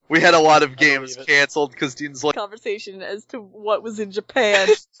We had a lot of games canceled because Dean's like... Conversation as to what was in Japan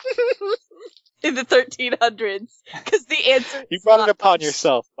in the 1300s, because the answer You brought it upon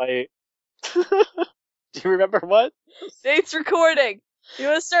yourself by... Do you remember what? Nate's recording. You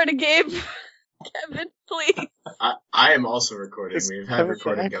want to start a game? Kevin, please. I am also recording. We have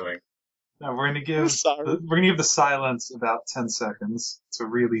recording going. No, we're gonna give the silence about 10 seconds to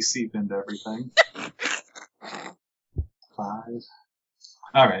really seep into everything. 5.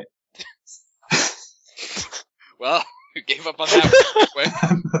 All right. Well, you gave up on that one quick.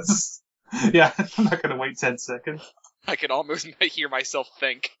 Yeah, I'm not gonna wait 10 seconds. I can almost hear myself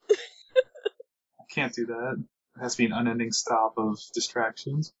think. I can't do that. It has to be an unending stop of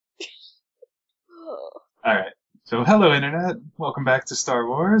distractions. Alright. So, hello, Internet. Welcome back to Star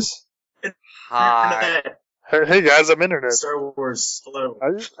Wars. Hi. Hey guys, I'm Internet. Star Wars, hello. How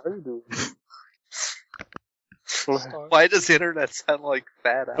you doing? Why does Internet sound like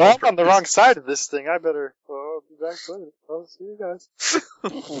Fat Albert? Well, I'm on the wrong side of this thing. I better be back later. I'll see you guys.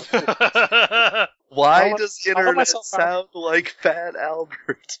 Why does Internet sound like Fat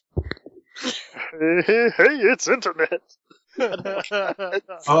Albert? Hey, it's Internet.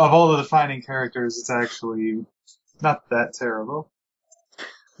 Of all the defining characters, it's actually not that terrible.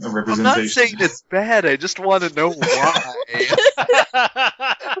 I'm not saying it's bad, I just want to know why.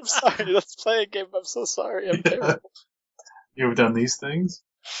 I'm sorry, let's play a game. I'm so sorry, I'm terrible. You've done these things?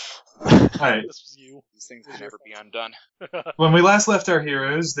 Alright. This was you. These things can never be undone. When we last left our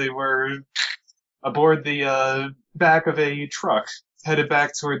heroes, they were aboard the back of a truck, headed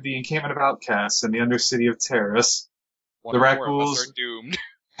back toward the encampment of outcasts in the undercity of Terrace. One the more Rakghouls of us are doomed.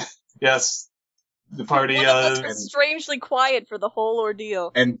 Yes. The party, One of us was strangely quiet for the whole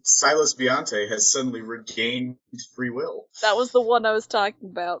ordeal. And Silas Beyonce has suddenly regained free will. That was the one I was talking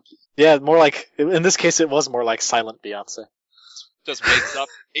about. Yeah, more like, in this case, it was more like Silent Beyonce. Just wakes up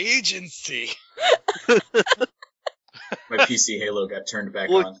agency. My PC Halo got turned back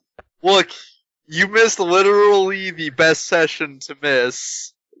on. Look, you missed literally the best session to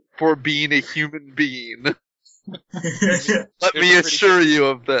miss for being a human being. Let me assure you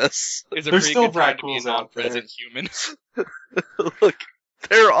of this. It's a There's pretty still good time to be a Rakghouls out there. non-present human. Look,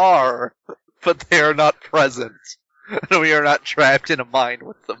 there are, but they are not present. And we are not trapped in a mine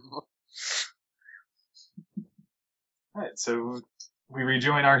with them. Alright, so we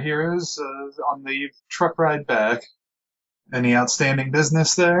rejoin our heroes on the truck ride back. Any outstanding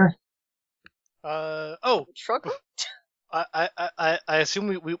business there? Truck? I assume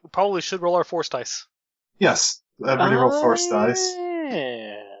we probably should roll our force dice. Yes, everybody roll force dice.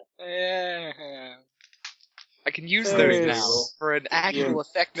 I can use those now for an actual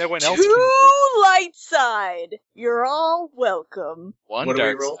effect no one else can. Two light side. You're all welcome. One What do we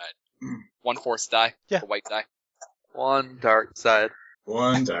dark roll? side. One force die. Yeah. A white die. One dark side.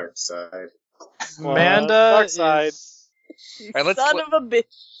 One dark side. Manda dark side. is, You Alright, son of a bitch.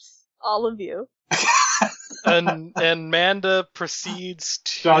 All of you. and Manda proceeds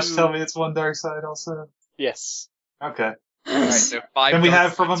to. Josh, tell me it's one dark side also? Yes. Okay. Alright, so 5 And we dark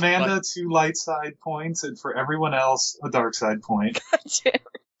have from sides, Amanda 2 light side points, and for everyone else, a dark side point. Damn.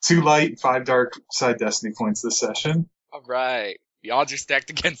 2 light, 5 dark side destiny points this session. Alright. The odds are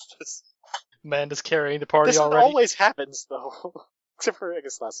stacked against us. Manda's carrying the party This already. always happens, though. Except for, I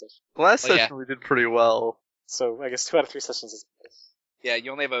guess, last session. Last Well, yeah. session we did pretty well. So, I guess 2 out of 3 sessions is... Yeah,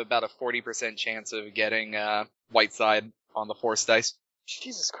 you only have about a 40% chance of getting white side on the force dice.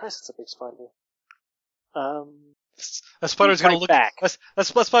 Jesus Christ, it's a big spider. A spider's gonna Right look. back. A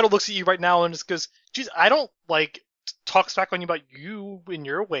spider looks at you right now and just goes, "Geez, I don't talk smack on you about you and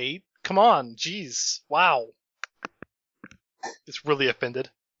your weight. Come on, jeez, wow." It's really offended.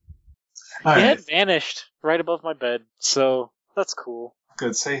 He Alright, had vanished right above my bed, so that's cool.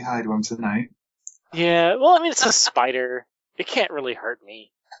 good. Say hi to him tonight. Yeah, well, I mean, it's a spider. It can't really hurt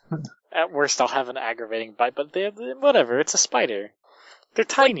me. At worst, I'll have an aggravating bite, but whatever, it's a spider. They're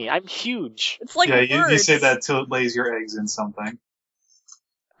tiny. I'm huge. It's like yeah, birds. you say that till it lays your eggs in something.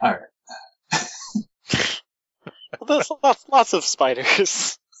 Alright. Well, there's lots of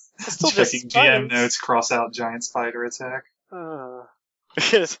spiders. Still just Checking GM spiders. notes, cross out giant spider attack.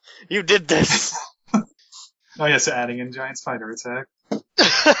 Yes, you did this. Oh yes, adding in giant spider attack.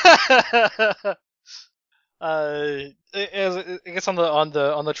 I guess on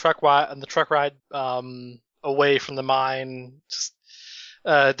the truck ride away from the mine, just,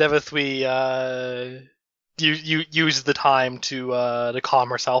 Devith, we you use the time to calm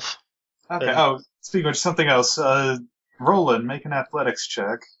herself. Okay. Oh, speaking of which, something else. Roland, make an athletics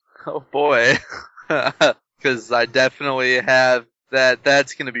check. Oh boy. Because I definitely have that.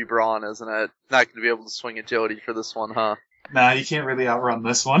 That's going to be brawn, isn't it? Not going to be able to swing agility for this one, huh? Nah, you can't really outrun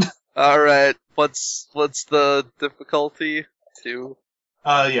this one. Alright, what's the difficulty? 2?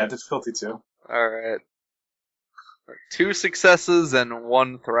 Yeah, difficulty 2. Alright. 2 successes and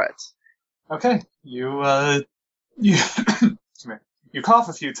 1 threat. Okay, you excuse me. You cough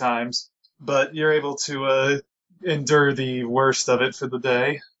a few times, but you're able to endure the worst of it for the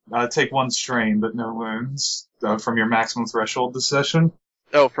day. Take 1 strain, but no wounds from your maximum threshold this session.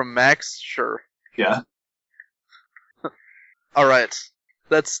 Oh, from Max? Sure. Yeah. Alright.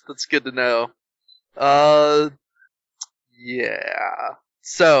 That's good to know. Yeah.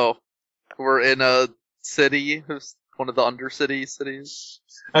 So, we're in a city, one of the Undercity cities.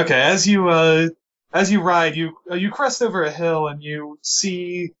 Okay, as you ride, you crest over a hill and you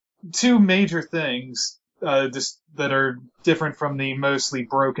see 2 major things just that are different from the mostly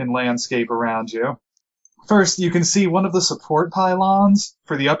broken landscape around you. First, you can see one of the support pylons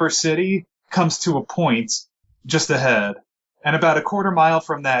for the upper city comes to a point just ahead. And about a quarter mile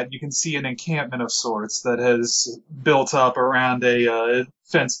from that, you can see an encampment of sorts that has built up around a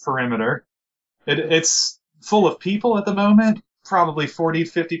fenced perimeter. It's full of people at the moment, probably 40 to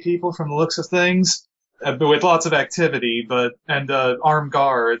 50 people from the looks of things, but with lots of activity, and armed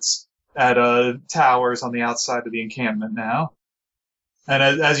guards at towers on the outside of the encampment now. And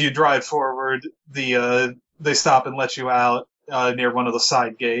as you drive forward, they stop and let you out near one of the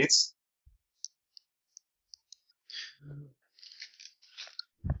side gates.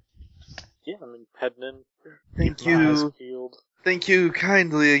 Yeah, I mean, heading in. Thank keeping my eyes you. peeled. Thank you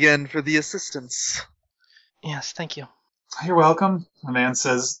kindly again for the assistance. Yes, thank you. You're welcome, the man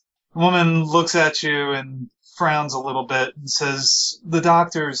says. The woman looks at you and frowns a little bit and says, the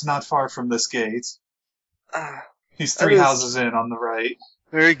doctor's not far from this gate. Ah, He's That 3 is- houses in on the right.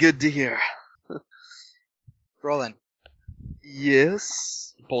 very good to hear. Roland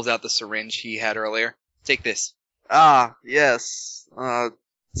Yes? pulls out the syringe he had earlier. Take this. Ah, yes.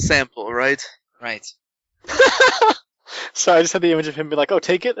 Sample, right? Right. So I just had the image of him being like, "Oh,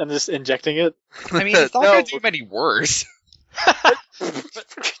 take it," and just injecting it. I mean, it's not No. gonna do him any worse.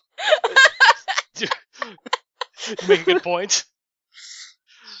 You make a good point.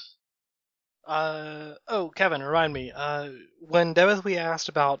 Oh, Kevin, remind me. When we asked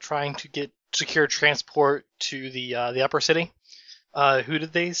about trying to get secure transport to the upper city, who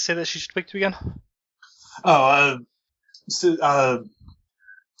did they say that she should speak to again?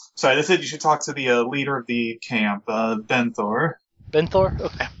 Sorry, they said you should talk to the leader of the camp, Benthor. Benthor?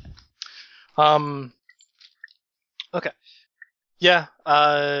 Okay. Okay. Yeah.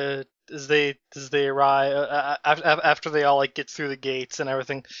 As they arrive after they all like get through the gates and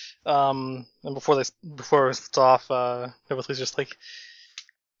everything, and before it's off, Nevertheless just like,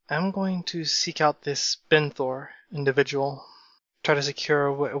 I'm going to seek out this Benthor individual, try to secure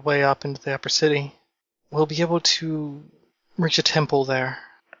a way up into the upper city. We'll be able to reach a temple there.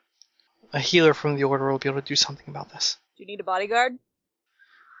 A healer from the Order will be able to do something about this. Do you need a bodyguard?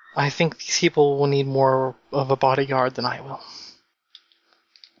 I think these people will need more of a bodyguard than I will.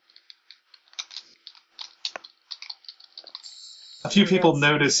 A few people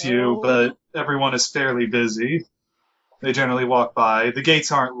notice you, but everyone is fairly busy. They generally walk by. The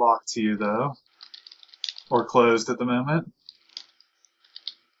gates aren't locked to you, though. Or closed at the moment.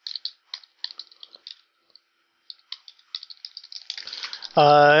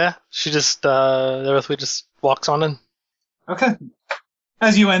 Yeah, she just, Nevertheless just walks on in. Okay.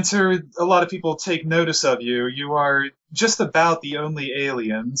 As you enter, a lot of people take notice of you. You are just about the only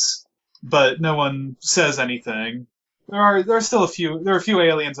aliens, but no one says anything. There are still a few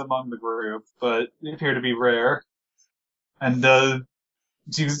aliens among the group, but they appear to be rare. And as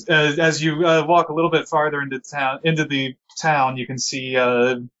you walk a little bit farther into the town, you can see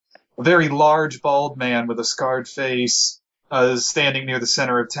a very large, bald man with a scarred face standing near the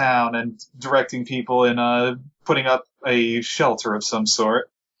center of town and directing people in putting up a shelter of some sort.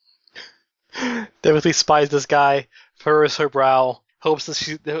 Nevertheless spies this guy, furrows her brow, hopes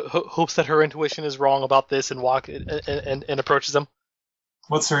that her intuition is wrong about this, and approaches him.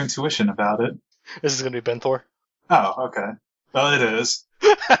 What's her intuition about it? This is gonna be Benthor. Oh, okay. Well, it is.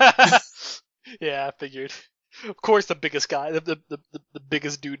 Yeah, I figured. Of course, the biggest guy, the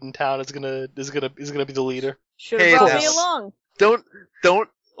biggest dude in town is gonna be the leader. Should have Hey, brought now- me along.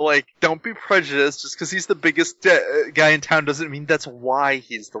 Don't be prejudiced. Just because he's the biggest guy in town doesn't mean that's why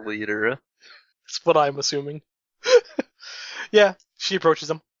he's the leader. That's what I'm assuming. Yeah, she approaches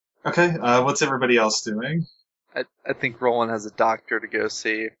him. Okay, what's everybody else doing? I think Roland has a doctor to go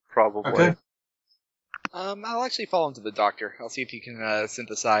see, probably. Okay. I'll actually follow him to the doctor. I'll see if he can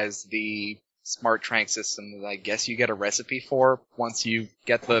synthesize the smart trank system that I guess you get a recipe for once you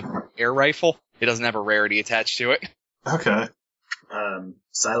get the air rifle. It doesn't have a rarity attached to it. Okay.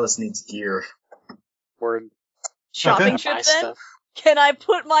 Silas needs gear. Word. Shopping Okay. trip Buy then? stuff. Can I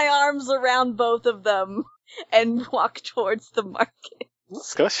put my arms around both of them and walk towards the market?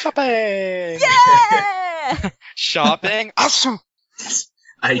 Let's go shopping! Yeah! Shopping? Awesome!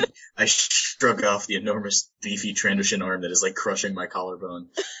 I shrug off the enormous beefy Trandoshan arm that is like crushing my collarbone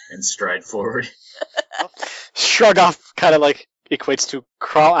and stride forward. Shrug off kind of like equates to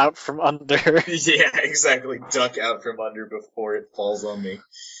crawl out from under. Yeah, exactly. Duck out from under before it falls on me.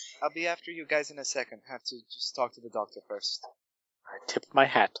 I'll be after you guys in a second. Have to just talk to the doctor first. I tip my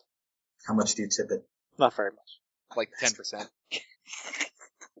hat. How much do you tip it? Not very much. Like 10%.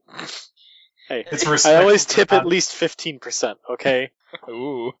 Hey, It's I always respectful, tip but at least 15%, okay?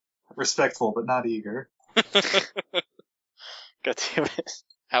 Ooh. respectful, but not eager. God damn it.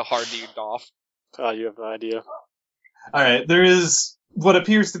 How hard do you doff? Oh, you have no idea. Alright, there is what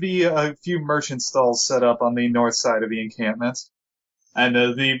appears to be a few merchant stalls set up on the north side of the encampment. And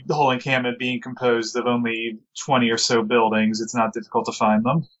the whole encampment being composed of only 20 or so buildings, it's not difficult to find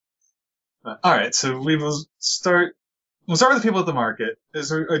them. Alright, so we will start... We'll start with the people at the market.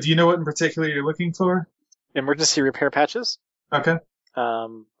 Do you know what in particular you're looking for? Emergency repair patches, Okay.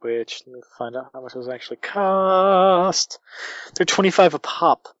 which, let me find out how much those actually cost. They're 25 a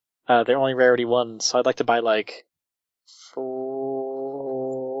pop. They're only rarity 1, so I'd like to buy like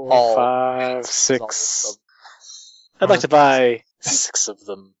 4, All 5, of 6. them. I'd like to buy 6 of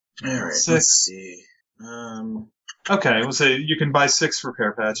them. Alright, 6. let's see. Okay, we'll say you can buy 6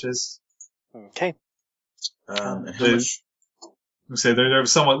 repair patches. Okay. And how much? We'll say they're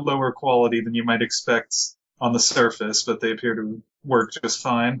somewhat lower quality than you might expect on the surface, but they appear to work just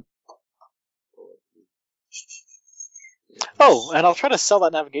fine. Oh, and I'll try to sell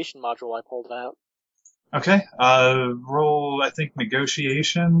that navigation module I pulled out. Okay, roll, I think,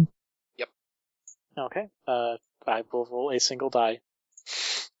 negotiation. Okay. I will roll a single die.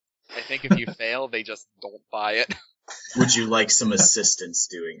 I think if you fail, they just don't buy it. Would you like some assistance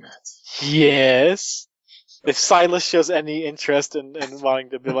doing that? Yes. If Silas shows any interest in wanting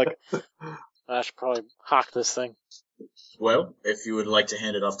to be like, I should probably hawk this thing. Well, if you would like to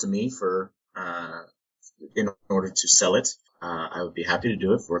hand it off to me for, in order to sell it, I would be happy to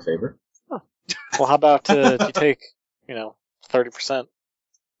do it for a favor. Well, how about you take, 30%?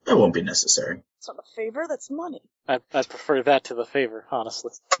 That won't be necessary. It's not a favor, that's money. I prefer that to the favor,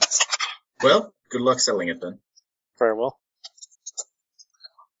 honestly. Well, good luck selling it then. Very well.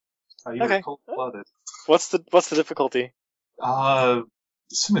 You Okay. were cold-blooded. What's the difficulty?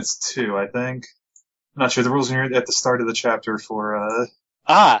 Assume it's 2, I think. I'm not sure. The rules are at the start of the chapter for,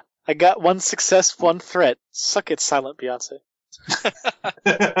 I got 1 success, 1 threat. Suck it, Silent Beyonce.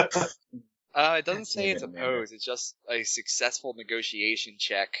 It doesn't say Wait it's a minute. opposed. It's just a successful negotiation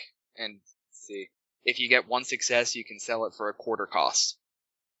check. And let's see, if you get 1 success, you can sell it for a quarter cost.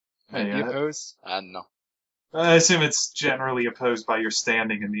 Might be Yeah. opposed? No. I assume it's generally opposed by your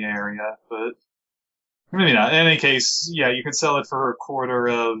standing in the area, but maybe not. In any case, yeah, you can sell it for a quarter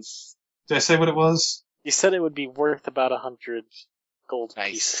of... Did I say what it was? You said it would be worth about 100 gold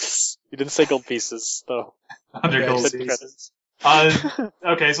Nice. pieces. You didn't say gold pieces, though. 100 gold You said pieces. credits.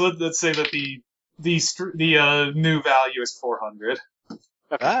 Okay, so let's say that the new value is 400.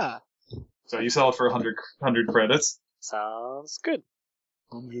 Okay. Ah. So you sell it for 100 credits. Sounds good.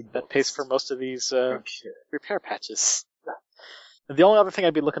 That pays for most of these Okay. repair patches. The only other thing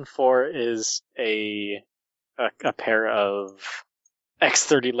I'd be looking for is a pair of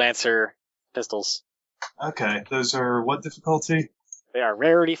X30 Lancer pistols. Okay, those are what difficulty? They are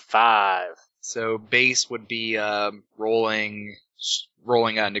rarity 5. So base would be rolling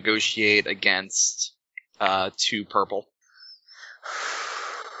a negotiate against 2 purple.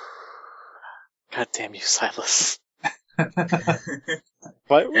 God damn you, Silas.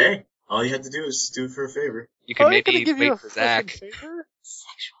 What? Hey, all you had to do is just do it for a favor. You could Oh, I'm gonna maybe give you a wait for Zach. frickin' favor?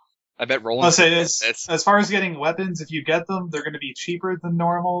 Sexual. I bet rolling. I'll say this. as far as getting weapons, if you get them, they're going to be cheaper than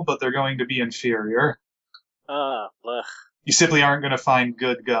normal, but they're going to be inferior. Blech. You simply aren't going to find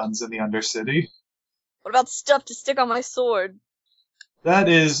good guns in the Undercity. What about stuff to stick on my sword? That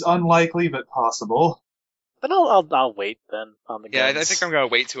is unlikely, but possible. Then I'll wait then on the Yeah, guns. I think I'm gonna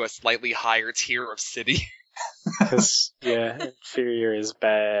wait to a slightly higher tier of city. Because, yeah, inferior is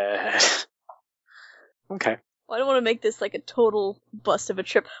bad. Okay. Well, I don't want to make this like a total bust of a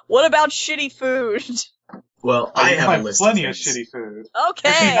trip. What about shitty food? Well, You I can have a find list plenty of of things. shitty food.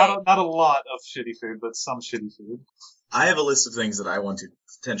 Okay. Not a lot of shitty food, but some shitty food. I have a list of things that I want to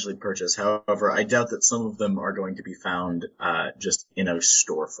potentially purchase. However, I doubt that some of them are going to be found just in a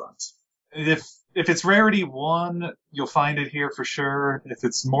storefront. If it's rarity 1, you'll find it here for sure. If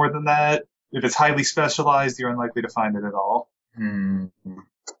it's more than that, If it's highly specialized, you're unlikely to find it at all. Let's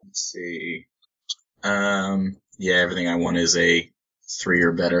see. Yeah, everything I want is a 3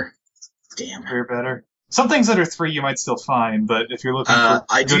 or better. Damn. 3 or better. Some things that are 3 you might still find, but if you're looking for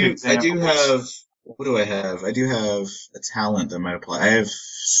I good do examples... have... What do I have? I do have a talent that might apply. I have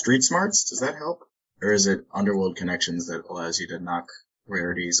street smarts. Does that help? Or is it underworld connections that allows you to knock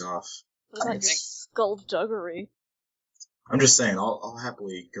rarities off? What about your skullduggery? I'm just saying, I'll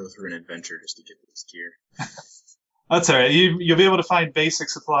happily go through an adventure just to get this gear. That's alright. You'll be able to find basic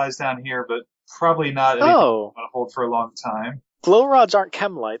supplies down here, but probably not anything you want to hold for a long time. Glow rods aren't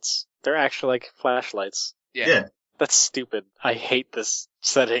chem lights. They're actually like flashlights. Yeah. That's stupid. I hate this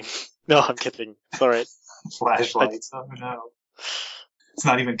setting. No, I'm kidding. It's alright. Flashlights. Oh no. It's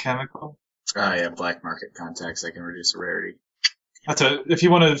not even chemical. Yeah, black market contacts. I can reduce the rarity. If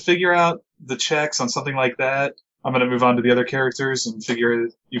you want to figure out the checks on something like that, I'm going to move on to the other characters and figure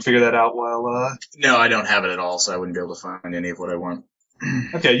that out while... No, I don't have it at all, so I wouldn't be able to find any of what I want.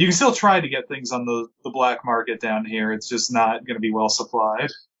 Okay, you can still try to get things on the black market down here. It's just not going to be well supplied.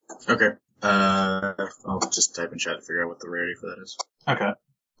 Okay. I'll just type in chat to figure out what the rarity for that is. Okay.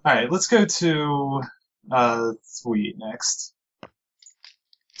 Alright, let's go to Sweet next.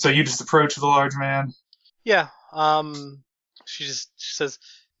 So you just approach the large man? Yeah. She says,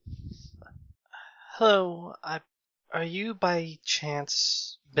 "Hello. Are you by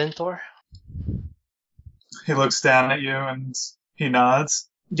chance Benthor?" He looks down at you and he nods.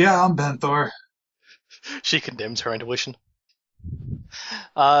 Yeah, I'm Benthor. She condemns her intuition.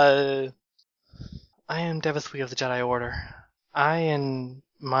 I am Devithwy of the Jedi Order. I and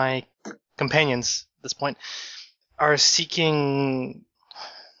my companions at this point are seeking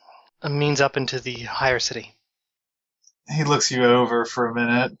a means up into the higher city. He looks you over for a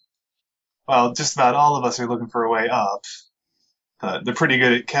minute. Well, just about all of us are looking for a way up. But they're pretty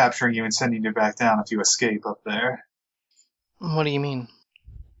good at capturing you and sending you back down if you escape up there. What do you mean?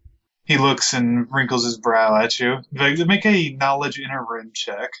 He looks and wrinkles his brow at you. Make a knowledge inner rim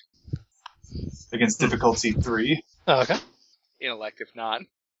check. Against difficulty 3. Oh, okay. Intellect, if not.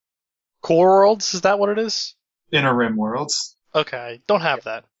 Core Worlds, is that what it is? Inner rim worlds. Okay, don't have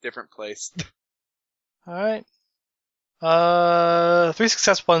that. Different place. Alright. 3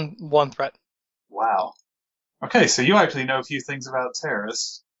 success, 1 threat. Wow. Okay, so you actually know a few things about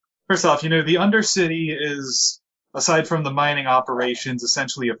Terrace. First off, the Undercity is, aside from the mining operations,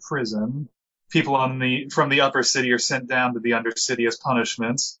 essentially a prison. People from the Upper City are sent down to the Undercity as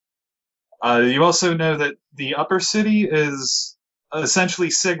punishment. You also know that the Upper City is essentially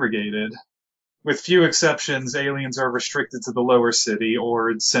segregated. With few exceptions, aliens are restricted to the Lower City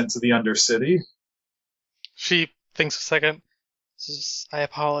or sent to the Undercity. She thinks a second. I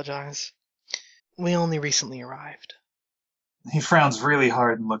apologize. We only recently arrived. He frowns really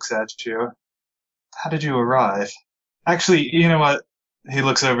hard and looks at you. How did you arrive? Actually, you know what? He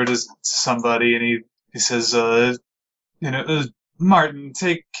looks over to somebody and he says, Martin,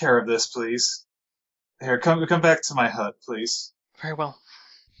 take care of this, please. Here, come back to my hut, please. Very well.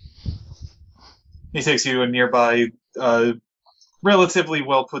 He takes you to a nearby, relatively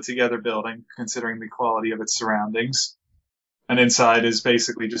well put together building, considering the quality of its surroundings. And inside is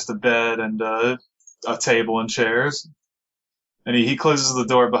basically just a bed and a table and chairs. And he closes the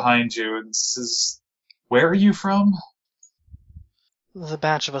door behind you and says, "Where are you from?" The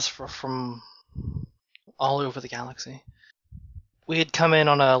batch of us from all over the galaxy. We had come in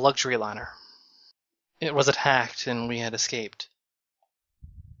on a luxury liner. It was attacked and we had escaped.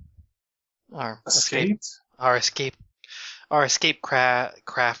 Our escape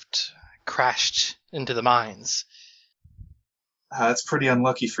craft crashed into the mines. That's pretty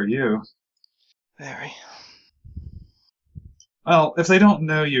unlucky for you. Very. Well, if they don't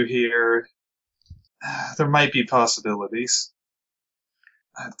know you here, there might be possibilities.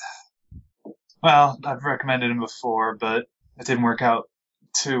 Well, I've recommended him before, but it didn't work out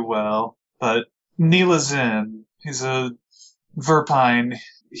too well. But Neela Zinn, he's a Verpine.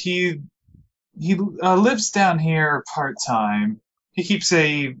 He lives down here part-time. He keeps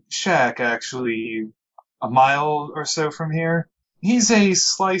a shack, actually, a mile or so from here. He's a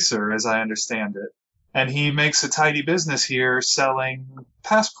slicer, as I understand it. And he makes a tidy business here selling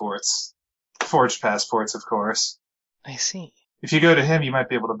passports. Forged passports, of course. I see. If you go to him, you might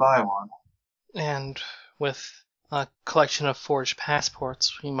be able to buy one. And with a collection of forged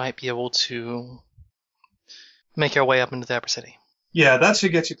passports, we might be able to make our way up into the upper city. Yeah, that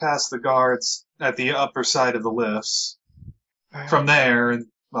should get you past the guards at the upper side of the lifts. Right. From there,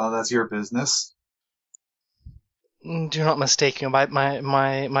 well, that's your business. Do not mistake me.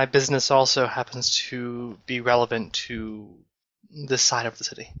 My business also happens to be relevant to this side of the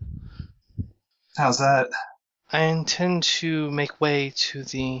city. How's that? I intend to make way to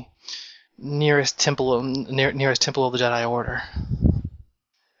the nearest temple of the Jedi Order.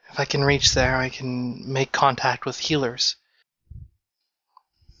 If I can reach there, I can make contact with healers.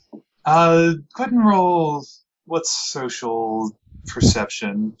 Go ahead and roll. What's social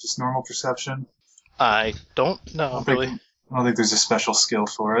perception? Just normal perception? I don't know, really. I don't think there's a special skill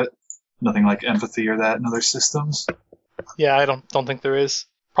for it. Nothing like empathy or that in other systems. Yeah, I don't think there is.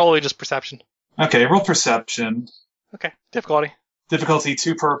 Probably just perception. Okay, roll perception. Okay, difficulty. Difficulty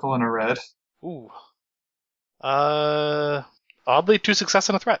 2 purple and a red. Ooh. Oddly, 2 success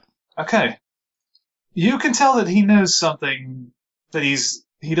and a threat. Okay. You can tell that he knows something that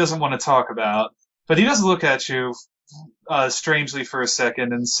he doesn't want to talk about, but he does look at you strangely for a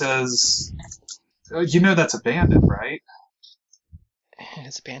second and says, "You know that's abandoned, right?"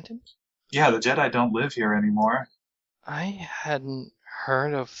 It's abandoned? Yeah, the Jedi don't live here anymore. I hadn't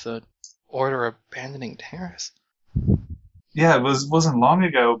heard of the Order abandoning Terrace. Yeah, it wasn't long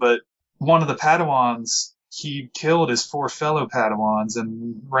ago, but one of the Padawans, he killed his 4 fellow Padawans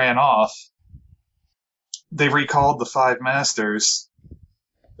and ran off. They recalled the 5 masters.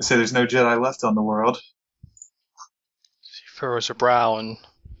 They say there's no Jedi left on the world. She furrows her brow and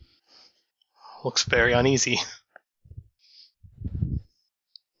looks very uneasy.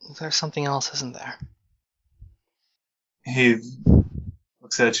 There's something else, isn't there? He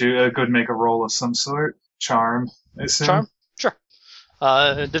looks at you. Go and make a roll of some sort. Charm, I assume. Charm? Sure.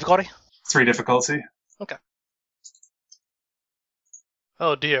 Difficulty? 3 difficulty. Okay.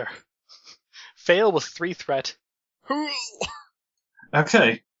 Oh dear. Fail with 3 threat.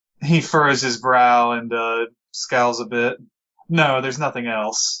 Okay. He furrows his brow and scowls a bit. No, there's nothing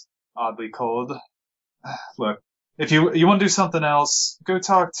else. Oddly cold. Look, if you want to do something else, go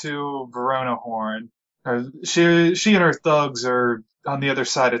talk to Verona Horn. She and her thugs are on the other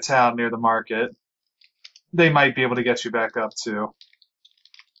side of town near the market. They might be able to get you back up too.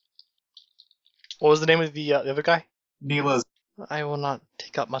 What was the name of the other guy? Neela's. I will not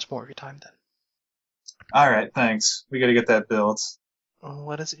take up much more of your time then. Alright, thanks. We gotta get that built.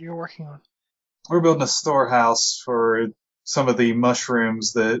 What is it you're working on? We're building a storehouse for some of the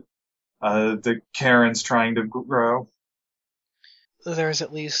mushrooms that the Karen's trying to grow. There's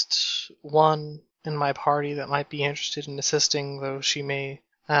at least one in my party that might be interested in assisting, though she may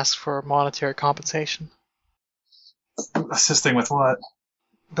ask for monetary compensation. Assisting with what?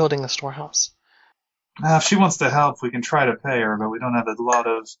 Building the storehouse. If she wants to help, we can try to pay her, but we don't have a lot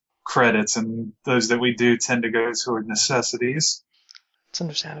of credits, and those that we do tend to go toward necessities. It's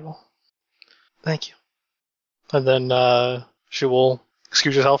understandable. Thank you. And then she will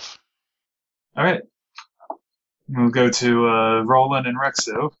excuse herself. Alright. We'll go to Roland and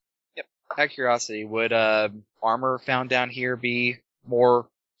Rexo. Yep. Out of curiosity, would armor found down here be more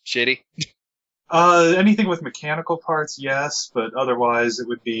shitty? Anything with mechanical parts, yes, but otherwise it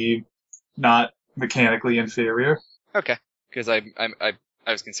would be not mechanically inferior. Okay, because I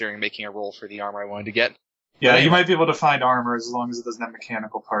was considering making a roll for the armor I wanted to get. Yeah, you might be able to find armor as long as it doesn't have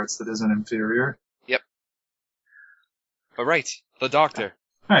mechanical parts that isn't inferior. Yep. All right, the doctor.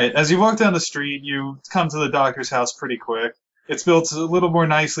 Alright, as you walk down the street, you come to the doctor's house pretty quick. It's built a little more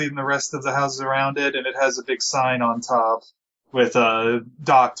nicely than the rest of the houses around it, and it has a big sign on top with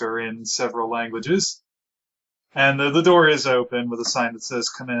doctor in several languages. And the door is open with a sign that says,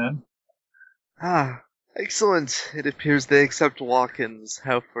 "Come in." Ah, excellent. It appears they accept walk-ins.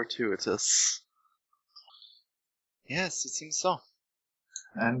 How fortuitous. Yes, it seems so.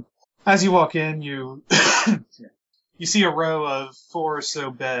 And as you walk in, you you see a row of 4 or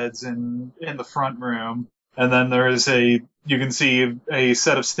so beds in the front room, and then there is you can see a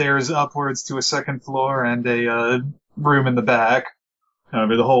set of stairs upwards to a second floor and a room in the back.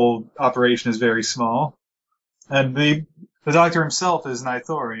 However, the whole operation is very small. And the doctor himself is an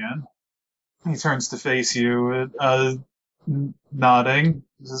Ithorian. He turns to face you, nodding.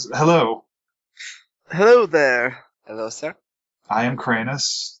 He says, "Hello. Hello there. Hello, sir. I am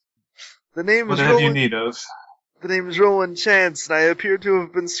Kranus. The name What is have you Roland. need of?" The name is Roland Chance, and I appear to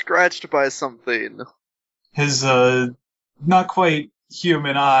have been scratched by something. His not quite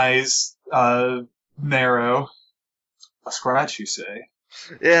human eyes narrow. A scratch, you say?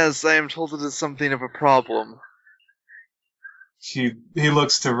 Yes, I am told it is something of a problem. He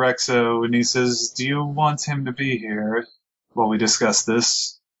looks to Rexo and he says, "Do you want him to be here while we discuss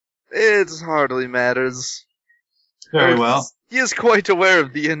this?" It hardly matters. Very well. He is quite aware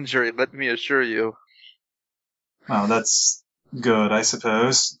of the injury, let me assure you. Oh, that's good, I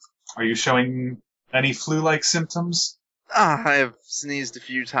suppose. Are you showing any flu-like symptoms? I have sneezed a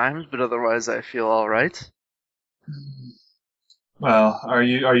few times, but otherwise I feel alright. Well, are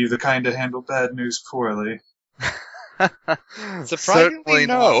you the kind to handle bad news poorly? Surprisingly, Certainly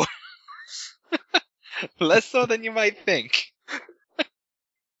no. not. Less so than you might think.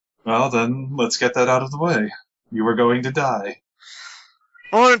 Well, then, let's get that out of the way. You were going to die.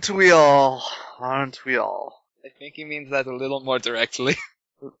 Aren't we all? Aren't we all? I think he means that a little more directly.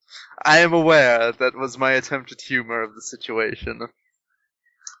 I am aware that was my attempted humor of the situation.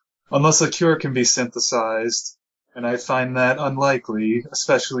 Unless a cure can be synthesized, and I find that unlikely,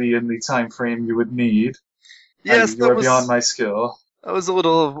 especially in the time frame you would need. Yes, You are beyond my skill. that was a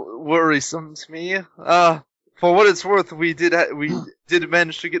little worrisome to me. For what it's worth, we did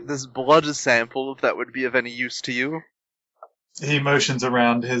manage to get this blood sample, if that would be of any use to you. He motions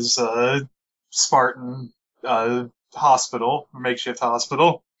around his Spartan hospital, or makeshift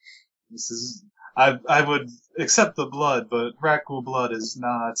hospital. I would accept the blood, but Rakghoul blood is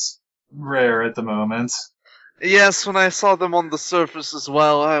not rare at the moment. Yes, when I saw them on the surface as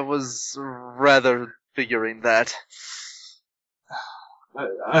well, I was rather figuring that.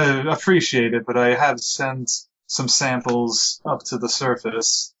 I appreciate it, but I have sent some samples up to the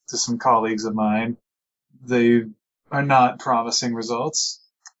surface to some colleagues of mine. They are not promising results.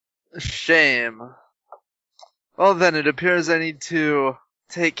 Shame. Well then, it appears I need to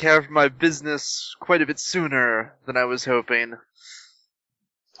take care of my business quite a bit sooner than I was hoping.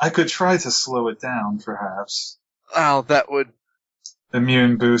 I could try to slow it down, perhaps. Oh, that would...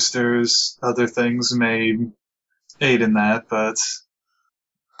 Immune boosters, other things may aid in that, but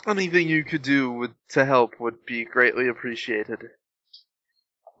anything you could do to help would be greatly appreciated.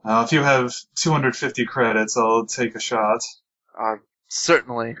 if you have 250 credits, I'll take a shot.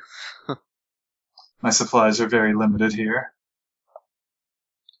 Certainly. My supplies are very limited here.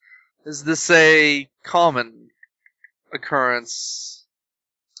 Is this a common occurrence?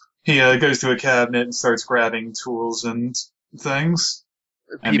 He goes to a cabinet and starts grabbing tools and things,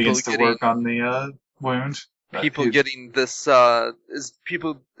 and begins to work on the wound. People getting this, is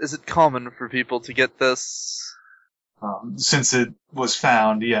it common for people to get this? Since it was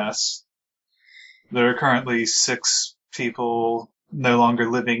found, yes. There are currently 6 people no longer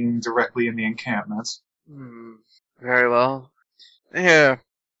living directly in the encampment. Very well. Here,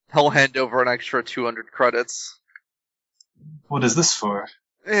 I'll hand over an extra 200 credits. What is this for?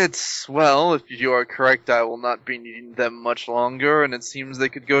 Well, if you are correct, I will not be needing them much longer, and it seems they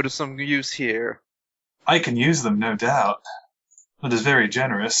could go to some use here. I can use them, no doubt. That is very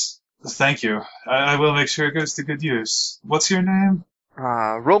generous. Thank you. I will make sure it goes to good use. What's your name?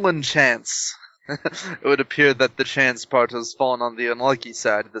 Roland Chance. It would appear that the chance part has fallen on the unlucky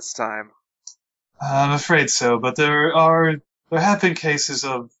side this time. I'm afraid so, but there have been cases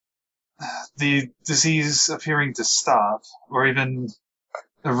of the disease appearing to stop, or even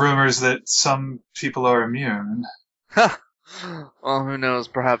rumors that some people are immune. Well, who knows,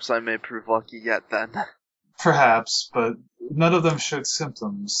 perhaps I may prove lucky yet then. Perhaps, but none of them showed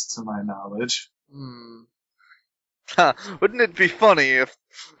symptoms, to my knowledge. Wouldn't it be funny if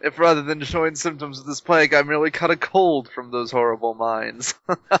rather than showing symptoms of this plague, I merely caught a cold from those horrible mines?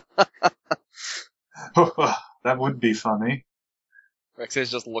 That would be funny. Rex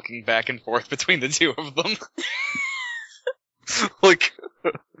is just looking back and forth between the two of them. Look,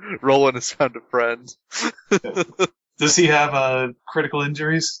 Roland has found a friend. Does he have critical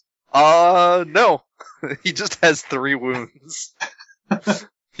injuries? No. He just has 3 wounds.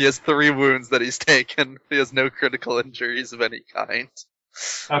 He has 3 wounds that he's taken. He has no critical injuries of any kind.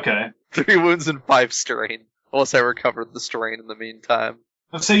 Okay. 3 wounds and 5 strain. Unless I recovered the strain in the meantime.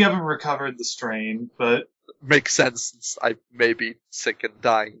 Let's say you haven't recovered the strain, but... Makes sense since I may be sick and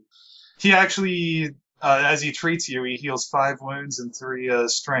dying. He actually, as he treats you, he heals 5 wounds and 3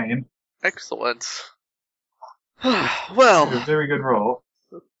 strain. Excellent. Well... A very good roll.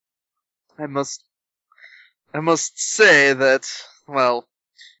 I must say that, well,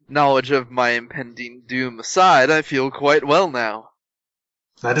 knowledge of my impending doom aside, I feel quite well now.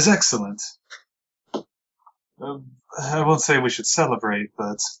 That is excellent. I won't say we should celebrate,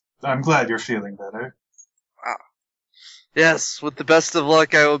 but I'm glad you're feeling better. Yes, with the best of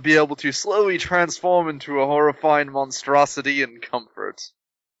luck, I will be able to slowly transform into a horrifying monstrosity in comfort.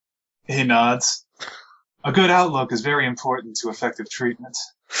 He nods. A good outlook is very important to effective treatment.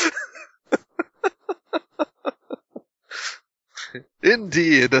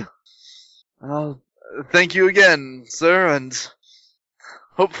 Indeed. Thank you again, sir, and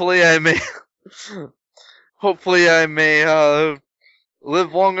hopefully I may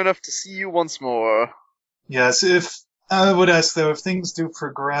live long enough to see you once more. Yes, if I would ask though, if things do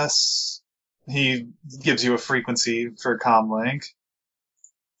progress, he gives you a frequency for comlink.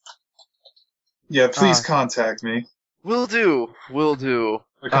 Yeah, please contact me. Will do. Will do.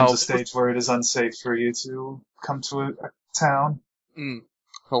 There comes a stage where it is unsafe for you to come to a town.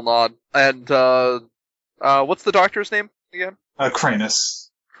 He'll nod. And, what's the doctor's name again?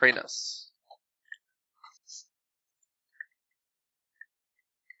 Cranus. Cranus.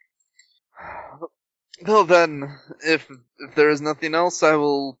 Well then, if there is nothing else, I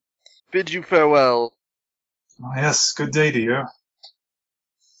will bid you farewell. Oh, yes, good day to you.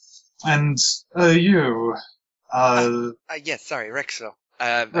 And, you, Yes, sorry, Rexo.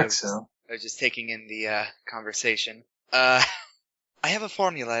 Rexo. I was just taking in the, conversation. I have a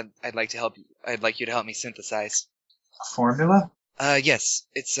formula I'd like you to help me synthesize. A formula? Yes.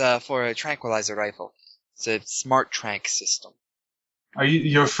 It's, for a tranquilizer rifle. It's a smart trank system. Are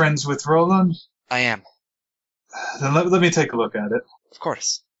you're friends with Roland? I am. Then let me take a look at it. Of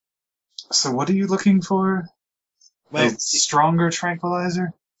course. So what are you looking for? Well, A stronger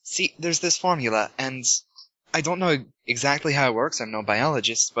tranquilizer? see, there's this formula, and I don't know exactly how it works, I'm no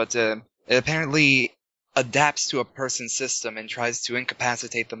biologist, but, it apparently adapts to a person's system and tries to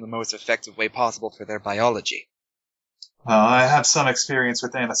incapacitate them the most effective way possible for their biology. I have some experience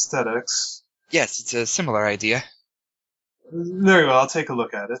with anesthetics. Yes, it's a similar idea. Very well, I'll take a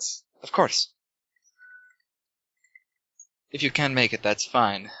look at it. Of course. If you can make it, that's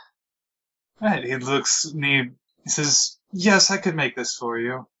fine. Right, he says, yes, I could make this for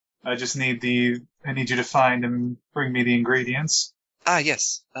you. I need you to find and bring me the ingredients. Ah,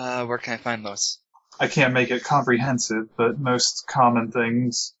 yes. Where can I find those? I can't make it comprehensive, but most common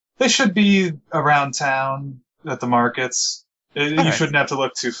things, they should be around town, at the markets. You Alright. shouldn't have to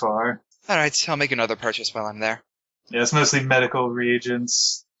look too far. Alright, I'll make another purchase while I'm there. Yeah, it's mostly medical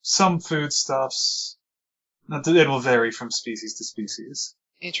reagents, some foodstuffs. It will vary from species to species.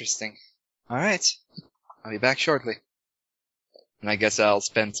 Interesting. Alright. I'll be back shortly. And I guess I'll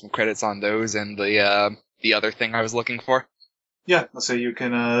spend some credits on those and the other thing I was looking for. Yeah, so you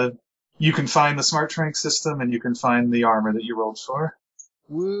can find the smart trank system and you can find the armor that you rolled for.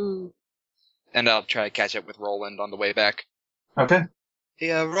 Woo. And I'll try to catch up with Roland on the way back. Okay.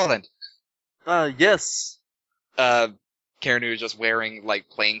 Hey, Roland. Yes. Karenu is just wearing, like,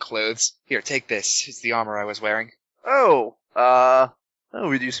 plain clothes. Here, take this. It's the armor I was wearing. Oh,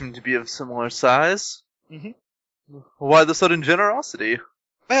 we do seem to be of similar size. Mhm. Why the sudden generosity?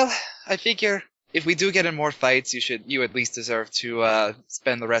 Well, I figure if we do get in more fights, you at least deserve to,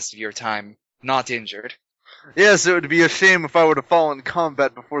 spend the rest of your time not injured. Yes, it would be a shame if I were to fall in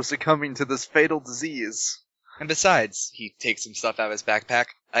combat before succumbing to this fatal disease. And besides, he takes some stuff out of his backpack.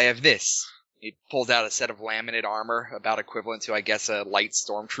 I have this. He pulls out a set of laminate armor, about equivalent to, I guess, a light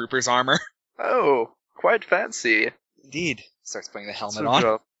stormtrooper's armor. Oh, quite fancy. Indeed. Starts putting the helmet So,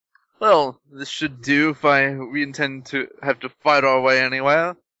 on. well, this should do if we intend to have to fight our way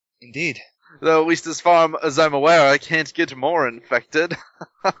anywhere. Indeed. Though, at least as far as I'm aware, I can't get more infected.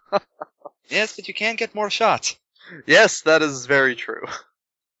 Yes, but you can get more shots. Yes, that is very true.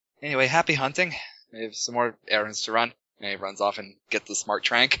 Anyway, happy hunting. I have some more errands to run. And he runs off and gets the smart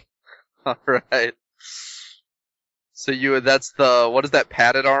trank. Alright. So that's what is that,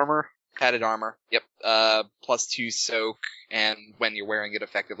 padded armor? Padded armor. Yep. +2 soak, and when you're wearing it,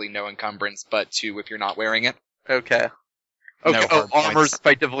 effectively no encumbrance, but 2 if you're not wearing it. Okay. No Okay, hard armor's points.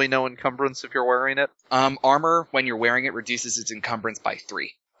 effectively no encumbrance if you're wearing it? Armor, when you're wearing it, reduces its encumbrance by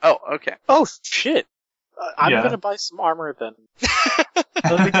 3. Oh, okay. Oh, shit. I'm Yeah. gonna buy some armor then.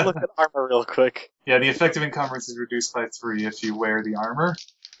 Let me look at armor real quick. Yeah, the effective encumbrance is reduced by 3 if you wear the armor,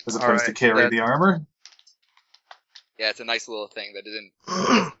 as opposed to Alright, carry that- the armor. Yeah, it's a nice little thing that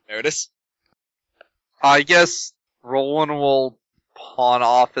didn't notice. I guess Roland will pawn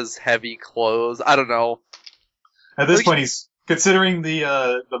off his heavy clothes. I don't know. At this Look- point, he's considering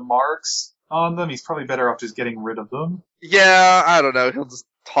the marks on them. He's probably better off just getting rid of them. Yeah, I don't know. He'll just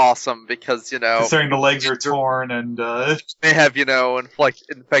toss them because, Considering the legs are torn and they have,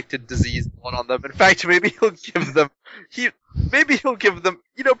 infected disease blood on them. In fact, maybe he'll give them,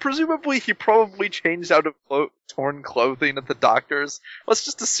 presumably he probably changed out of torn clothing at the doctor's. Let's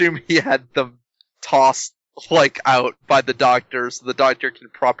just assume he had them tossed, out by the doctor so the doctor can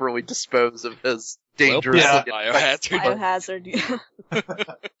properly dispose of his dangerous yeah. Biohazard. Biohazard. Yeah.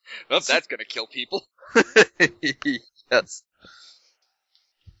 Well, that's gonna kill people. Yes.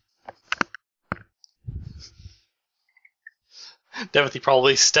 Timothy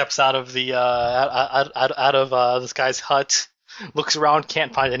probably steps out of the out of this guy's hut, looks around,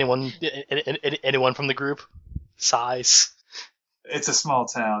 can't find anyone from the group. Sighs. it's a small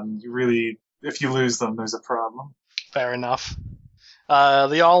town. If you lose them, there's a problem. Fair enough.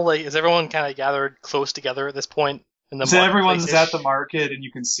 They all is everyone kind of gathered close together at this point in the So everyone's marketplace-ish? at the market, and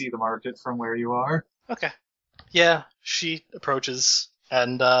you can see the market from where you are. Okay. Yeah, she approaches,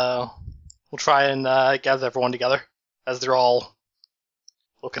 and we'll try and gather everyone together as they're all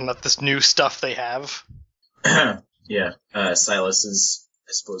looking at this new stuff they have. Yeah, Silas is,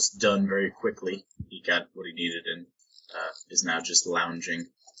 I suppose, done very quickly. He got what he needed and is now just lounging,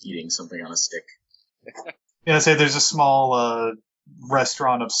 eating something on a stick. Yeah, say there's a small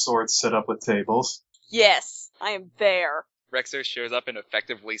restaurant of sorts set up with tables. Yes, I am there. Rexer shows up in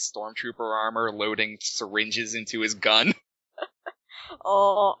effectively stormtrooper armor, loading syringes into his gun.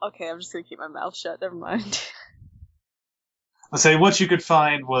 Oh, okay, I'm just gonna keep my mouth shut, never mind. I say what you could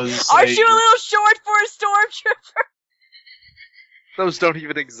find was Aren't you a little short for a stormtrooper? Those don't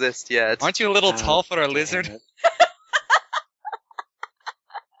even exist yet. Aren't you a little tall for a lizard?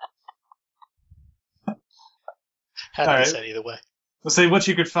 Had to be Alright. said either way. Let's say what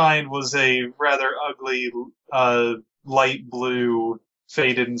you could find was a rather ugly, light blue,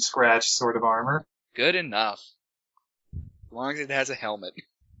 faded and scratched sort of armor. Good enough. As long as it has a helmet.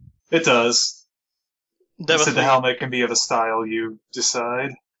 It does. So the Devithly, helmet can be of a style you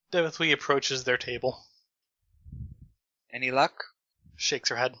decide. Devithly approaches their table, Any luck? shakes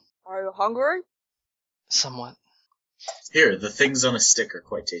her head. Are you hungry? Somewhat. Here, the things on a stick are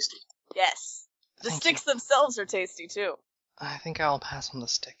quite tasty. Yes. The Thank sticks themselves are tasty, too. I think I'll pass on the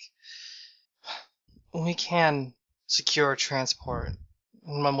stick. We can secure transport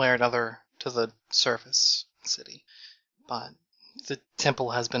in one way or another to the surface city, but the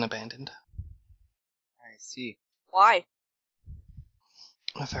temple has been abandoned. I see. Why?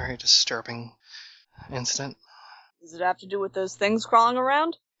 A very disturbing incident. Does it have to do with those things crawling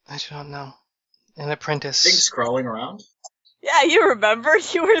around? I do not know. An apprentice. Things crawling around? Yeah, you remember.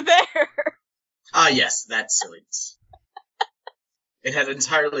 You were there. Ah, yes, that silliness. It had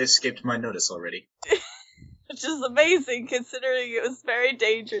entirely escaped my notice already. Which is amazing, considering it was very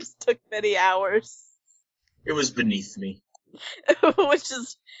dangerous. Took many hours. It was beneath me. Which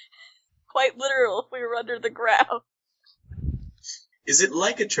is quite literal if we were under the ground. Is it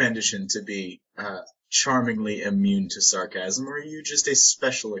like a transition to be charmingly immune to sarcasm, or are you just a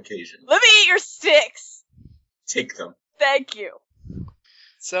special occasion? Let me eat your sticks! Take them. Thank you.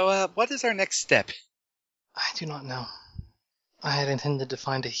 So, what is our next step? I do not know. I had intended to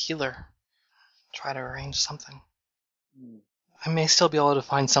find a healer. Try to arrange something. I may still be able to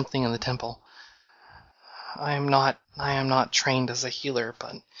find something in the temple. I am not trained as a healer,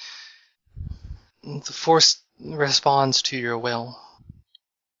 but the force responds to your will.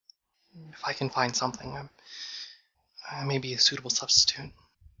 If I can find something, I may be a suitable substitute.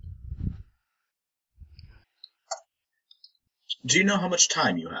 Do you know how much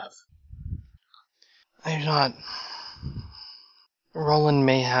time you have? I do not. Roland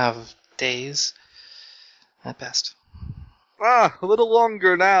may have days, at best. Ah, a little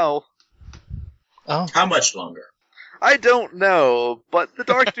longer now. Oh, How much longer? I don't know, but the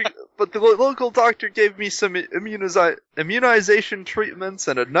doctor, but the local doctor gave me some immunization treatments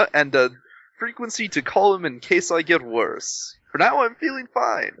and a frequency to call him in case I get worse. For now, I'm feeling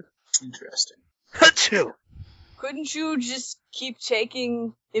fine. Interesting. Achoo! Couldn't you just keep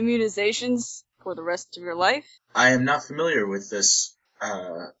taking immunizations for the rest of your life? I am not familiar with this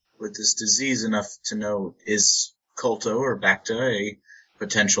disease enough to know, is Colto or Bacta a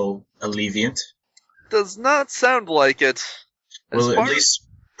potential alleviant? Does not sound like it. Will it far at least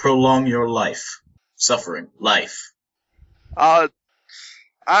prolong your life? Suffering. Life. I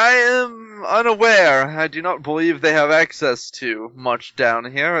am unaware. I do not believe they have access to much down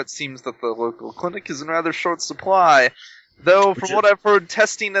here. It seems that the local clinic is in rather short supply. Though, from what I've heard,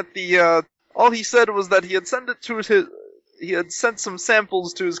 testing at the, all he said was that he had sent some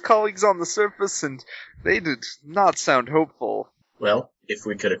samples to his colleagues on the surface, and they did not sound hopeful. Well, if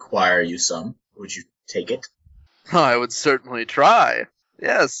we could acquire you some, would you take it? I would certainly try.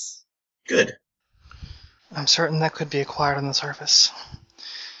 Yes. Good. I'm certain that could be acquired on the surface.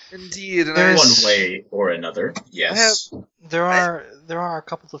 Indeed, and There's- One way or another, yes. There are a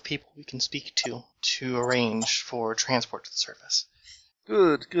couple of people we can speak to arrange for transport to the surface,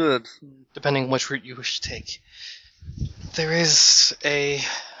 good. depending which route you wish to take. There is a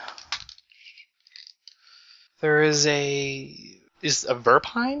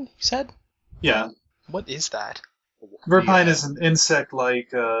verpine, you said? Yeah. What is that? Verpine is an insect-like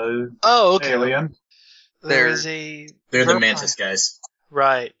Oh, okay. alien. There is a They're the verpine- mantis guys.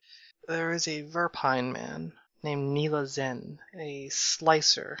 Right. There is a verpine man named Neela Zen, a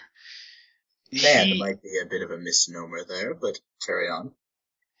slicer. Man He- might be a bit of a misnomer there, but carry on.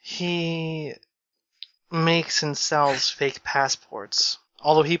 He makes and sells fake passports.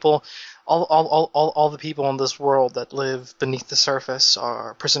 All the people in this world that live beneath the surface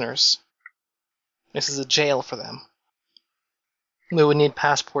are prisoners. This is a jail for them. We would need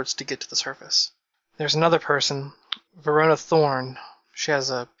passports to get to the surface. There's another person, Verona Thorne. She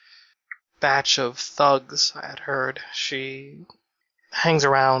has a batch of thugs, I had heard. She hangs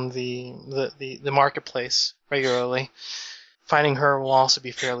around the marketplace regularly. Finding her will also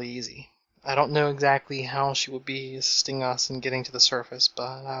be fairly easy. I don't know exactly how she would be assisting us in getting to the surface,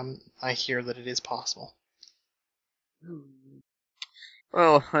 but I hear that it is possible.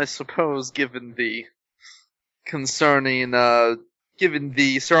 Well, I suppose given the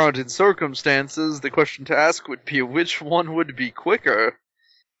surrounding circumstances, the question to ask would be which one would be quicker?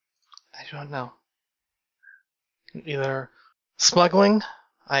 I don't know. Either smuggling,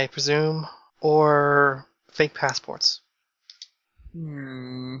 I presume, or fake passports.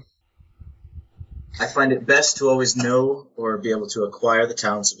 I find it best to always know or be able to acquire the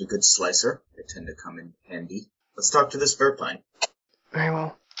talents of a good slicer. They tend to come in handy. Let's talk to this Verpine. Very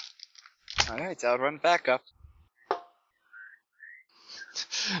well. Alright, I'll run back up.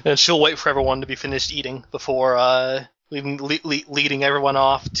 And she'll wait for everyone to be finished eating before leading everyone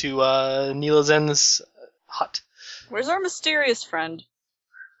off to Nilazen's hut. Where's our mysterious friend?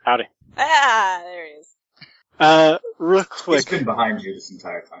 Howdy. Ah, there he is. Real He's quick. been behind you this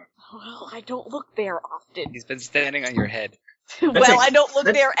entire time. Well, I don't look there often. He's been standing on your head. Well, I don't look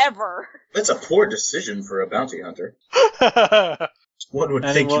there ever. That's a poor decision for a bounty hunter. One would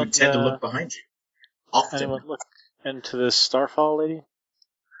think you Anyone, would tend to look behind you. Often. Anyone look into this Starfall lady?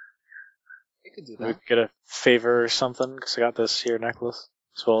 You could do We that. could get a favor or something, because I got this here necklace,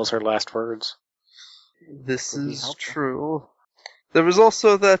 as well as her last words. This Would be is helpful. true. There was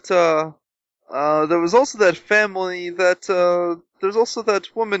also that family there's also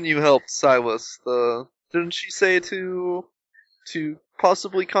that woman you helped, Silas. Didn't she say to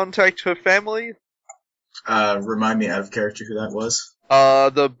possibly contact her family? Remind me out of character who that was.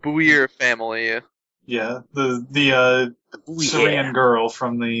 The Bouir family. Yeah, the Syrian girl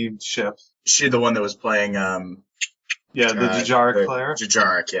from the ship. She the one that was playing, Yeah, the Jajaric player.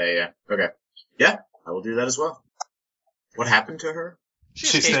 Jajaric, yeah. Okay. Yeah, I will do that as well. What happened to her? She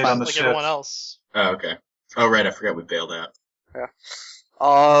She escaped stayed on the like ship. everyone else. Oh, okay. Oh, right, I forgot we bailed out.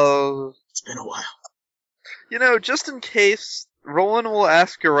 It's been a while. Just in case, Roland will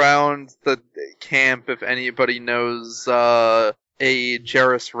ask around the camp if anybody knows, a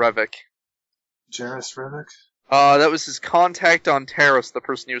Jarrus Revik. Jarrus Revik? That was his contact on Terrace, the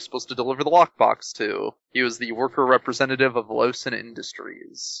person he was supposed to deliver the lockbox to. He was the worker representative of Lawson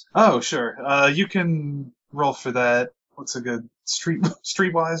Industries. Oh, sure. You can roll for that. What's a good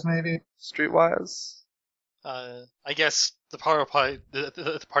streetwise maybe? Streetwise? I guess the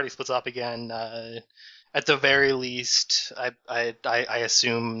party splits up again. At the very least, I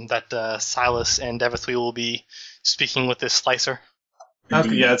assume that Silas and Devithley will be speaking with this slicer.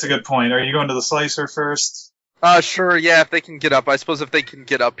 Okay, yeah, that's a good point. Are you going to the slicer first? Sure, yeah, if they can get up. I suppose if they can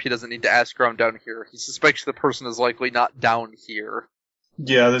get up, he doesn't need to ask around down here. He suspects the person is likely not down here.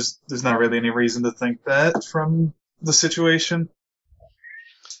 Yeah, there's not really any reason to think that from the situation.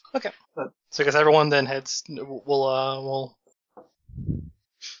 Okay. So I guess everyone then heads. We'll.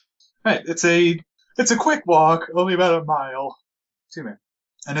 Right, it's a quick walk, only about a mile. Excuse me.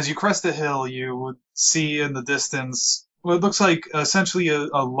 And as you crest the hill, you see in the distance what looks like essentially a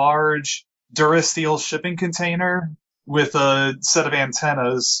large Durasteel shipping container with a set of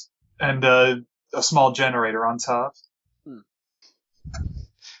antennas and a small generator on top.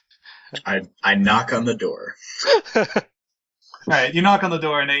 I knock on the door. Right, you knock on the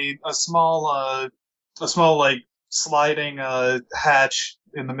door and a small like sliding hatch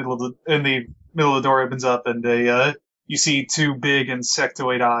in the middle of the door opens up and you see two big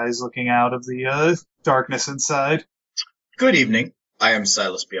insectoid eyes looking out of the darkness inside. Good evening. I am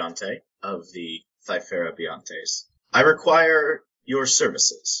Silas Bionte of the Thyphera Biontes. I require your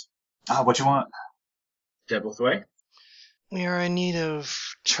services. What you want? Deblithway? We are in need of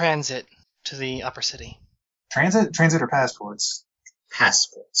transit to the upper city. Transit or passports?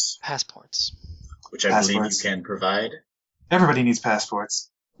 Passports. Passports. Which I believe Passports. you can provide. Everybody needs passports.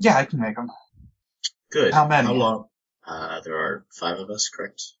 Yeah, I can make them. Good. How many? How long? There are 5 of us,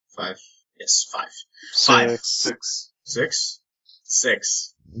 correct? 5? Yes, 5. 6. 6?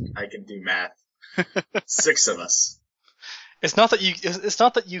 6. I can do math. 6 of us. It's not that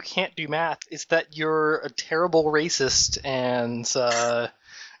you can't do math. It's that you're a terrible racist and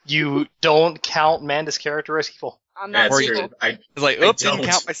you don't count Manda's character as people. I'm not That's people. true. I It's like, I oops, didn't don't.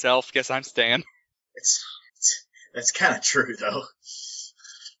 count myself. Guess I'm Stan. That's kind of true, though.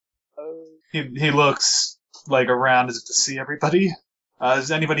 He looks like around as if to see everybody.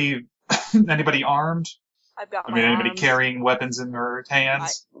 Is anybody armed? I've got I my mean, anybody arms. carrying weapons in their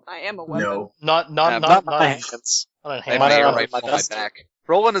hands? I am a weapon. No. Not Not my hands. not in I Might have hand. my not air have rifle my on my vest. back.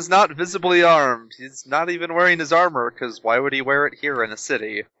 Roland is not visibly armed. He's not even wearing his armor, because why would he wear it here in a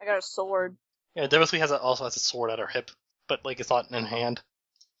city? I got a sword. Yeah, Devathly also has a sword at her hip, but like it's not in hand.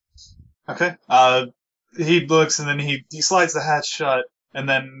 Okay. He looks and then he slides the hatch shut and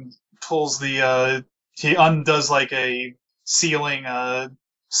then pulls he undoes like a sealing,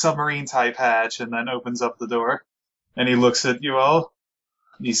 submarine type hatch and then opens up the door. And he looks at you all.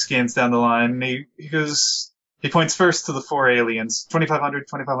 He scans down the line and he goes, he points first to the 4 aliens. 2,500,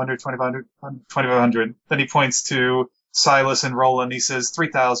 2,500, 2,500, 2,500. Then he points to Silas and Roland. He says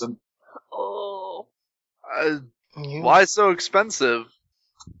 3,000. Oh, Why so expensive?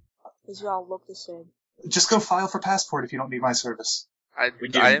 because y'all look the same. Just go file for passport if you don't need my service. We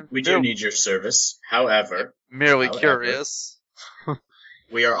do, I am we do need your service. However, merely However. curious.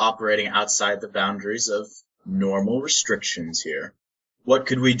 we are operating outside the boundaries of normal restrictions here. What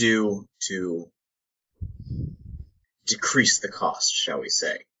could we do to decrease the cost, shall we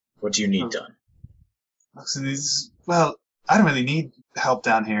say? What do you need done? Well, I don't really need help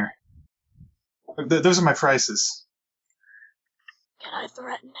down here. Those are my prices. Can I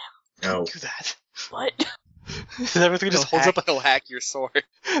threaten him? No. Do that. What? Devathly just holds up He'll hack your sword.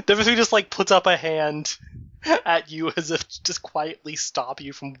 Devathly just like puts up a hand at you as if to just quietly stop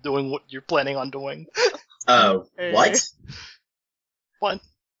you from doing what you're planning on doing. What? What?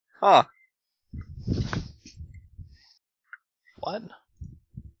 Huh. What?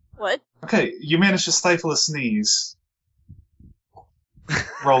 What? Okay, you managed to stifle a sneeze.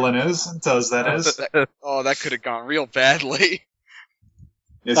 Roland does that is. Oh, that could have gone real badly.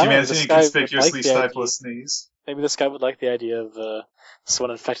 Yes, I you don't know, managed this to guy would inconspicuously like the stifle a idea. sneeze. Maybe this guy would like the idea of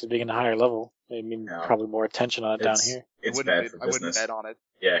someone infected being in a higher level. I mean, No. probably more attention on it down here. It's I bad wouldn't, for I wouldn't business. bet on it.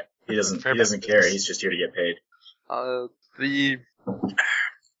 Yeah, he doesn't Fair care. business. He's just here to get paid. The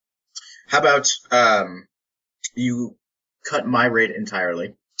How about you cut my rate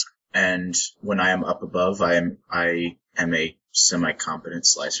entirely, and when I am up above, I am a semi-competent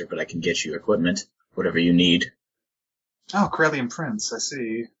slicer, but I can get you equipment, whatever you need. Oh, Corellian Prince, I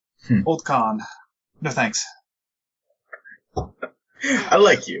see. Old con. No thanks. I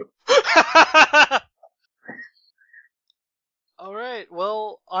like you. All right.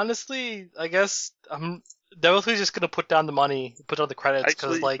 Well, honestly, I guess I'm definitely just gonna put down the money, put down the credits,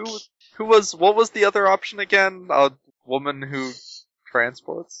 because actually, like what was the other option again? A woman who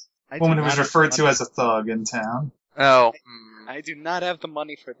transports? I do Woman who not was have referred the to money. as a thug in town. Oh. I do not have the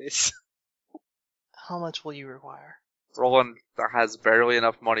money for this. how much will you require? Roland has barely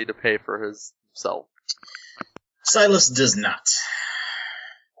enough money to pay for himself. Silas does not.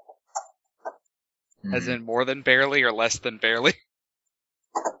 As in more than barely or less than barely?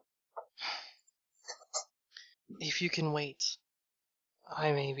 If you can wait,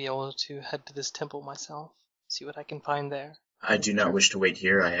 I may be able to head to this temple myself, see what I can find there. I do not wish to wait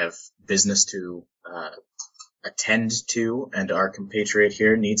here. I have business to attend to, and our compatriot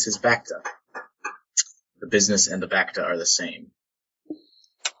here needs his Bacta. The business and the Bacta are the same.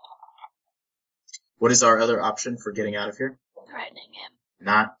 What is our other option for getting out of here? Threatening him.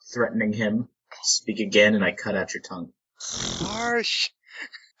 Not threatening him. Speak again and I cut out your tongue. Harsh.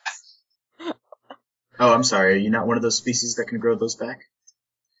 Oh, I'm sorry. Are you not one of those species that can grow those back?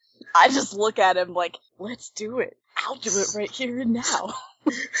 I just look at him like, let's do it. I'll do it right here and now.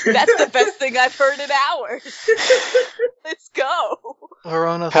 That's the best thing I've heard in hours. Let's go.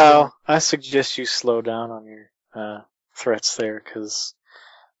 Verona, Pal, I suggest you slow down on your threats there, because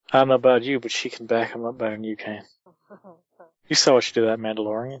I don't know about you, but she can back him up better than you can. You saw what she did to that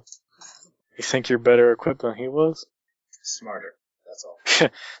Mandalorian. You think you're better equipped than he was? Smarter. That's all.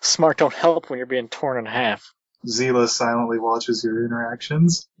 Smart don't help when you're being torn in half. Zila silently watches your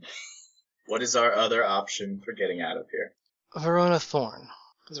interactions. What is our other option for getting out of here? Verona Thorn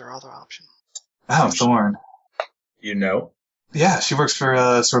is our other option. Oh, Thorn. You know? Yeah, she works for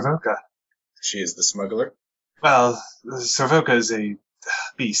Sorvoka. She is the smuggler. Well, Sorvoka is a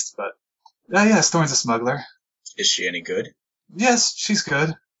beast, but... yes, Thorn's a smuggler. Is she any good? Yes, she's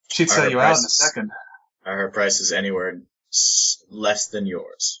good. She'd Are sell her you out in a prices- second. Are her prices anywhere less than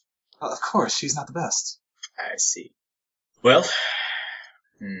yours? Well, of course, she's not the best. I see. Well,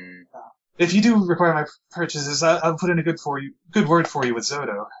 If you do require my purchases, I'll put in a good word for you with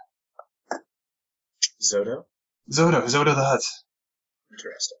Zodo. Zodo? Zodo the Hutt.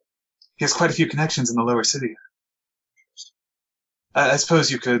 Interesting. He has quite a few connections in the lower city. I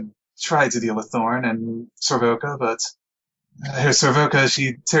suppose you could try to deal with Thorn and Sorvoka, but here's Sorvoka,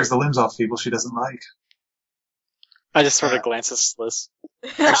 she tears the limbs off people she doesn't like. I just sort of glance at Sliss.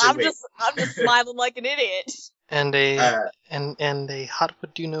 I'm wait. just smiling like an idiot. And a Uh, and a hut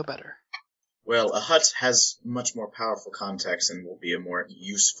would do no better. Well, a hut has much more powerful contacts and will be a more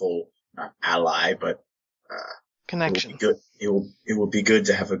useful ally, but it will Connection. be good. It will be good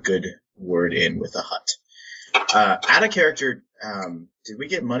to have a good word in with a hut. Add a character. Did we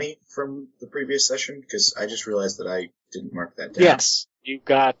get money from the previous session? Because I just realized that I didn't mark that down. Yes, you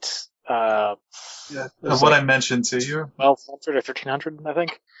got Yeah, It of was what like- I mentioned to you. 1,200 or 1,300, I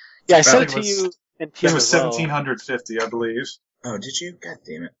think. Yeah, I I sent think it it to was- you in I think it PM was as well. 1,750, I believe. Oh, did you? God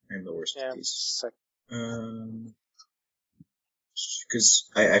damn it! I'm the worst Yeah, at these. sec- Because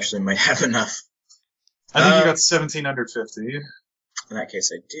I actually might have enough. I think you got Um, 1,750. In that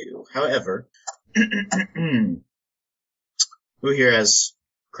case, I do. However, who here has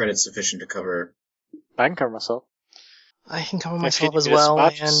credit sufficient to cover? I can cover myself. I can cover If you myself need as me to well,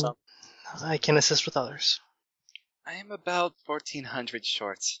 spot you and some. I can assist with others. I am about 1,400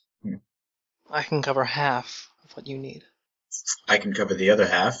 short. I can cover half of what you need. I can cover the other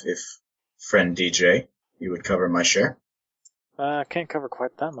half if, friend DJ, you would cover my share. I can't cover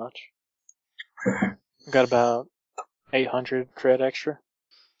quite that much. Got about 800 credit extra.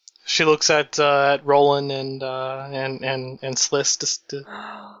 She looks at Roland and Sliss just to,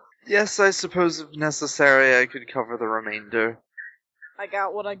 Yes, I suppose if necessary, I could cover the remainder. I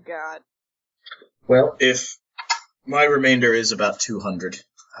got what I got. Well, if my remainder is about 200,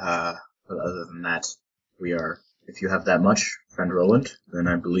 but other than that, we are. If you have that much, friend Roland, then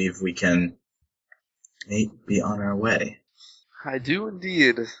I believe we can be on our way. I do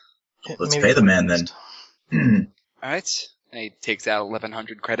indeed. Let's maybe pay the man then. first. Alright. And he takes out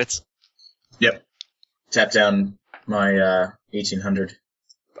 1,100 credits. Yep. Tap down my 1,800.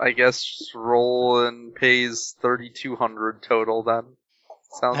 I guess just roll and pays 3,200 total then.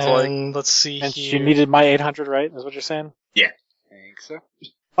 Sounds like. And let's see And here. you needed my 800, right? Is what you're saying? I think so.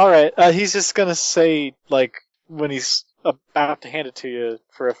 Alright, he's just gonna say, like, when he's about to hand it to you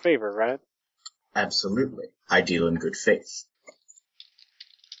for a favor, right? Absolutely. I deal in good faith.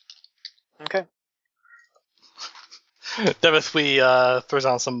 Okay. Devithwy throws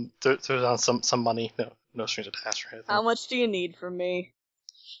on some money. No strings attached or anything. How much do you need from me?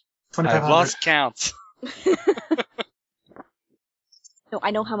 I've 2,500. lost count. No,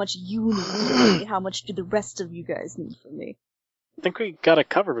 I know how much you need from me. How much do the rest of you guys need from me? I think we got a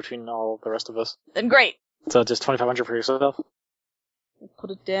cover between all the rest of us. Then great. So just 2,500 for yourself?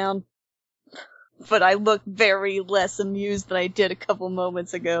 Put it down. But I look very less amused than I did a couple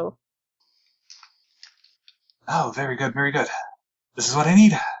moments ago. Oh, very good, very good. This is what I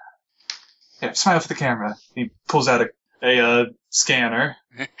need. Yeah, smile for the camera. He pulls out a scanner.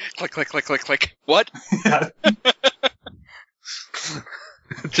 Click, click, click, click, click. What? Yeah,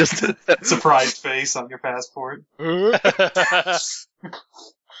 Just surprised face on your passport.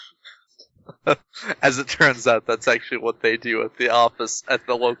 as it turns out, that's actually what they do at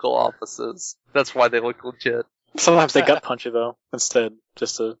the local offices. That's why they look legit. Sometimes they gut punch you, though, instead,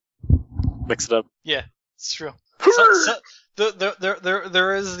 just to mix it up. Yeah, it's true. So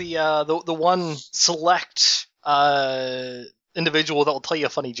there is the one select individual that will tell you a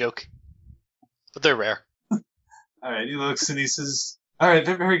funny joke, but they're rare. All right, he looks and he says, "All right,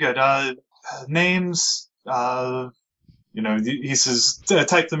 very good. Names. He says,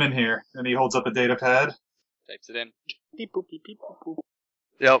 type them in here," and he holds up a data pad. Types it in. Beep, boop, beep, beep, boop, boop.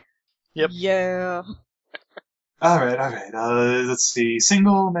 Yep. Yep. Yeah. All right. Let's see.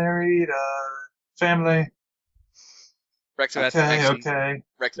 Single, married, family. Rexo has to actually, Okay.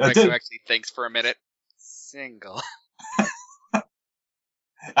 Rexo actually thinks for a minute. Single.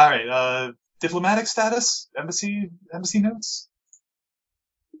 All right. Diplomatic status, embassy notes.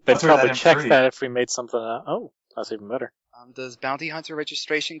 They'd I'll throw that probably in check free. that if we made something out. Oh, that's even better. Does bounty hunter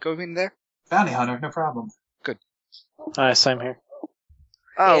registration go in there? Bounty hunter, no problem. Same here.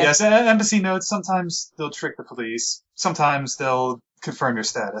 Oh, Yes, embassy notes. Sometimes they'll trick the police. Sometimes they'll confirm your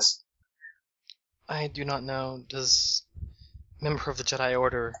status. I do not know. Does member of the Jedi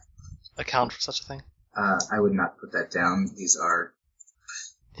Order account for such a thing? I would not put that down. These are.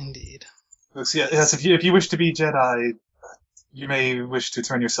 Indeed. Looks, yes, if you wish to be Jedi, you may wish to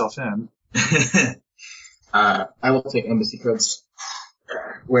turn yourself in. I will take embassy codes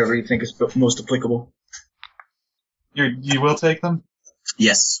wherever you think is most applicable. You will take them?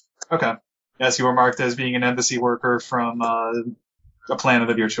 Yes. Okay. Yes, you are marked as being an embassy worker from a planet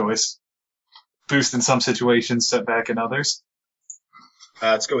of your choice. Boost in some situations, setback in others.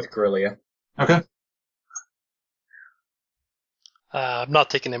 Let's go with Corellia. Okay. I'm not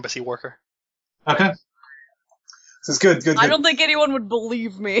taking embassy worker. Okay. This is good. I don't think anyone would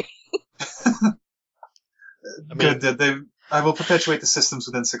believe me. I mean, Good. I will perpetuate the systems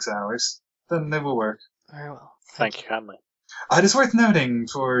within 6 hours. Then they will work. Very well. thank you kindly. It is worth noting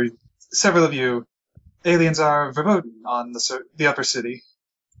for several of you, aliens are verboten on the upper city.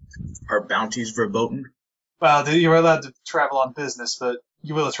 Are bounties verboten? Well, you are allowed to travel on business, but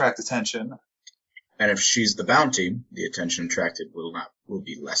you will attract attention. And if she's the bounty, the attention attracted will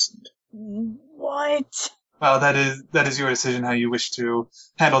be lessened. What? Well, that is your decision how you wish to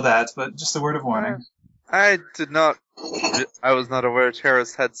handle that, but just a word of warning. I was not aware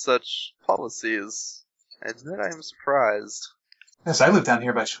Terrace had such policies. And that I am surprised. Yes, I live down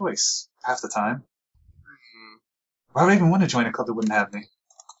here by choice, half the time. Why would I even want to join a club that wouldn't have me?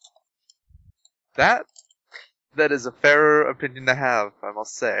 That is a fairer opinion to have, I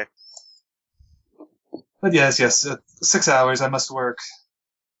must say. But yes, 6 hours, I must work.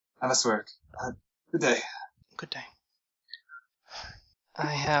 Good day. Good day.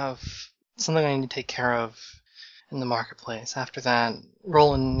 I have something I need to take care of in the marketplace. After that,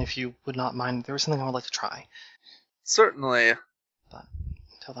 Roland, if you would not mind, there was something I would like to try. Certainly. But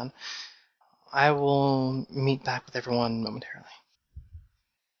until then, I will meet back with everyone momentarily.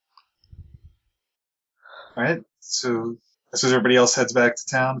 Alright, so as everybody else heads back to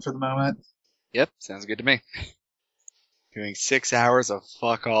town for the moment. Yep, sounds good to me. Doing 6 hours of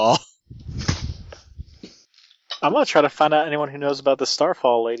fuck all. I'm gonna try to find out anyone who knows about the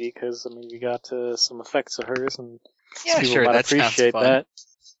Starfall lady, because, I mean, you got some effects of hers, and Yeah, people sure, might that sounds appreciate fun. that.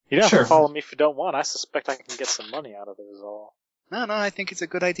 You don't have Sure. to follow me if you don't want. I suspect I can get some money out of it is all. No, I think it's a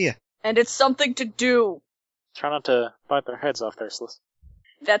good idea. And it's something to do. Try not to bite their heads off, Ursula.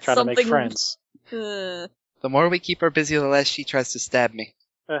 That's Try something. to make friends. Uh, The more we keep her busy, the less she tries to stab me.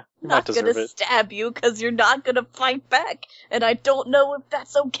 You might not deserve gonna it. stab you because you're not gonna fight back, and I don't know if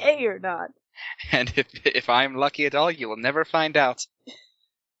that's okay or not. And if I'm lucky at all, you will never find out.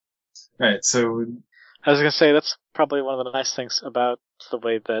 Alright, so I was gonna say, that's probably one of the nice things about the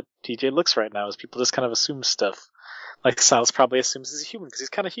way that TJ looks right now, is people just kind of assume stuff. Like, Silas probably assumes he's a human, because he's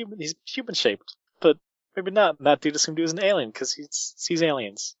kind of human, he's human-shaped. But maybe not, and that dude assumed he was an alien, because he sees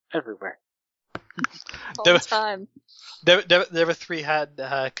aliens everywhere. All There- the time. Never 3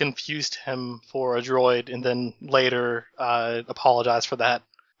 had confused him for a droid, and then later apologized for that,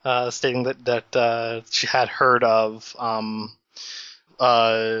 stating that she had heard of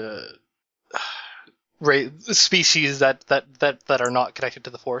species that are not connected to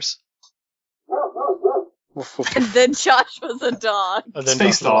the Force. And then Josh was a dog. And then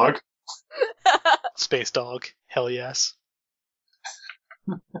Space Dog. Space Dog. Hell yes.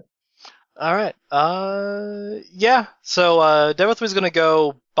 All right. Yeah. So Devil3's gonna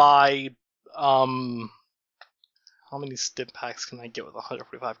go buy. How many stim packs can I get with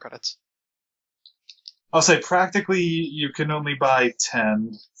 145 credits? I'll say practically you can only buy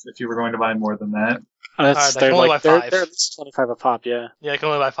 10 if you were going to buy more than that. Alright, I can only buy 5. They're at least 25 a pop, yeah. Yeah, I can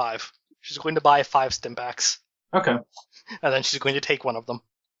only buy 5. She's going to buy 5 stim packs, Okay. and then she's going to take one of them,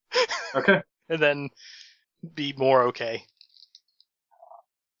 Okay. and then be more okay.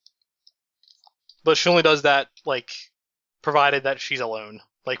 But she only does that, like, provided that she's alone.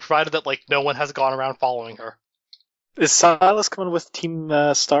 Like, provided that, like, no one has gone around following her. Is Silas coming with Team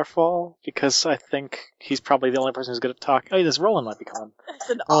Starfall? Because I think he's probably the only person who's good at talking. Oh, this Roland might be coming. That's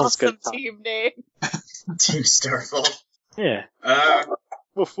an Roland's awesome good. team name. Team Starfall. Yeah.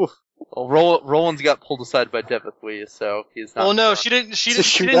 Woof, woof. Well, Roland's got pulled aside by Devithui, so he's not. Well, no, she didn't shoot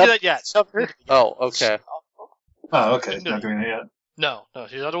do that that yet. Oh, okay. Oh, okay. No. Not doing it yet. No,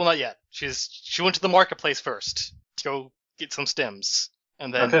 she's not doing that yet. She went to the marketplace first to go get some stems,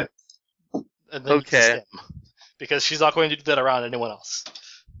 and then Okay. and then Okay. stem, because she's not going to do that around anyone else.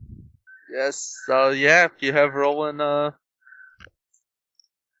 Yes, yeah, if you have Roland,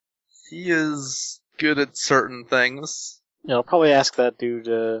 he is good at certain things. Yeah, I'll probably ask that dude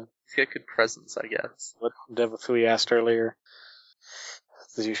He's got good presence, I guess. what Devithui asked earlier.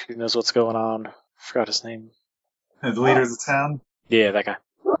 He knows what's going on. Forgot his name. The leader of the town, Yeah, that guy.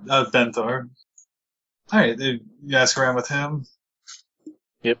 Benthor. Alright, you ask around with him?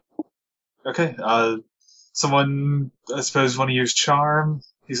 Yep. Okay, someone, I suppose, want to use Charm?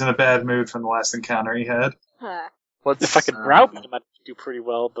 He's in a bad mood from the last encounter he had. Huh. What's If I could browbeat him, I'd do pretty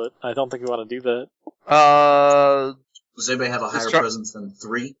well, but I don't think we want to do that. Does anybody have a higher Start- presence than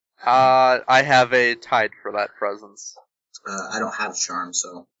 3? I have a tide for that presence. I don't have charm,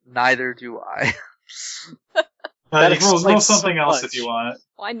 so. Neither do I. That Roll explains something so else much. if you want.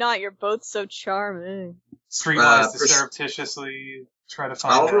 Why not? You're both so charming. Streetwise to push- surreptitiously try to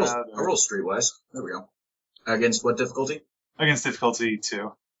find I'll roll, out. I'll roll streetwise. There we go. Against what difficulty? Against difficulty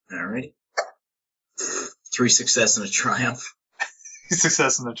 2. Alrighty. 3 success and a triumph.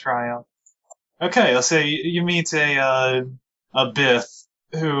 Success in the triumph. Okay, let's say you meet a Bith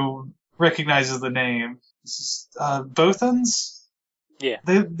who recognizes the name. This is Bothans? Yeah.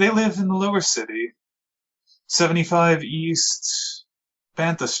 They live in the lower city. 75 East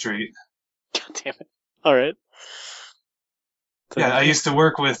Bantha Street. God damn it. Alright. Yeah, I used to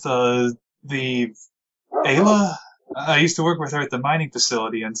work with the Ayla. I used to work with her at the mining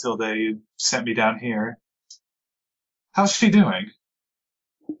facility until they sent me down here. How's she doing?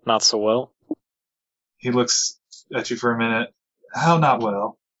 Not so well. He looks at you for a minute. How not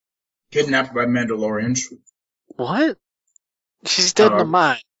well? Kidnapped by Mandalorians. What? She's dead in the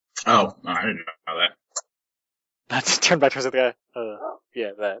mine. Oh, I didn't know that. That's turned back towards the guy.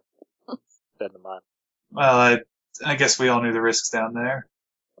 Yeah, that. Dead in the mine. Well, I guess we all knew the risks down there.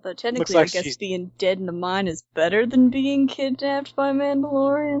 Although technically, like I guess she's- being dead in the mine is better than being kidnapped by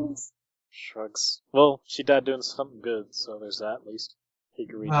Mandalorians. Shrugs. Well, she died doing something good, so there's that at least. He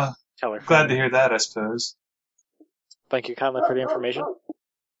agreed. Tell her. Glad to hear that, I suppose. Thank you kindly for the information.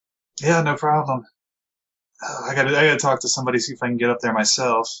 Yeah, no problem. Oh, I gotta talk to somebody, see if I can get up there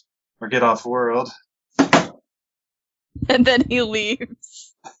myself. Or get off world. And then he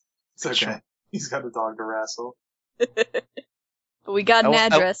leaves. It's okay. He's got a dog to wrestle. But we got an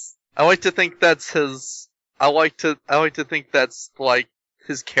address. I like to think that's his. I like to think that's like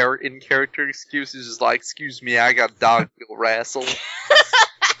his in character excuse. He's just like, "Excuse me, I got a dog to go wrestle."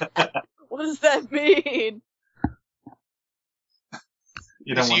 What does that mean?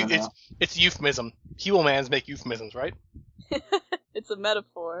 You don't want to know. It's euphemism. Huelmans make euphemisms, right? It's a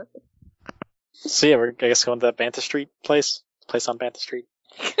metaphor. So yeah, we're, I guess, going to that Bantha Street place on Bantha Street.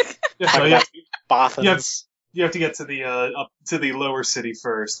 Yeah, so Bothans. you have to get to the up to the lower city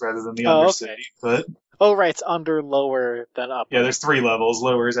first, rather than the Oh, under okay. city. But Oh, right, it's under, lower, then upper. yeah, there's 3 levels.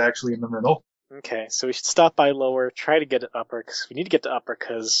 Lower is actually in the middle. Okay, so we should stop by lower, try to get to upper, because we need to get to upper,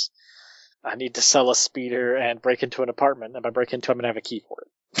 because I need to sell a speeder and break into an apartment, and by break into, I'm going to have a key for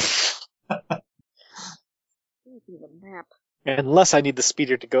it. The map. Unless I need the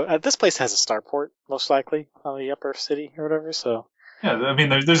speeder to go... this place has a starport, most likely, on the upper city, or whatever, so... Yeah, I mean,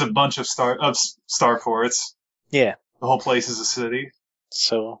 there's a bunch of starports. Yeah. The whole place is a city.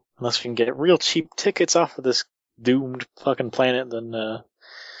 So, unless we can get real cheap tickets off of this doomed fucking planet, then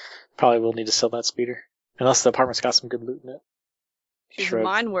probably will need to sell that speeder. Unless the apartment's got some good loot in it. She's Shrug. a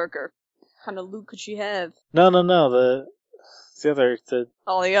mine worker. What kind of loot could she have? No, the other,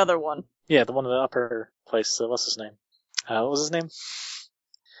 Oh, the other one. yeah, the one in the upper place, what's his name? What was his name?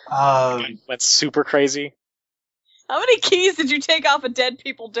 Went super crazy. How many keys did you take off of dead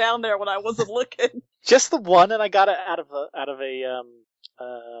people down there when I wasn't looking? Just the one, and I got it out of a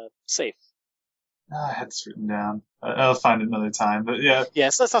safe. I had this written down. I'll find it another time, but yeah. Yeah,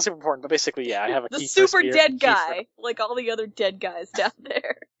 so that's not super important, but basically, yeah, I have a The key for a super speeder, dead key for- guy, like all the other dead guys down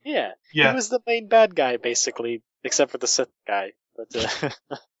there. Yeah, Yeah. he was the main bad guy, basically, except for the Sith guy. But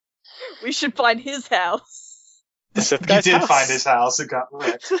We should find his house. the Sith You guy's did house. find his house. It got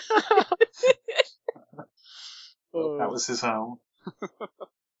wrecked. Oh. That was his home.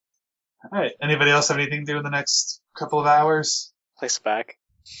 Alright, anybody else have anything to do in the next couple of hours? Place back.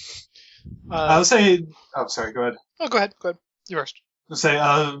 Let's say... Oh, sorry, go ahead. Oh, go ahead. You first. Let's say,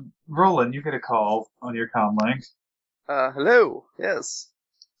 Roland, you get a call on your comm link. Hello. Yes.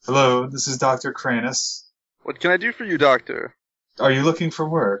 Hello, this is Dr. Kranis. What can I do for you, Doctor? Are you looking for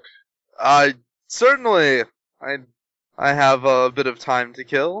work? Certainly. I have a bit of time to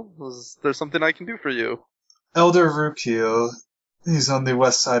kill. Is there something I can do for you? Elder Rukil, he's on the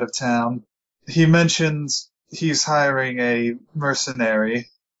west side of town. He mentioned he's hiring a mercenary.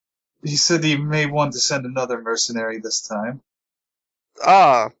 He said he may want to send another mercenary this time.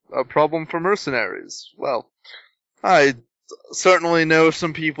 Ah, a problem for mercenaries. Well, I certainly know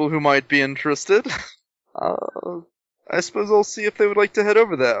some people who might be interested. I suppose I'll see if they would like to head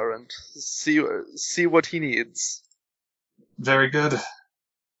over there and see what he needs. Very good.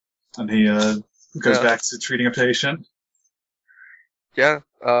 And he goes back to treating a patient. Yeah,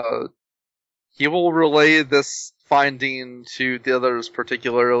 he will relay this finding to the others,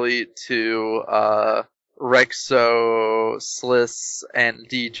 particularly to Rexo, Sliss, and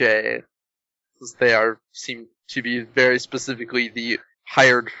DJ, because they seem to be very specifically the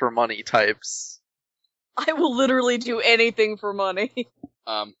hired for money types. I will literally do anything for money.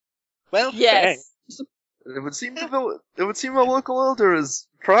 Well, Yes. It would seem a local elder is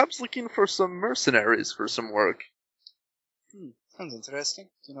perhaps looking for some mercenaries for some work. sounds interesting.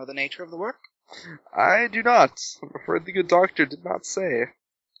 Do you know the nature of the work? I do not. I'm afraid the good doctor did not say.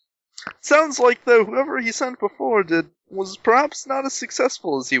 Sounds like, though, whoever he sent before was perhaps not as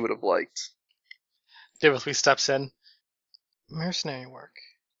successful as he would have liked. David Lee steps in. Mercenary work.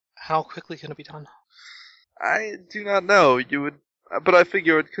 How quickly can it be done? I do not know. But I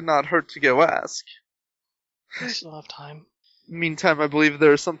figure it could not hurt to go ask. We still have time. Meantime, I believe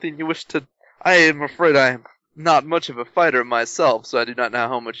there is something you wish to. I am afraid I am not much of a fighter myself, so I do not know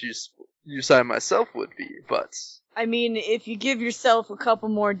how much use I myself would be, but. I mean, if you give yourself a couple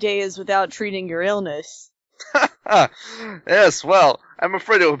more days without treating your illness. Yes, well, I'm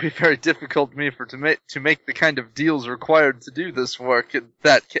afraid it would be very difficult for me to make the kind of deals required to do this work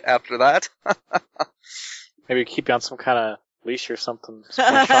after that. Maybe keep you on some kind of leash or something, some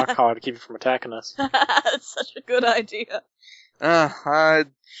kind of shock collar to keep you from attacking us. That's such a good idea. I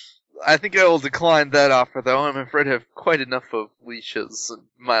think I will decline that offer, though. I'm afraid I have quite enough of leashes in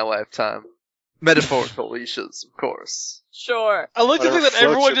my lifetime. Metaphorical leashes, of course. Sure. I like to Whatever think that floats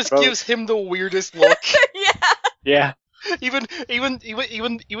everyone your just boat. gives him the weirdest look. Yeah. Yeah. even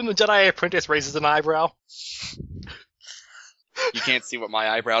the Jedi apprentice raises an eyebrow. You can't see what my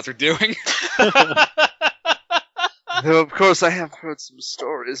eyebrows are doing. Though, of course, I have heard some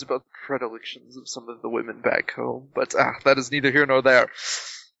stories about the predilections of some of the women back home, but that is neither here nor there.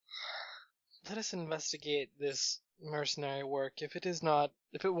 Let us investigate this mercenary work. If it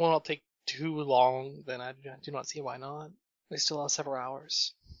will not take too long, then I do not see why not. We still have several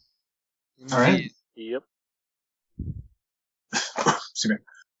hours. Alright. Yep. Excuse me.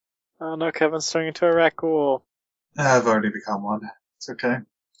 Oh no, Kevin's turning into a raccoon. I've already become one. It's okay.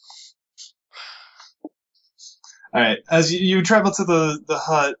 Alright, as you travel to the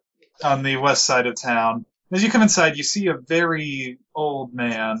hut on the west side of town, as you come inside, you see a very old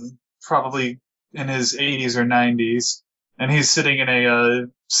man, probably in his 80s or 90s, and he's sitting in a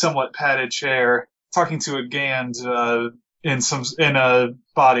somewhat padded chair, talking to a Gand in a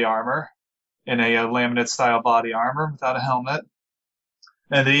body armor, in a laminate-style body armor without a helmet.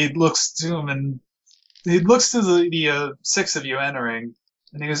 And he looks to him, and he looks to the six of you entering,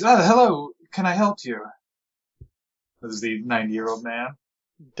 and he goes, "Oh, hello, can I help you?" This is the 90-year-old man.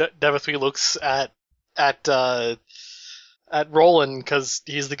 Devothy looks at Roland because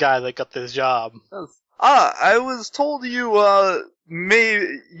he's the guy that got this job. I was told you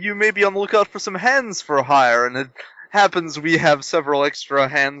may be on the lookout for some hands for hire, and it happens we have several extra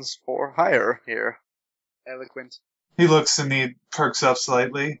hands for hire here. Eloquent. He looks and he perks up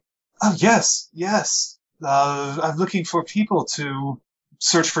slightly. "Oh, yes. I'm looking for people to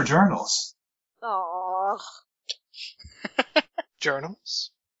search for journals." Aww.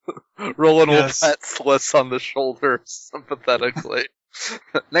 Journals? Roland Yes. will pat Sliss on the shoulder sympathetically.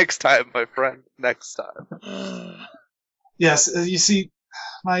 Next time, my friend. Next time. Yes, you see,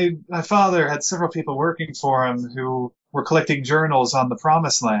 my father had several people working for him who were collecting journals on the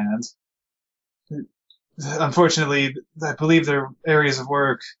Promised Land. Unfortunately, I believe their areas of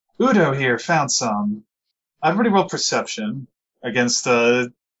work. Udo here found some. I have pretty well perception against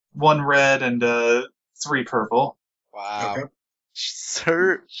 1 red and 3 purple. Wow. Okay.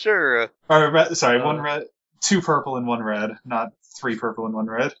 Sure. Or sorry, 1 red, 2 purple and 1 red, not 3 purple and 1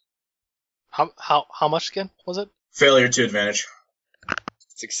 red. How much again was it? Failure to advantage.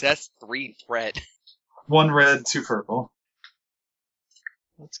 Success 3 threat. 1 red, 2 purple.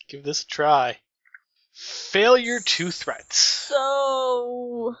 Let's give this a try. Failure 2 threats.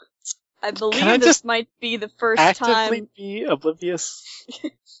 So, I believe Can I this just might be the first Actively time. be oblivious.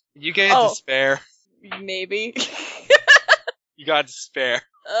 You get Oh. despair. Maybe. You got despair.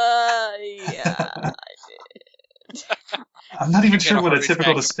 Yeah. I'm not even Get sure a what a heart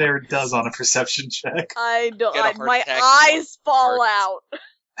typical attack. despair does on a perception check. I don't. Get a heart My attack. eyes fall Heart.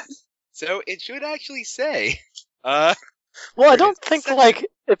 out. So it should actually say, Well, I don't think, like,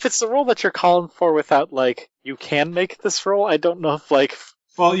 if it's the role that you're calling for without, like, you can make this roll, I don't know if, like,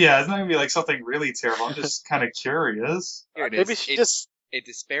 Well, yeah, it's not gonna be like something really terrible. I'm just kind of curious. here it maybe is. she just... A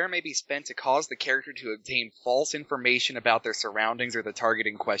despair may be spent to cause the character to obtain false information about their surroundings or the target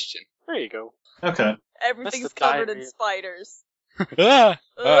in question. There you go. Okay. Everything's That's the covered in diarrhea. spiders. Ah!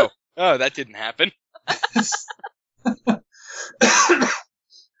 Oh, that didn't happen.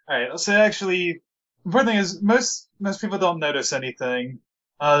 Alright, so actually, the important thing is, most people don't notice anything.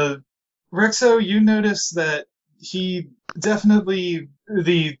 Rixo, you notice that he definitely,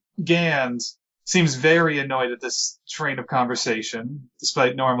 the Gand, seems very annoyed at this train of conversation,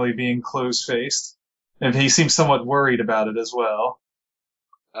 despite normally being closed-faced. And he seems somewhat worried about it as well.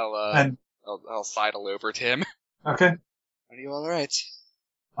 I'll sidle over to him. Okay. Are you alright?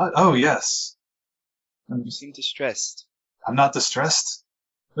 Oh, yes. You seem distressed. I'm not distressed.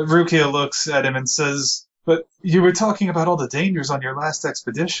 But Rukia looks at him and says, "But you were talking about all the dangers on your last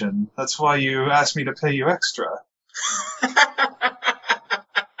expedition. That's why you asked me to pay you extra."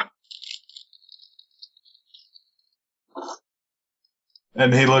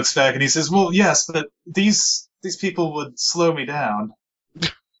 And he looks back and he says, well, yes, but these people would slow me down.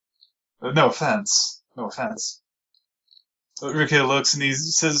 No offense. No offense. But Rukia looks and he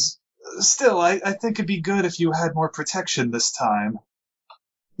says, still, I think it'd be good if you had more protection this time.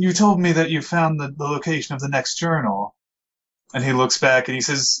 You told me that you found the location of the next journal. And he looks back and he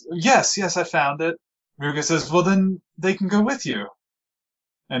says, yes, I found it. Rukia says, well, then they can go with you.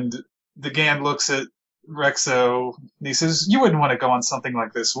 And the Gand looks at Rexo and he says, you wouldn't want to go on something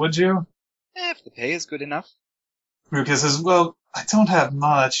like this, would you? If the pay is good enough. Rukia says, well, I don't have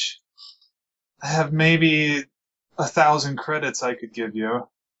much. I have maybe 1,000 credits I could give you.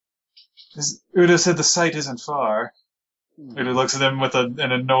 Udo said the site isn't far. Udo looks at him with an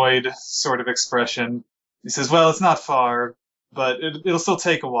annoyed sort of expression. He says, well, it's not far, but it'll still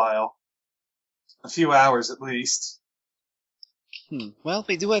take a while. A few hours at least. Well,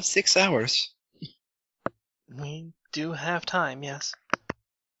 we do have 6 hours. We do have time, yes.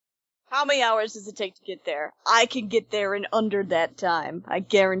 How many hours does it take to get there? I can get there in under that time. I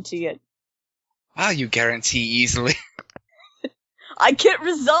guarantee it. Wow, you guarantee easily. I get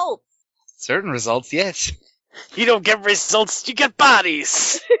results! Certain results, yes. You don't get results, you get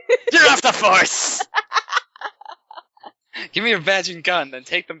bodies! You're off the force! Give me your badge and gun, then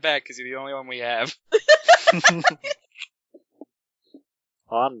take them back, because you're the only one we have.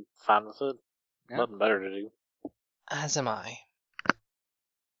 Well, I'm fine with it. Yeah. Nothing better to do. As am I.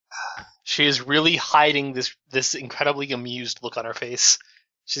 She is really hiding this incredibly amused look on her face.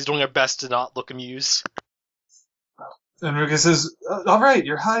 She's doing her best to not look amused. And Rukia says, all right,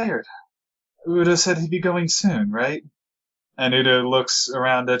 you're hired. Udo said he'd be going soon, right? And Udo looks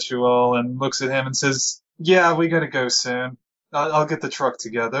around at you all and looks at him and says, yeah, we gotta go soon. I'll get the truck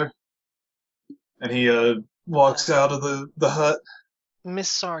together. And he walks out of the hut. Miss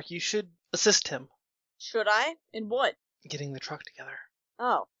Sark, you should assist him Should I? In what? getting the truck together.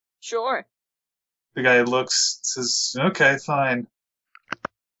 Oh, sure. The guy looks, says, okay, fine.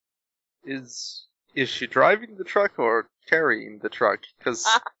 Is she driving the truck or carrying the truck? Because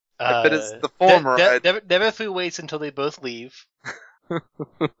if it is the De- former, De- De- Demethu waits until they both leave,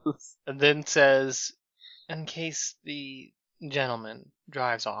 and then says, in case the gentleman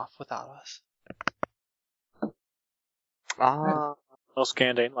drives off without us. Most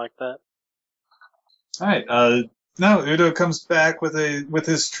Gand ain't like that. Alright, no, Udo comes back with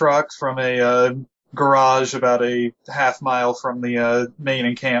his truck from a garage about a half-mile from the main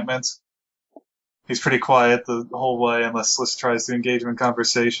encampment. He's pretty quiet the whole way unless Sliss tries to engage him in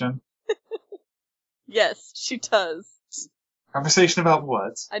conversation. Yes, she does. Conversation about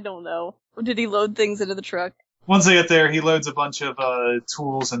what? I don't know. Did he load things into the truck? Once they get there, he loads a bunch of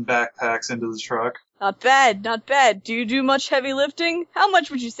tools and backpacks into the truck. Not bad, not bad. Do you do much heavy lifting? How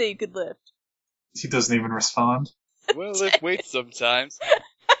much would you say you could lift? He doesn't even respond. We'll lift weights sometimes.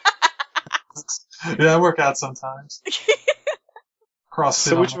 Yeah, I work out sometimes. CrossFit.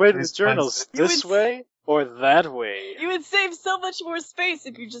 So which on way Mondays, does journals? Wednesdays. This way or that way? You would save so much more space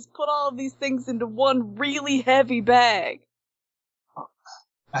if you just put all of these things into one really heavy bag.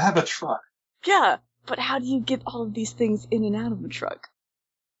 I have a truck. Yeah, but how do you get all of these things in and out of the truck?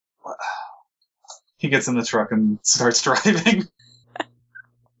 He gets in the truck and starts driving.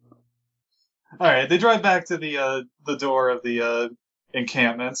 Alright, they drive back to the door of the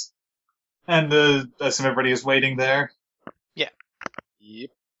encampment. And I assume everybody is waiting there.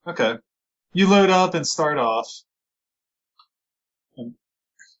 Yep. Okay. You load up and start off.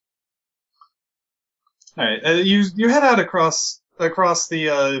 Alright, you head out across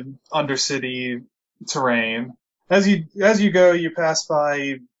the undercity terrain. As you go, you pass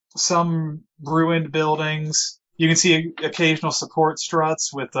by some ruined buildings. You can see occasional support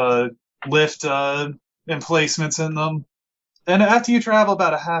struts with lift emplacements in them. And after you travel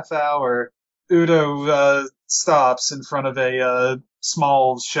about a half hour, Udo stops in front of a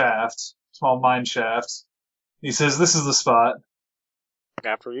small mine shaft. He says, "This is the spot."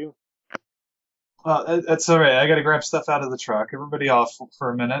 After you. That's alright. I gotta grab stuff out of the truck. Everybody off for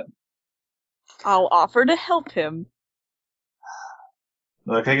a minute. I'll offer to help him.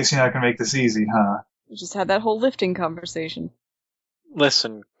 Look, I guess you're not gonna make this easy, huh? We just had that whole lifting conversation.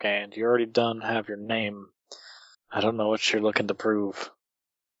 Listen, Gand, you already done have your name. I don't know what you're looking to prove.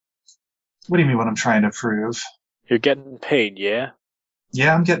 What do you mean what I'm trying to prove? You're getting paid, yeah?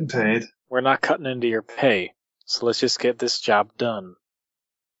 Yeah, I'm getting paid. We're not cutting into your pay, so let's just get this job done.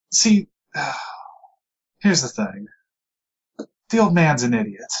 See, here's the thing. The old man's an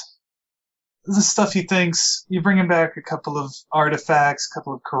idiot. The stuff he thinks, you bring him back a couple of artifacts, a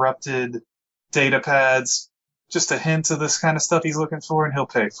couple of corrupted data pads, just a hint of this kind of stuff he's looking for, and he'll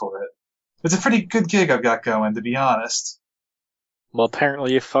pay for it. It's a pretty good gig I've got going, to be honest. Well,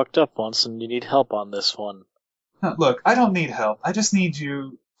 apparently you fucked up once and you need help on this one. Look, I don't need help. I just need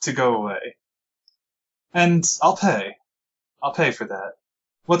you to go away. And I'll pay. I'll pay for that.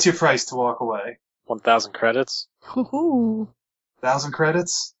 What's your price to walk away? 1,000 credits. Ooh. 1,000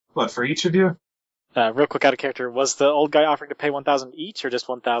 credits? What, for each of you? Real quick out of character, was the old guy offering to pay 1,000 each or just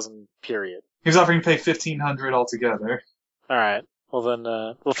 1,000 period? He was offering to pay 1,500 altogether. Alright. Well then,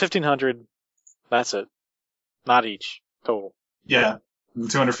 1,500, that's it. Not each. Total. Yeah,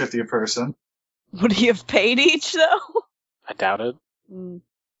 250 a person. Would he have paid each, though? I doubt it.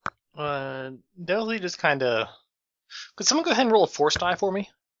 Delhi just kind of... Could someone go ahead and roll a force die for me?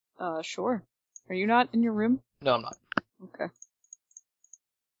 Sure. Are you not in your room? No, I'm not. Okay.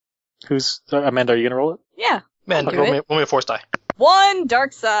 Amanda, are you gonna roll it? Yeah. Man, Do roll it. me a force die. 1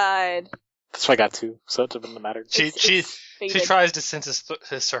 dark side. That's why I got 2, so it doesn't matter. She Faded. tries to sense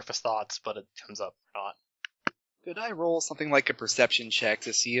his surface thoughts, but it comes up not. Could I roll something like a perception check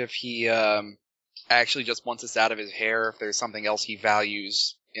to see if he actually just wants us out of his hair, if there's something else he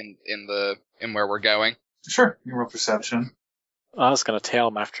values in where we're going? Sure, you roll perception. I was gonna tail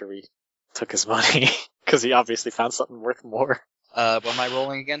him after we took his money, because he obviously found something worth more. What am I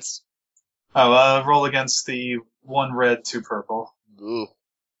rolling against? Oh, roll against the 1 red, 2 purple. Ooh.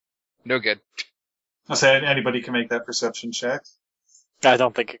 No good. I'll say anybody can make that perception check. I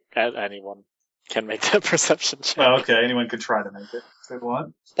don't think anyone can make that perception check. Oh, okay, anyone could try to make it if they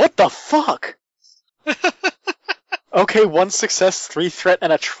want. What the fuck? Okay, 1 success, 3 threat,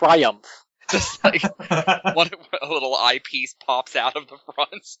 and a triumph. Just like a little eyepiece pops out of the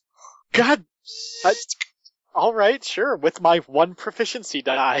front. God. Alright, sure, with my 1 proficiency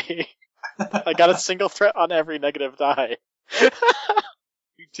die. I got a single threat on every negative die.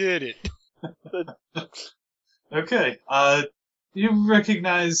 You did it. Okay, you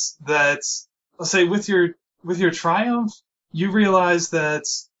recognize that, I'll say with your triumph, you realize that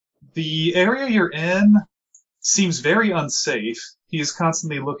the area you're in seems very unsafe. He is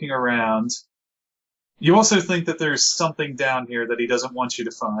constantly looking around. You also think that there's something down here that he doesn't want you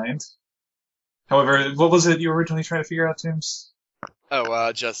to find. However, what was it you were originally trying to figure out, James?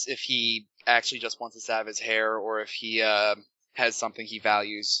 Oh, just if he actually just wants us out of his hair, or if he has something he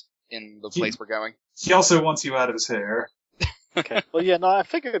values in the place we're going. He also wants you out of his hair. Okay. Well, yeah, no, I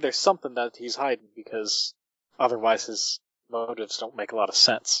figured there's something that he's hiding, because otherwise his motives don't make a lot of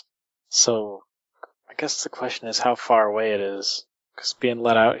sense. So, I guess the question is how far away it is. Because being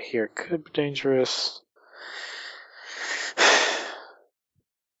let out here could be dangerous.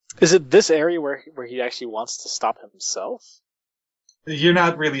 Is it this area where he actually wants to stop himself? You're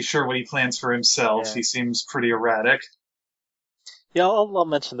not really sure what he plans for himself. Yeah. He seems pretty erratic. Yeah, I'll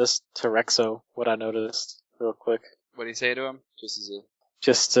mention this to Rexo, what I noticed, real quick. What do you say to him? Just as a...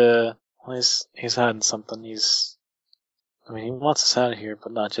 Just, well, he's hiding something. He wants us out of here,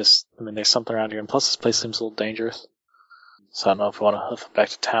 but not just, there's something around here, and plus this place seems a little dangerous. So I don't know if I want to hoof it back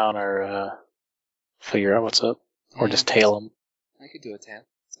to town or, figure out what's up. Or just tail him. I could do a tail.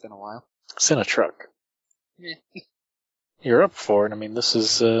 It's been a while. It's in a truck. Yeah. You're up for it. This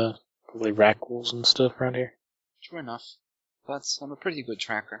is, probably rack wolves and stuff around here. Sure enough. But I'm a pretty good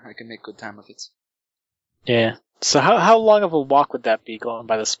tracker. I can make good time of it. Yeah. So how long of a walk would that be, going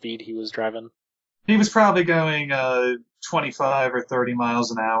by the speed he was driving? He was probably going 25 or 30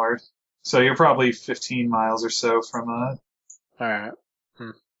 miles an hour. So you're probably 15 miles or so from... Alright.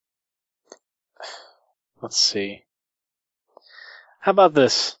 Let's see. How about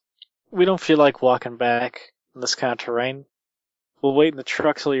this? We don't feel like walking back in this kind of terrain. We'll wait in the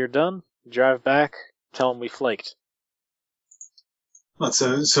truck till you're done, drive back, tell him we flaked.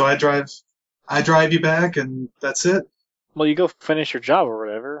 So I drive you back and that's it? Well, you go finish your job or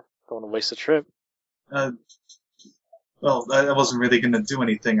whatever. Don't want to waste the trip. Well, I wasn't really going to do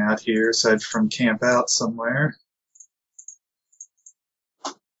anything out here aside from camp out somewhere.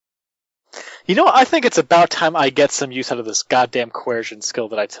 You know, I think it's about time I get some use out of this goddamn coercion skill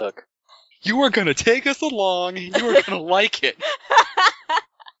that I took. You are gonna take us along, and you are gonna like it.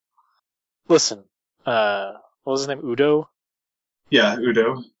 Listen, what was his name, Udo? Yeah,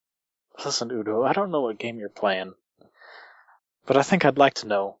 Udo. Listen, Udo, I don't know what game you're playing, but I think I'd like to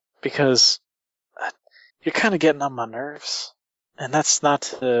know, because you're kind of getting on my nerves, and that's not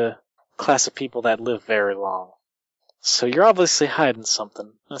the class of people that live very long. So you're obviously hiding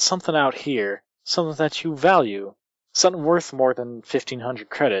something, and something out here, something that you value, something worth more than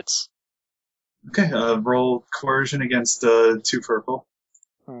 1,500 credits. Okay, roll coercion against 2 purple.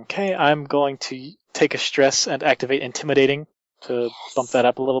 Okay, I'm going to take a stress and activate intimidating to bump that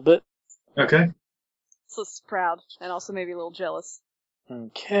up a little bit. Okay. So it's proud, and also maybe a little jealous.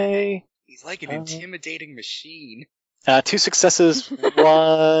 Okay. He's like an intimidating machine. 2 successes,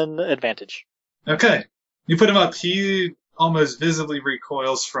 1 advantage. Okay. You put him up. He almost visibly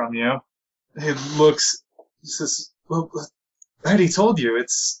recoils from you. He looks. He says, "Well, I already told you.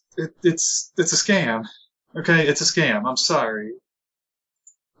 It's a scam. Okay, it's a scam. I'm sorry.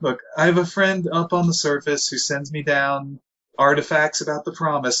 Look, I have a friend up on the surface who sends me down artifacts about the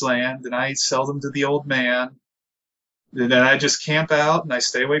Promised Land, and I sell them to the old man. And then I just camp out, and I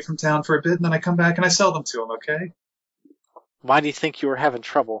stay away from town for a bit, and then I come back and I sell them to him, okay? Why do you think you were having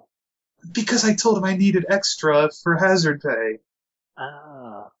trouble? Because I told him I needed extra for hazard pay.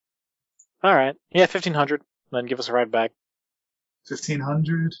 Ah. Alright. Yeah, 1,500. Then give us a ride back.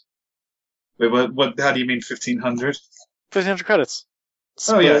 1,500? Wait, what, how do you mean 1,500? 1,500 credits.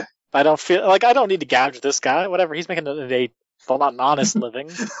 Oh, yeah. I don't feel like I don't need to gouge this guy. Whatever, he's making well, not an honest living.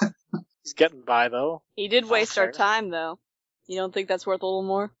 He's getting by though. He did waste our fair. time, though. You don't think that's worth a little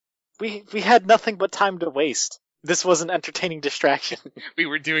more? We had nothing but time to waste. This was an entertaining distraction. We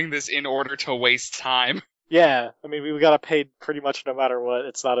were doing this in order to waste time. Yeah, I mean we got paid pretty much no matter what.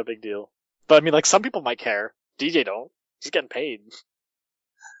 It's not a big deal. But I mean, like some people might care. DJ don't. He's getting paid.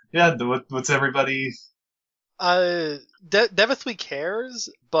 Yeah, what's everybody... Devithwy cares,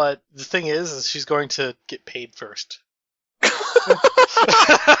 but the thing is she's going to get paid first. Do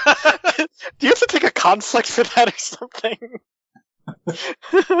you have to take a conflict for that or something?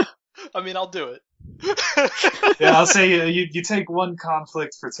 I mean, I'll do it. Yeah, I'll say you take 1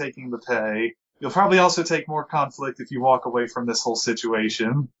 conflict for taking the pay. You'll probably also take more conflict if you walk away from this whole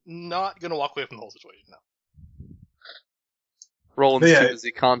situation. Not gonna walk away from the whole situation, no. Roland's Yeah. too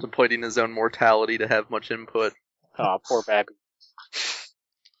busy contemplating his own mortality to have much input. Oh, poor Babby.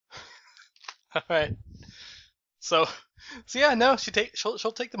 Alright. So yeah, no,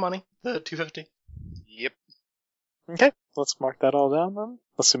 she'll take the money, the 250. Yep. Okay, let's mark that all down then.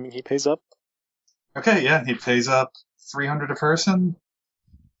 Assuming he pays up. Okay, yeah, he pays up 300 a person.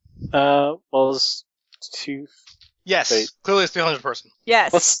 Well, it's 2. Yes, Wait. clearly it's 300 a person.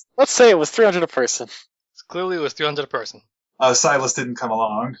 Yes. Let's say it was 300 a person. Clearly it was 300 a person. Silas didn't come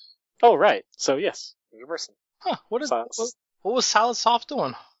along. Oh right, so yes, 300 a person. Huh, what Silas. was Salad Soft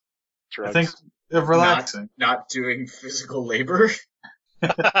doing? Drugs. I think relaxing. Not doing physical labor.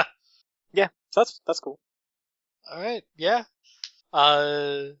 Yeah, that's cool. Alright, yeah.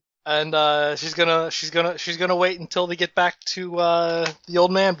 And she's gonna wait until they get back to the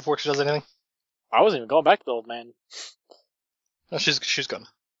old man before she does anything. I wasn't even going back to the old man. No, she's gonna.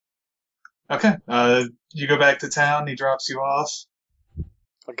 Okay, you go back to town, he drops you off.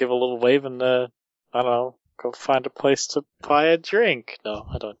 I'll give a little wave and I don't know, go find a place to buy a drink. No,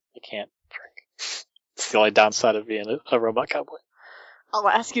 I can't drink. It's the only downside of being a robot cowboy. I'll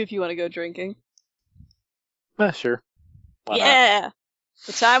ask you if you want to go drinking. Sure. Why not? Yeah!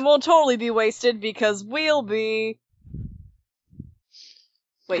 The time won't totally be wasted because we'll be...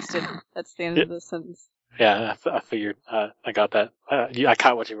 wasted. That's the end of the sentence. Yeah, I figured. I got that. I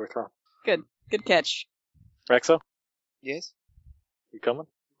caught what you were throwing. Good. Good catch. Rexo, Yes, you coming?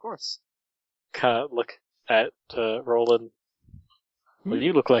 of course. Kind of look at Roland. Well,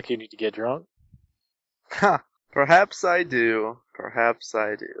 you look like you need to get drunk. Ha! Perhaps I do. Perhaps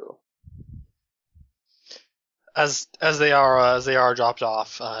I do. As they are dropped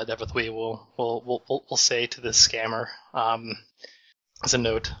off, Devithwy will say to this scammer, as a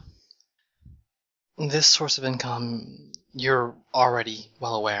note, this source of income, you're already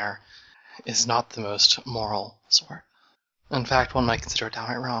well aware, is not the most moral sort. In fact, one might consider it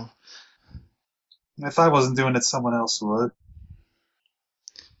downright wrong. If I wasn't doing it, someone else would.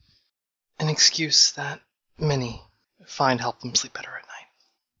 An excuse that many find help them sleep better at night.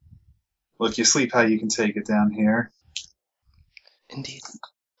 Look, you sleep how you can take it down here. Indeed.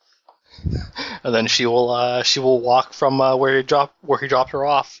 And then she will walk from where he dropped her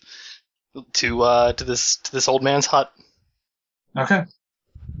off to this old man's hut. Okay.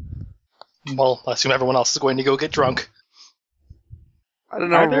 Well, I assume everyone else is going to go get drunk. I don't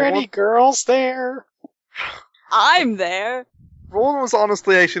know. Are there any girls there? I'm there! Roland was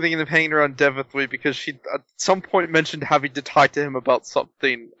honestly actually thinking of hanging around Devithwy because she at some point mentioned having to talk to him about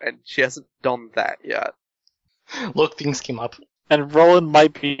something, and she hasn't done that yet. Look, things came up. And Roland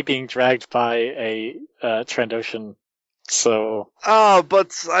might be being dragged by a Trandoshan, so... Ah,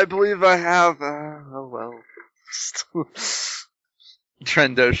 but I believe I have, oh well.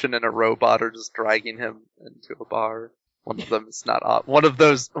 Trandoshan and a robot are just dragging him into a bar. One of them is not one of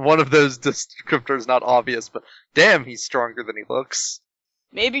those descriptors not obvious, but damn, he's stronger than he looks.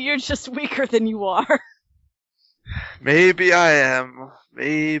 Maybe you're just weaker than you are. Maybe I am.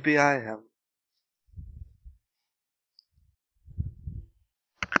 Maybe I am.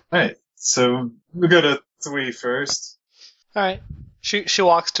 Alright, so we go to Twee first. All right. She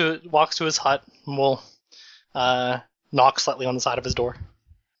walks to his hut and will knock slightly on the side of his door.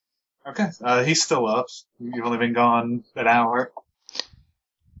 Okay. He's still up. You've only been gone an hour.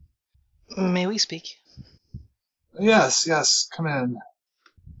 May we speak? Yes. Come in.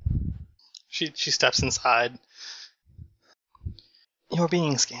 She steps inside. You're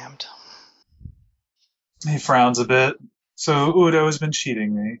being scammed. He frowns a bit. So Udo has been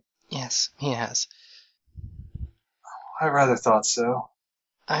cheating me. Yes, he has. I rather thought so.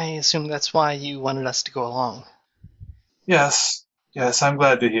 I assume that's why you wanted us to go along. Yes, I'm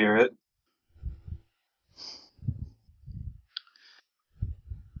glad to hear it.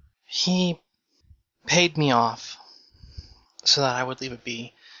 He paid me off so that I would leave it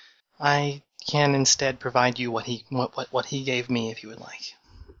be. I can instead provide you what he gave me if you would like,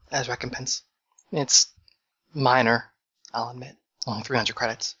 as recompense. It's minor, I'll admit. Only 300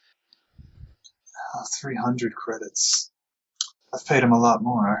 credits. 300 credits. I've paid him a lot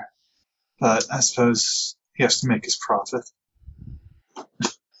more. But I suppose he has to make his profit.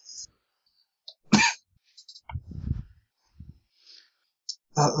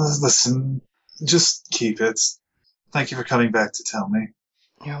 Listen, just keep it. Thank you for coming back to tell me.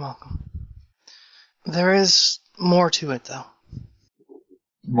 You're welcome. There is more to it, though.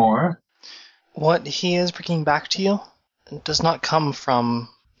 More? What he is bringing back to you does not come from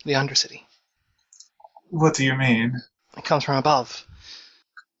the Undercity. What do you mean? It comes from above.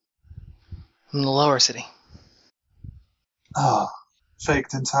 From the lower city. Oh,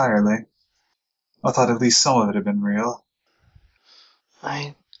 faked entirely. I thought at least some of it had been real.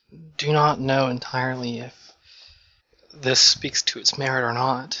 I do not know entirely if this speaks to its merit or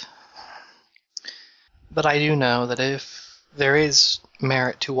not. But I do know that if there is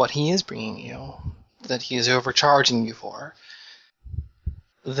merit to what he is bringing you, that he is overcharging you for,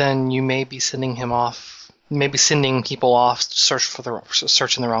 then you may be sending him off, maybe sending people off to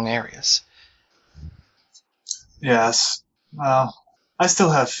search in the wrong areas. Yes. Well, I still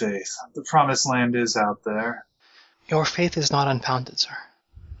have faith. The promised land is out there. Your faith is not unfounded, sir.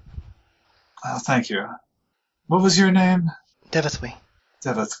 Oh, thank you. What was your name? Devithwy.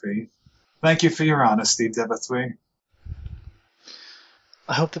 Devithwy. Thank you for your honesty, Devithwy.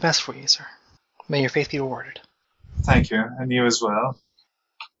 I hope the best for you, sir. May your faith be rewarded. Thank you, and you as well.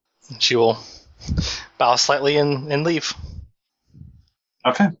 She will bow slightly and leave.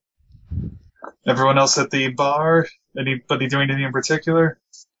 Okay. Everyone else at the bar? Anybody doing anything in particular?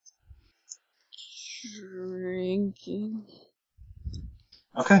 Drinking.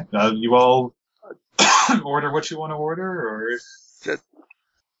 Okay. You all order what you want to order, or?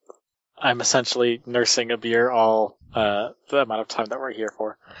 I'm essentially nursing a beer all the amount of time that we're here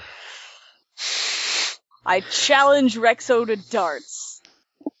for. I challenge Rexo to darts.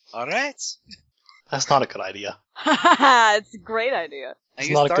 Alright. That's not a good idea. It's a great idea. I It's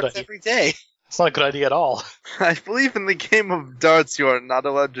use not a good darts idea. every day. It's not a good idea at all. I believe in the game of darts you are not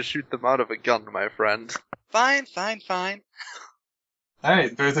allowed to shoot them out of a gun, my friend. Fine.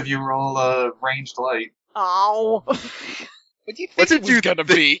 Alright, both of you roll ranged light. Ow. What do you think What it did was you gonna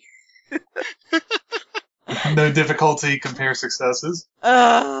be? No difficulty, compare successes.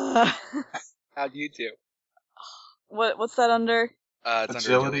 Uh, How do you do? what's that under? It's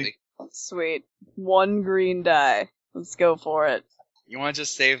Agility. under agility. Sweet. 1 green die. Let's go for it. You wanna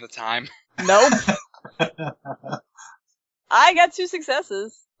just save the time? Nope. I got 2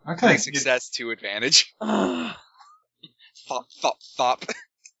 successes. Okay. Big success, 2 advantage. Ugh. Thop.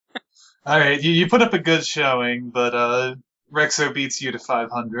 Alright, you put up a good showing, but Rexo beats you to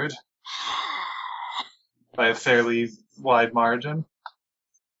 500 by a fairly wide margin.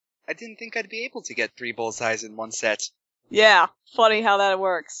 I didn't think I'd be able to get 3 bullseyes in one set. Yeah, funny how that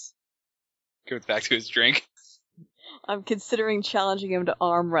works. Goes back to his drink. I'm considering challenging him to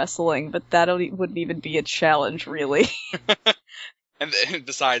arm wrestling, but that wouldn't even be a challenge, really. And then,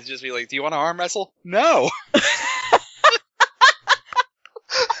 besides, just be like, do you want to arm wrestle? No!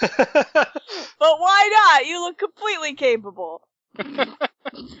 But why not? You look completely capable.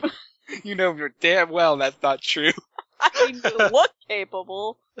 You know damn well that's not true. I mean, you look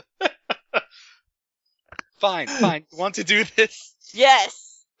capable. Fine. You want to do this?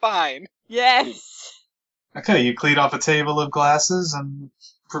 Yes. Fine. Yes. Okay, you clean off a table of glasses and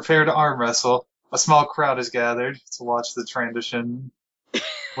prepare to arm wrestle. A small crowd is gathered to watch the transition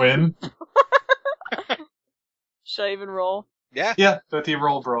win. Should I even roll? Yeah. Yeah, both of you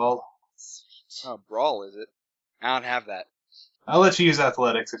roll brawl. Oh, brawl, is it? I don't have that. I'll let you use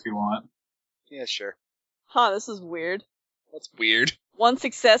athletics if you want. Yeah, sure. Huh, this is weird. That's weird. 1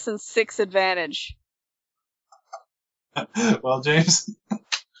 success and 6 advantage. Well, James?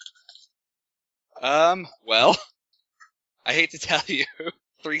 Well, I hate to tell you.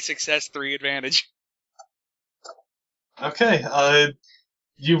 3 success, 3 advantage. Okay,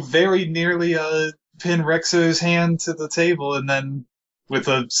 you very nearly pin Rexo's hand to the table, and then with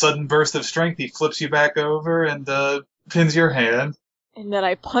a sudden burst of strength, he flips you back over and pins your hand. And then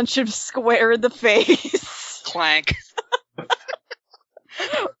I punch him square in the face. Clank.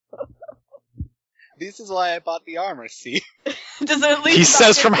 This is why I bought the armor, see? Does it at least He knock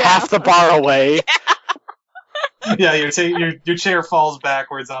says him from down? half the bar away. Yeah, your chair falls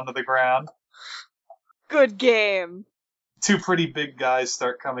backwards onto the ground. Good game. 2 pretty big guys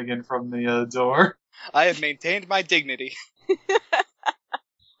start coming in from the door. I have maintained my dignity.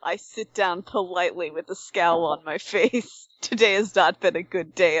 I sit down politely with a scowl on my face. Today has not been a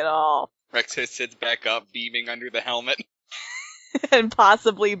good day at all. Rexo sits back up, beaming under the helmet. And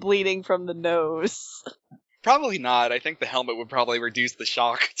possibly bleeding from the nose. Probably not. I think the helmet would probably reduce the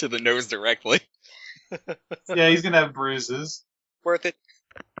shock to the nose directly. Yeah, he's gonna have bruises. Worth it.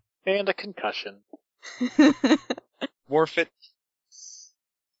 And a concussion. Worth it.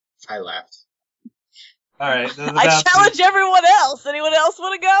 I laughed. Alright, the I challenge everyone else. Anyone else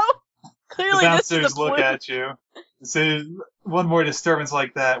want to go? the Clearly this is bouncers a look fluke. at you. So, one more disturbance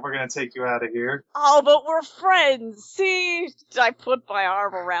like that, we're gonna take you out of here. Oh, but we're friends. See? I put my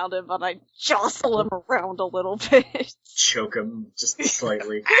arm around him and I jostle him around a little bit. Choke him just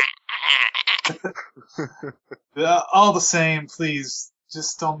slightly. All the same, please,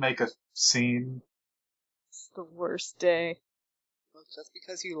 just don't make a scene. It's the worst day. Well, just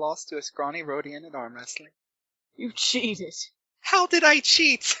because you lost to a scrawny Rhodian in arm wrestling. You cheated. How did I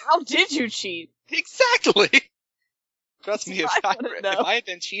cheat? How did you cheat? Exactly! Trust me, I wouldn't know. if I had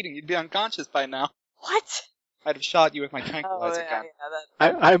been cheating, you'd be unconscious by now. What? I'd have shot you with my Oh, tranquilizer yeah, gun.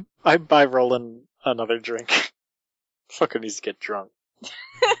 that. I buy Roland another drink. Fucker needs to get drunk.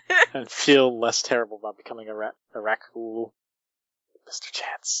 And feel less terrible about becoming a raccoon. Mr.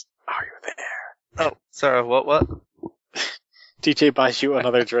 Chance, are you there? Oh, sorry, what? DJ buys you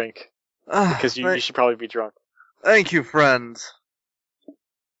another drink. Because you should probably be drunk. Thank you, friend.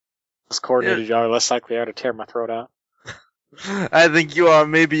 Less coordinated you are, less likely I are to tear my throat out. I think you are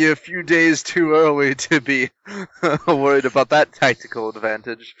maybe a few days too early to be worried about that tactical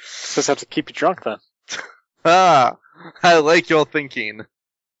advantage. Just have to keep you drunk then. Ah, I like your thinking.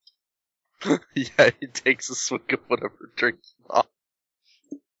 Yeah, he takes a swig of whatever drink he's on.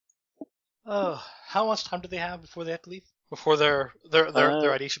 Oh, how much time do they have before they have to leave? Before their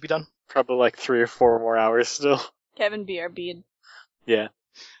ID should be done? Probably like 3 or 4 more hours still. Kevin BRB. Yeah.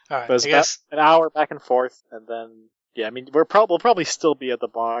 Alright, But it's I guess. about an hour back and forth, and then, yeah, I mean, we'll probably still be at the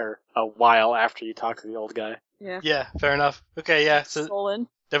bar a while after you talk to the old guy. Yeah. Yeah, fair enough. Okay, yeah, so Stolen.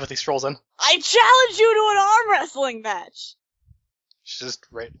 definitely strolls in. I challenge you to an arm wrestling match. She just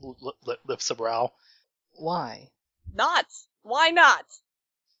lifts a brow. Why? Not. Why not?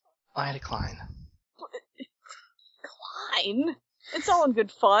 I decline. Fine. It's all in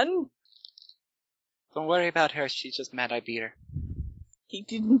good fun. Don't worry about her, she's just mad I beat her. He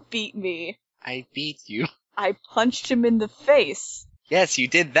didn't beat me. I beat you. I punched him in the face. Yes, you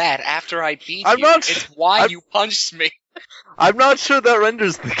did that after I beat I'm you. not- It's why I'm- you punched me. I'm not sure that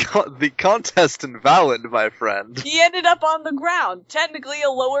renders the contest invalid, my friend. He ended up on the ground, technically a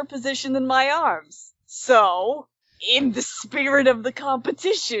lower position than my arms. So, in the spirit of the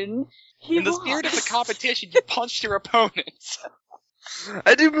competition, he In the spirit of the lost. competition, you punched your opponent.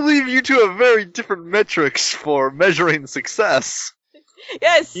 I do believe you two have very different metrics for measuring success.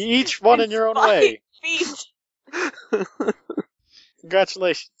 Yes. Each one in your own way. Feet.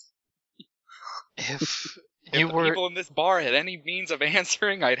 Congratulations. If If you the were people in this bar had any means of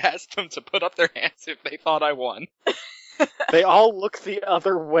answering, I'd ask them to put up their hands if they thought I won. They all look the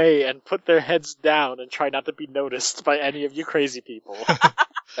other way and put their heads down and try not to be noticed by any of you crazy people.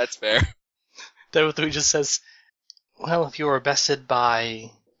 That's fair. Devothu just says, well, if you were bested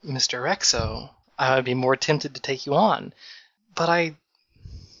by Mr. Rexo, I would be more tempted to take you on. But I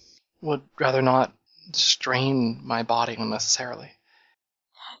would rather not strain my body unnecessarily.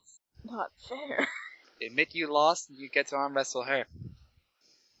 Not fair. Admit you lost and you get to arm wrestle her.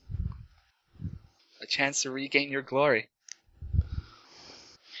 A chance to regain your glory.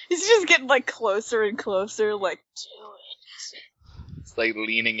 He's just getting like closer and closer, like, do It's like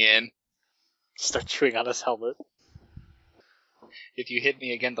leaning in. Start chewing on his helmet. If you hit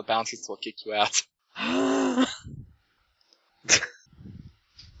me again, the bouncers will kick you out.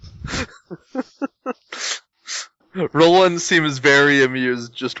 it. Roland seems very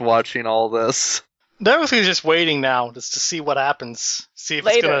amused just watching all this. Devothu's just waiting now just to see what happens. See if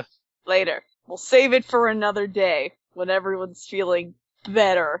it's Later. gonna... Later. We'll save it for another day, when everyone's feeling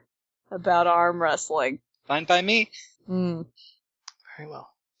better. about arm wrestling. Fine by me. Hmm. Very well.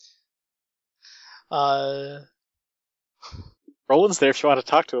 Roland's there if you want to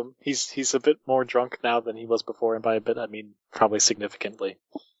talk to him. He's a bit more drunk now than he was before, and by a bit I mean probably significantly.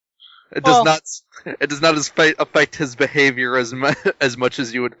 It Well- does not affect his behavior as much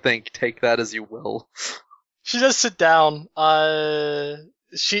as you would think. Take that as you will. She does sit down.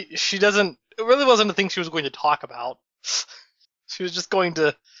 She doesn't. It really wasn't a thing she was going to talk about. She was just going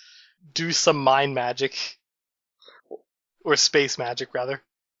to do some mind magic, or space magic rather.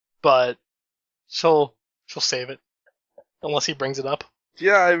 But she'll save it unless he brings it up.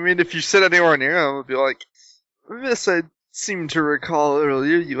 Yeah, I mean, if you sit anywhere near him, it'll be like, Miss, I seem to recall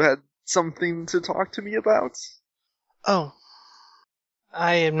earlier you had something to talk to me about. Oh,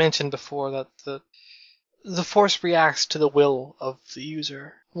 I had mentioned before that the force reacts to the will of the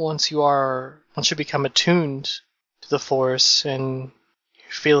user. Once you become attuned to the force and you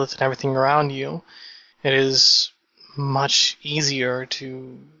feel it in everything around you, it is much easier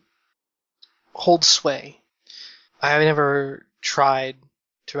to hold sway. I have never tried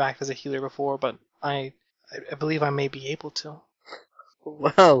to act as a healer before, but I believe I may be able to.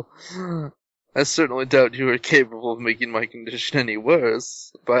 Well, I certainly doubt you are capable of making my condition any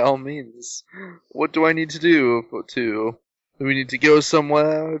worse. By all means. What do I need to do? Do we need to go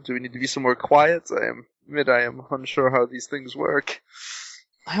somewhere? Do we need to be somewhere quiet? I am unsure how these things work.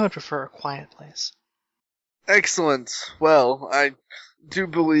 I would prefer a quiet place. Excellent. Well, I do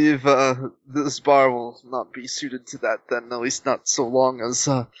believe this bar will not be suited to that then, at least not so long as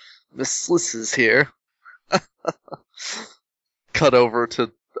Miss Sliss is here. Cut over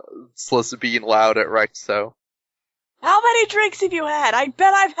to Sliss being loud at Rexo. How many drinks have you had? I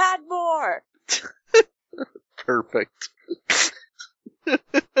bet I've had more. Perfect.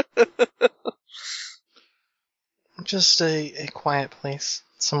 Just a quiet place,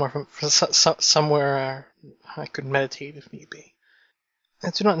 somewhere I could meditate if need be.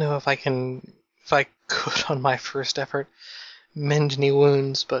 I do not know if I could on my first effort mend any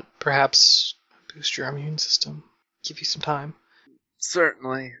wounds, but perhaps boost your immune system, give you some time.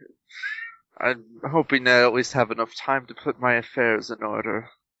 Certainly. I'm hoping to at least have enough time to put my affairs in order.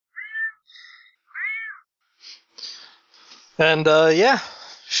 And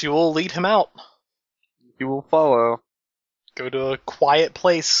she will lead him out. You will follow. Go to a quiet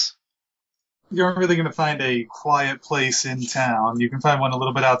place. You aren't really going to find a quiet place in town. You can find one a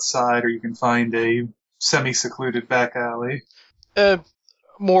little bit outside, or you can find a semi-secluded back alley.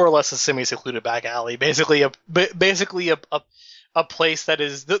 More or less a semi-secluded back alley. Basically a place that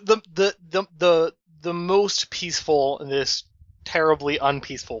is the most peaceful in this terribly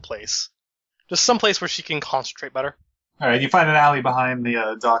unpeaceful place. Just some place where she can concentrate better. All right, you find an alley behind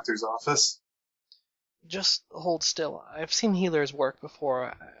the doctor's office. Just hold still. I've seen healers work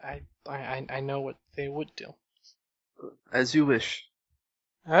before. I know what they would do. As you wish.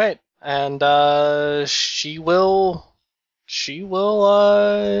 All right, and she will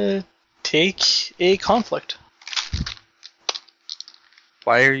take a conflict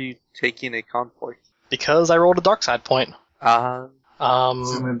Why are you taking a conflict? because I rolled a dark side point. Using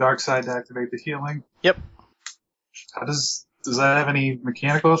the dark side to activate the healing. Yep. How does that have any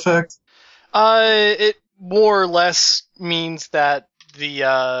mechanical effect? It more or less means that the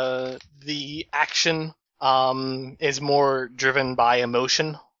action is more driven by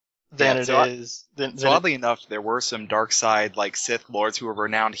emotion than Yeah, it so is. So oddly enough, there were some dark side Sith lords who were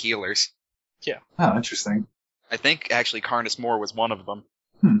renowned healers. Oh, interesting. I think actually Carnus Moore was one of them.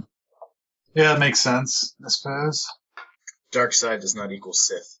 Yeah, that makes sense, I suppose. Dark side does not equal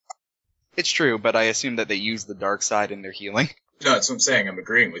Sith. It's true, but I assume that they use the dark side in their healing. No, that's what I'm saying. I'm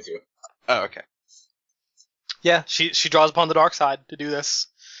agreeing with you. Oh, okay. Yeah, she draws upon the dark side to do this,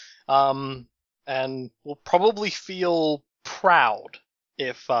 and will probably feel proud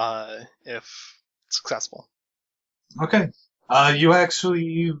if successful. Okay. You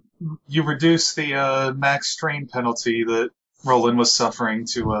reduce the max strain penalty that Roland was suffering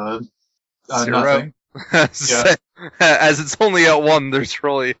to 0. nothing. Yeah. As it's only at 1, there's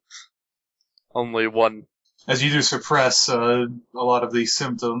really only 1. As you do suppress a lot of the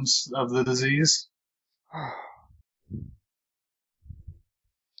symptoms of the disease.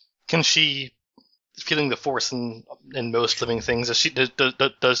 Can she, feeling the force in most living things,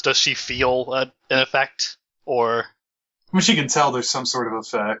 does she feel an effect, or? I mean, she can tell there's some sort of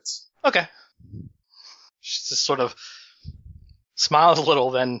effect. Okay. She just sort of smiles a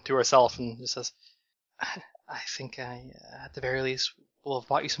little then to herself and just says, I think I, at the very least, will have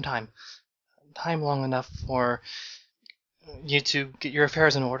bought you some time. Time long enough for you to get your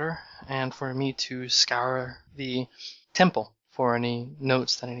affairs in order and for me to scour the temple for any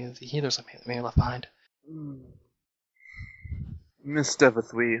notes that any of the healers may have left behind. Miss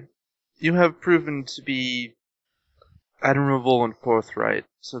Devithwy, you have proven to be admirable and forthright,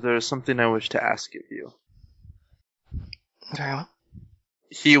 so there is something I wish to ask of you. Very well.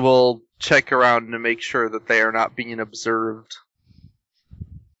 He will check around to make sure that they are not being observed.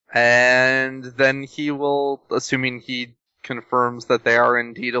 And then he will, assuming he confirms that they are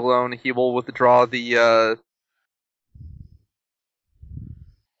indeed alone, he will withdraw the,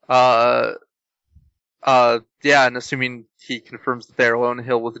 and assuming he confirms that they're alone,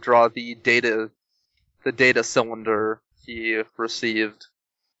 he'll withdraw the data cylinder he received.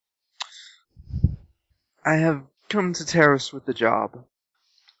 I have come to Terrace with the job.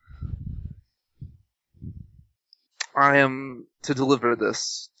 I am to deliver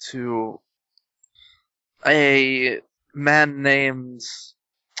this to a man named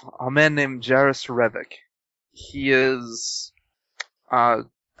Jairus Revik. He is, I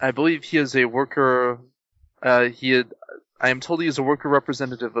believe he is a worker, I am told he is a worker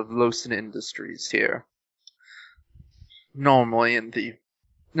representative of Lawson Industries here. Normally in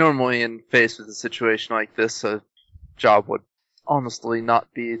faced with a situation like this, a job would honestly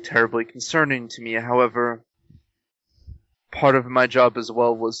not be terribly concerning to me. However, part of my job as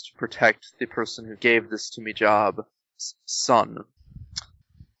well was to protect the person who gave this to me job's son.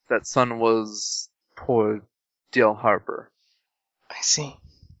 That son was poor Dale Harper. I see.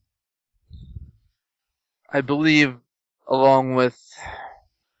 I believe, along with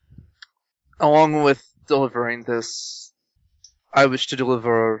delivering this, I wish to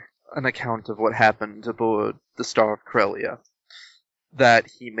deliver an account of what happened aboard the Star of Corellia, that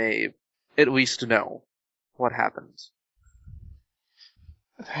he may at least know what happened.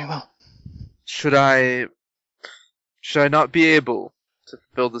 Very well. Should I not be able to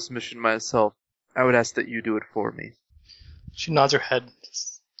fulfill this mission myself, I would ask that you do it for me. She nods her head.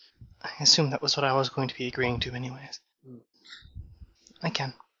 I assume that was what I was going to be agreeing to anyways. I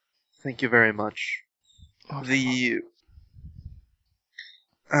can. Thank you very much. Oh,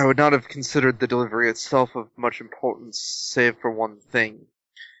 I would not have considered the delivery itself of much importance, save for one thing.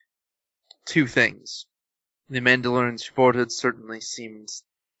 Two things. The Mandalorians who boarded certainly seemed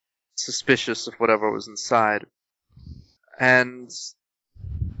suspicious of whatever was inside. And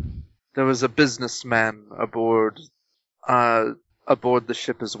there was a businessman aboard the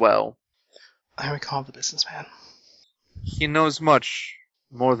ship as well. I recall the businessman. He knows much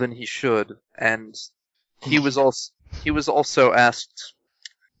more than he should, and he was also asked.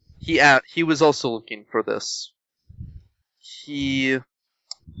 He was also looking for this. I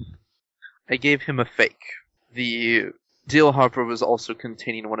gave him a fake. The Dale Harper was also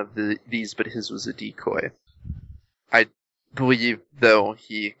containing one of these, but his was a decoy. I believe, though,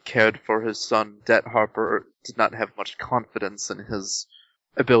 he cared for his son, Det Harper did not have much confidence in his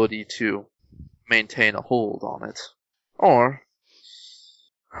ability to maintain a hold on it. Or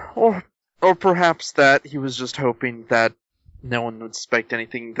perhaps that he was just hoping that no one would suspect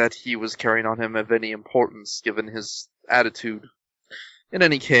anything that he was carrying on him of any importance, given his attitude. In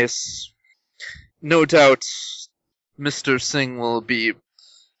any case, no doubt Mr. Singh will be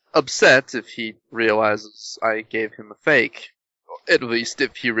upset if he realizes I gave him a fake. At least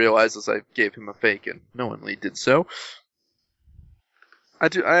if he realizes I gave him a fake and knowingly did so.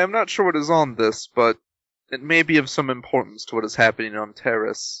 I am not sure what is on this, but it may be of some importance to what is happening on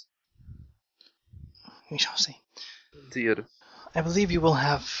Terrace. We shall see. Indeed. I believe you will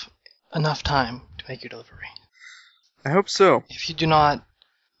have enough time to make your delivery. I hope so. If you do not,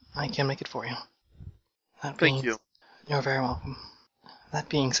 I can make it for you. Thank you. You're very welcome. That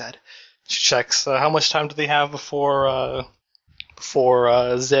being said, she checks how much time do they have before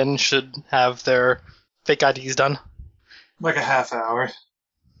Zen should have their fake IDs done? Like a half hour.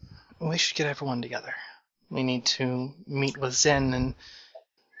 We should get everyone together. We need to meet with Zen and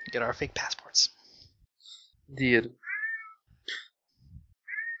get our fake passports. Indeed.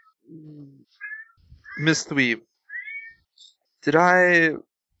 Miss Thweeb, did I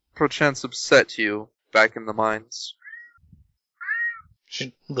perchance upset you back in the mines?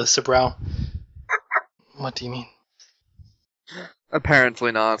 She lifts a brow. What do you mean?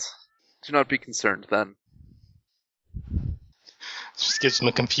 Apparently not. Do not be concerned then. Just gives him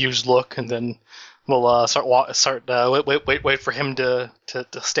a confused look, and then we'll wait for him to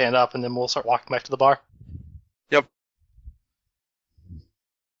stand up, and then we'll start walking back to the bar. Yep.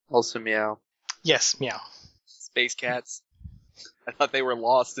 Also meow. Yes, meow. Space cats. I thought they were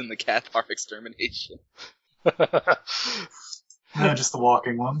lost in the cat bar extermination. No, just the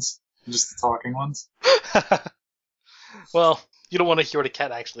walking ones. Just the talking ones. Well, you don't want to hear what a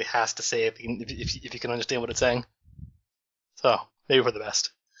cat actually has to say if you can understand what it's saying. So maybe for the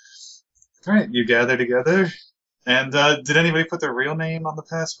best. All right, you gather together. And did anybody put their real name on the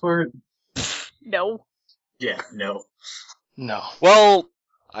passport? No. Yeah, no. No. Well,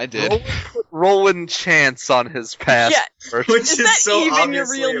 I did. Roland Chance on his passport. Which Is is that so even your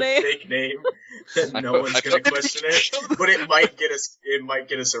obviously real a name? fake name that no put- one's I gonna put- question it, but it might get us. It might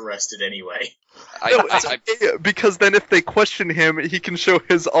get us arrested anyway. No, it's okay, because then if they question him, he can show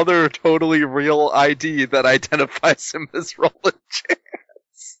his other totally real ID that identifies him as Roland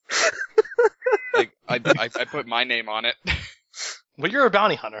Chance. I put my name on it. Well, you're a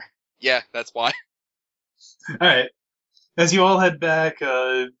bounty hunter. Yeah, that's why. All right. As you all head back,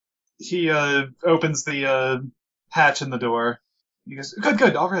 he opens the hatch in the door. He goes,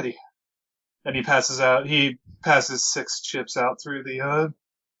 "Good, already." And he passes 6 chips out through the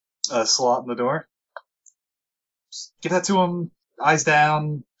slot in the door. Just give that to him. Eyes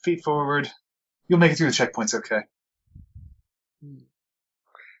down, feet forward. You'll make it through the checkpoints, okay?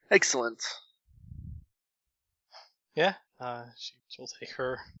 Excellent. Yeah. She'll take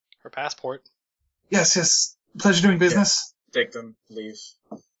her passport. Yes. Pleasure doing business. Take them, leave.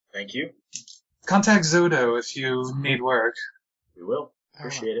 Thank you. Contact Zodo if you need work. We will.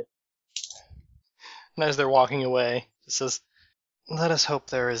 Appreciate it. And as they're walking away, it says, "Let us hope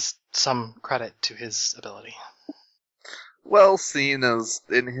there is some credit to his ability." Well, seeing as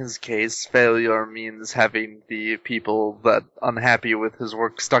in his case, failure means having the people that unhappy with his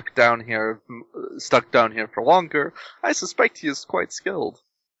work stuck down here for longer, I suspect he is quite skilled.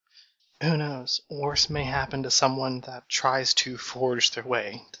 Who knows? Worse may happen to someone that tries to forge their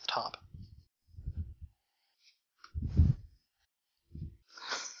way to the top.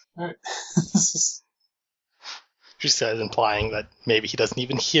 Alright. She says, implying that maybe he doesn't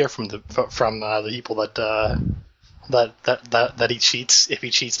even hear from the people that he cheats, if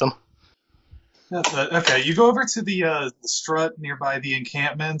he cheats them. Okay, you go over to the strut nearby the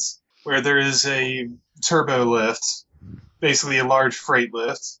encampment, where there is a turbo lift, basically a large freight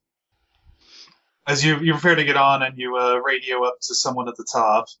lift. As you prepare to get on and you radio up to someone at the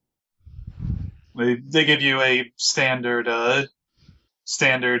top, they give you a standard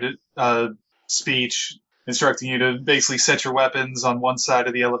speech instructing you to basically set your weapons on one side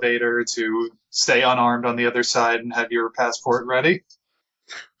of the elevator, to stay unarmed on the other side, and have your passport ready.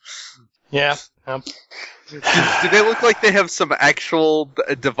 Yeah. Do they look like they have some actual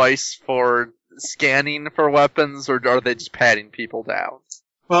device for scanning for weapons, or are they just patting people down?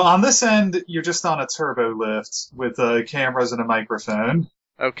 Well, on this end, you're just on a turbo lift with cameras and a microphone.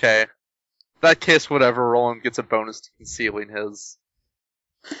 Okay. In that case, whatever, Roland gets a bonus to concealing his.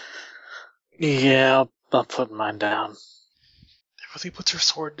 Yeah, I'll put mine down. Everybody puts her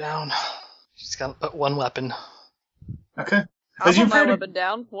sword down. She's got but one weapon. Okay. I'll As you put my prepare to- weapon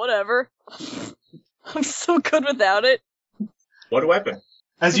down. Whatever. I'm so good without it. What weapon?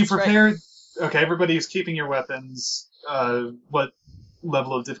 As you That's right. prepare, okay, everybody's keeping your weapons. What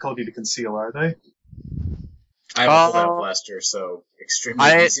level of difficulty to conceal are they? I have a holdout blaster, so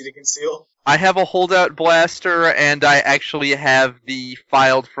extremely easy to conceal. I have a holdout blaster, and I actually have the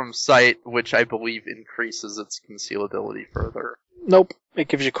filed from sight, which I believe increases its concealability further. Nope, it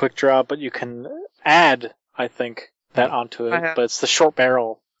gives you quick draw, but you can add, I think, that onto it. But it's the short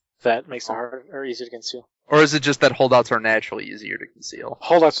barrel that makes it hard or easy to conceal. Or is it just that holdouts are naturally easier to conceal?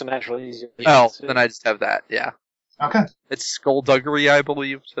 Holdouts are naturally easier to Oh, conceal. then I just have that, yeah. Okay. It's skullduggery, I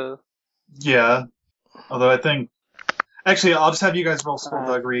believe, to... Yeah. Although I think... Actually, I'll just have you guys roll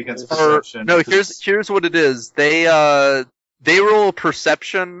skullduggery against perception. No, here's what it is. They roll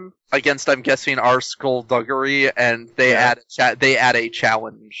perception against, I'm guessing, our skullduggery, and they add a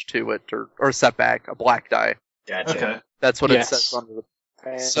challenge to it, or setback, a black die. Gotcha. Okay. That's what it says under the...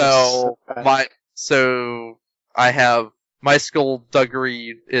 So I have my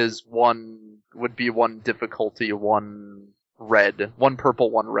skullduggery would be one difficulty, one purple,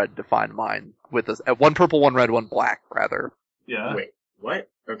 one red to find mine with one purple, one red, one black rather. Yeah. Wait, what?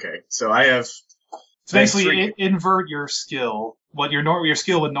 Okay, so I have. So basically, invert your skill. What your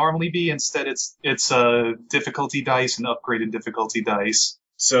skill would normally be, instead it's a difficulty dice and upgraded difficulty dice.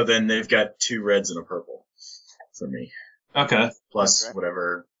 So then they've got 2 reds and a purple for me. Okay. Plus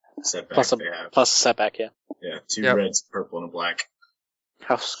whatever setback they have. Plus a setback, yeah. Yeah, 2 reds, purple, and a black.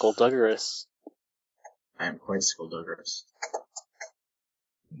 How skullduggerous. I am quite skullduggerous.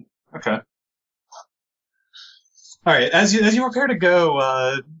 Okay. All right. As you prepare to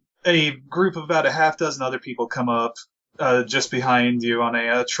go, a group of about a half dozen other people come up just behind you on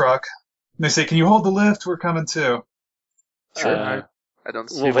a truck. And they say, "Can you hold the lift? We're coming too." Sure. I don't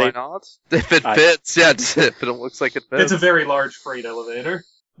see why not. If it fits, if it looks like it fits. It's a very large freight elevator.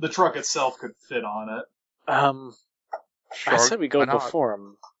 The truck itself could fit on it. I said we why go not? before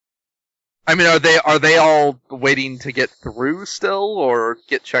him. I mean, are they all waiting to get through still, or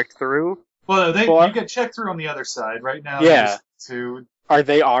get checked through? Well, Well, you get checked through on the other side. Right now, Yeah. Are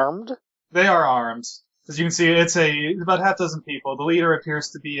they armed? They are armed. As you can see, it's about half dozen people. The leader appears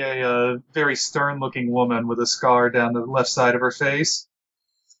to be a very stern-looking woman with a scar down the left side of her face.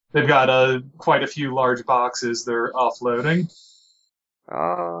 They've got quite a few large boxes they're offloading.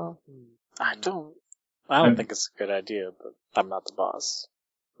 I don't think it's a good idea, but I'm not the boss.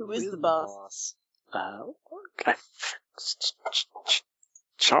 Who is the boss?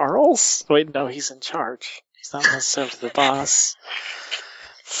 Charles? Wait, no, he's in charge. He's not necessarily the boss.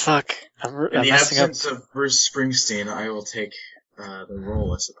 Fuck. I'm In the messing up. absence of Bruce Springsteen, I will take the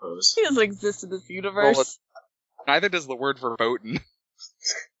role, I suppose. He doesn't exist in this universe. Neither does the word verboten.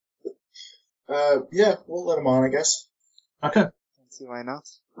 Yeah, we'll let him on, I guess. Okay. See why not?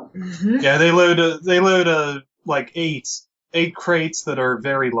 Mm-hmm. Yeah, they load like eight crates that are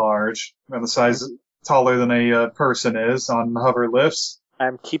very large, around the size taller than a person is, on hover lifts.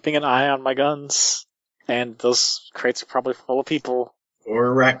 I'm keeping an eye on my guns, and those crates are probably full of people.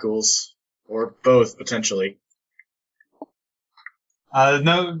 Or rat ghouls. Or both, potentially.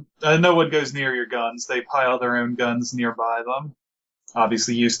 No one goes near your guns. They pile their own guns nearby them.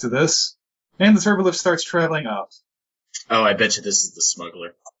 Obviously used to this. And the turbolift starts traveling up. Oh, I bet you this is the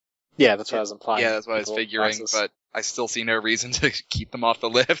smuggler. Yeah, that's what I was implying. Yeah, that's what I was People figuring, boxes. but I still see no reason to keep them off the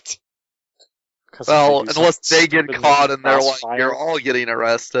lift. 'Cause Well, if they do unless something they get stupid caught like and they're like, crossfire. you're all getting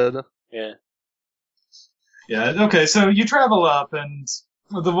arrested. Yeah. Yeah, okay, so you travel up, and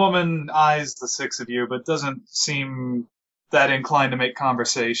the woman eyes the six of you, but doesn't seem that inclined to make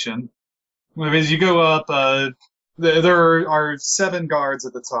conversation. As you go up, there are 7 guards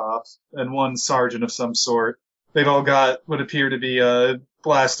at the top, and 1 sergeant of some sort. They've all got what appear to be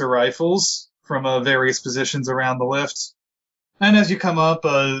blaster rifles from various positions around the lift. And as you come up,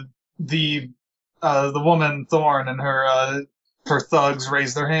 the woman Thorn and her thugs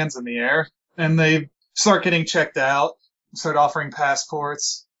raise their hands in the air, and they start getting checked out, start offering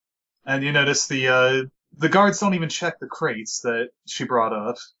passports, and you notice the guards don't even check the crates that she brought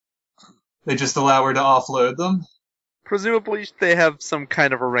up. They just allow her to offload them. Presumably they have some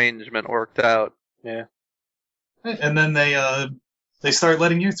kind of arrangement worked out. Yeah. And then they start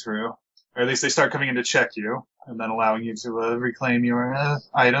letting you through, or at least they start coming in to check you, and then allowing you to reclaim your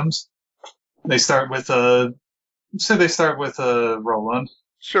items. They start with Roland.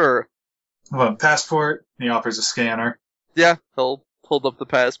 Sure. Well, passport. He offers a scanner. Yeah, he'll hold up the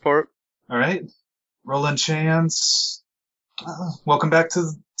passport. All right, Roland Chance. Welcome back to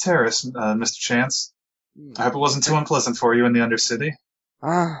the terrace, Mr. Chance. I hope it wasn't too unpleasant for you in the Undercity.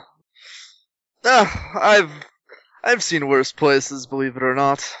 I've seen worse places, believe it or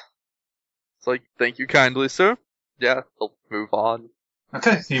not. It's like, thank you kindly, sir. Yeah, he'll move on.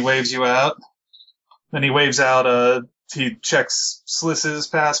 Okay, he waves you out. Then he waves out, he checks Sliss's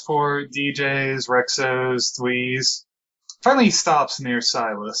passport, DJ's, Rexo's, Thwee's. Finally he stops near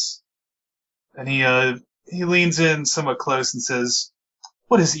Silas. And he leans in somewhat close and says,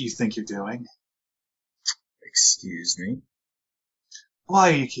 "What is it you think you're doing? Excuse me? Why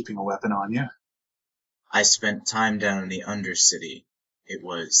are you keeping a weapon on you?" I spent time down in the Undercity. It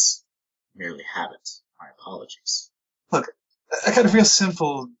was merely habit. My apologies. Look, I got a real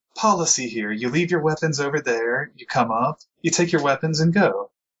simple policy here. You leave your weapons over there, you come up, you take your weapons and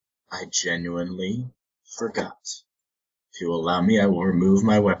go. I genuinely forgot. If you allow me, I will remove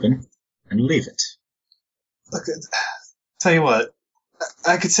my weapon and leave it. Look, tell you what,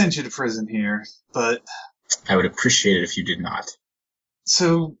 I could send you to prison here, but... I would appreciate it if you did not.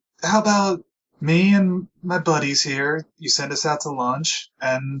 So, how about me and my buddies here, you send us out to lunch,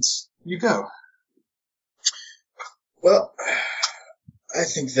 and you go. Well, I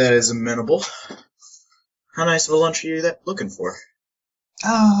think that is amenable. How nice of a lunch are you looking for?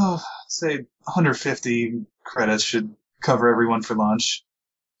 Oh, say 150 credits should cover everyone for lunch.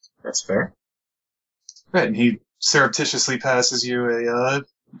 That's fair. Right, and he surreptitiously passes you a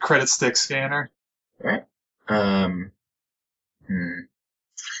credit stick scanner. Right. I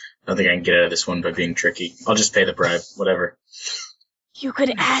don't think I can get out of this one by being tricky. I'll just pay the bribe, whatever. You could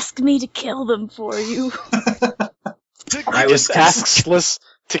ask me to kill them for you. I was Just ask Sliss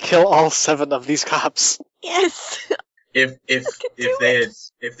to kill all 7 of these cops. Yes. if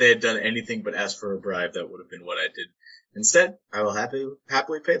they had done anything but ask for a bribe, that would have been what I did. Instead, I will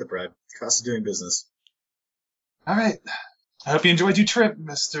happily pay the bribe. Cost of doing business. All right. I hope you enjoyed your trip,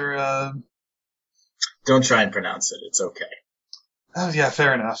 Mr. Don't try and pronounce it. It's okay. Oh, yeah,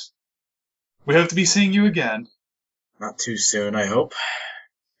 fair enough. We hope to be seeing you again. Not too soon, I hope.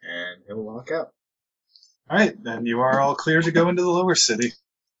 And he'll walk out. Alright, then you are all clear to go into the lower city.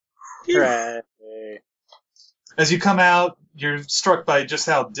 Hooray. As you come out, you're struck by just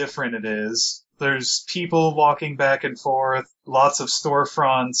how different it is. There's people walking back and forth, lots of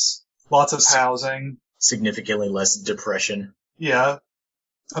storefronts, lots of housing. Significantly less depression. Yeah.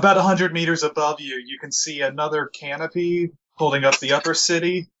 About 100 meters above you, you can see another canopy holding up the upper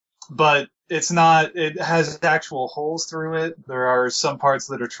city, but it has actual holes through it. There are some parts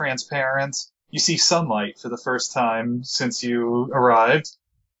that are transparent. You see sunlight for the first time since you arrived,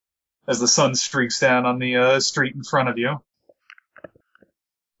 as the sun streaks down on the street in front of you.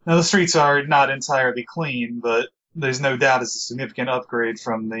 Now, the streets are not entirely clean, but there's no doubt it's a significant upgrade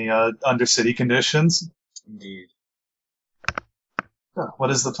from the undercity conditions. Indeed. Oh, what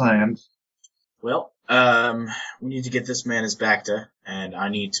is the plan? Well, we need to get this man his Bacta, and I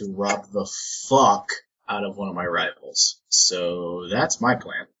need to rob the fuck out of one of my rivals. So that's my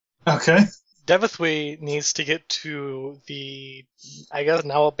plan. Okay. Devithwy needs to get to the, I guess,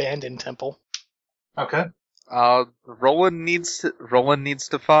 now abandoned temple. Okay. Roland needs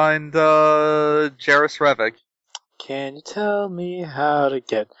to find Jarrus Revik. Can you tell me how to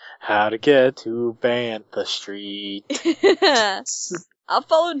get to Bantha Street? I'll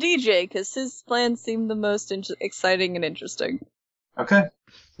follow DJ, because his plans seem the most exciting and interesting. Okay.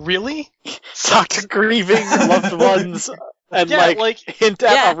 Really? Talk to grieving loved ones and Yeah, hint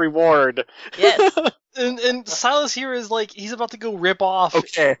at a reward. Yes. And Silas here is he's about to go rip off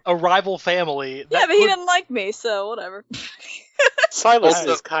Okay. a rival family. Yeah, that but he could- didn't like me, so whatever. Silas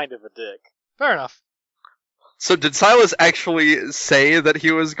Also- is kind of a dick. Fair enough. So did Silas actually say that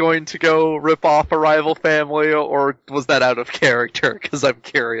he was going to go rip off a rival family, or was that out of character? Because I'm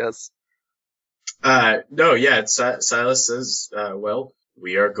curious. No, yeah, Silas says, well,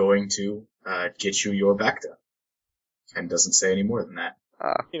 we are going to get you your Bacta. And doesn't say any more than that.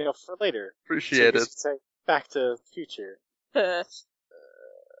 For later. Appreciate So it. say, back to future.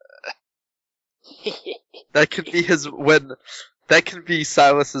 That could be that can be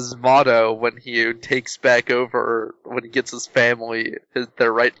Silas's motto when he takes back over, when he gets his family,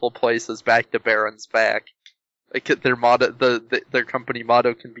 their rightful places back to Baron's back. Their motto, their company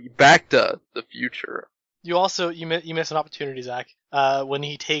motto can be back to the future. You also you miss an opportunity, Zach. When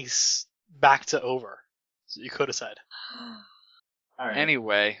he takes back to over, so you could have said. All right.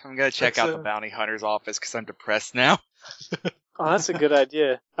 Anyway, I'm gonna check out the bounty hunter's office because I'm depressed now. Oh, that's a good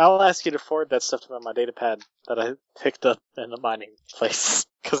idea. I'll ask you to forward that stuff to me on my data pad that I picked up in the mining place,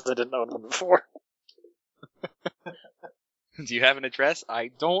 because I didn't own one before. Do you have an address? I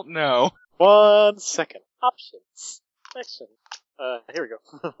don't know. 1 second. Options. Section. Here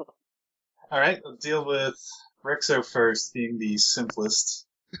we go. All right, we'll deal with Rexo first, being the simplest.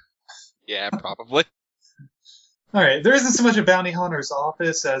 Yeah, probably. All right, there isn't so much a bounty hunter's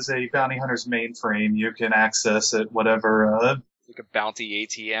office as a bounty hunter's mainframe. You can access it whatever. Like a bounty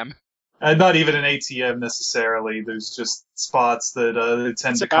ATM. Not even an ATM necessarily. There's just spots that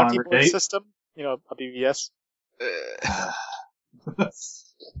tend It's to a bounty board congregate. system. A BVS.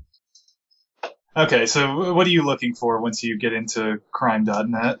 Okay, so what are you looking for once you get into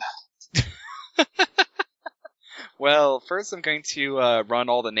crime.net? Well, first I'm going to run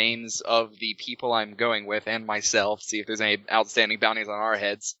all the names of the people I'm going with and myself, see if there's any outstanding bounties on our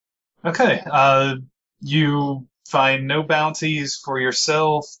heads. Okay, you find no bounties for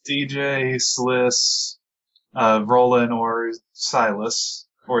yourself, DJ, Sliss, Roland, or Silas,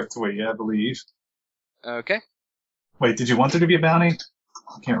 or Thwee, I believe. Okay. Wait, did you want there to be a bounty?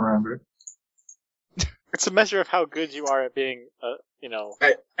 I can't remember. It's a measure of how good you are at being,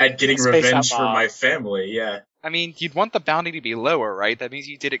 At getting Space revenge for outlaw. my family, yeah. I mean, you'd want the bounty to be lower, right? That means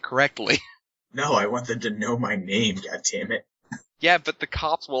you did it correctly. No, I want them to know my name, goddammit. Yeah, but the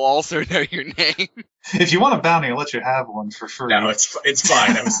cops will also know your name. If you want a bounty, I'll let you have one for free. No, it's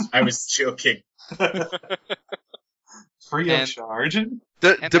fine. I was joking. Free of And- charge.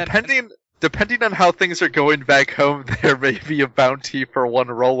 Depending on how things are going back home, there may be a bounty for one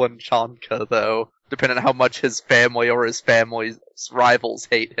Roland Chanka, though. Depending on how much his family or his family's rivals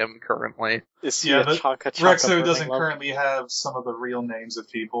hate him currently. is he Yeah, a but chonka Rexo burning doesn't love? currently have some of the real names of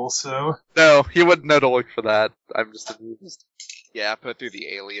people, so... No, he wouldn't know to look for that. I'm just amused. Yeah, put through the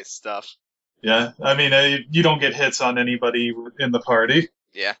alias stuff. Yeah, I mean, you don't get hits on anybody in the party.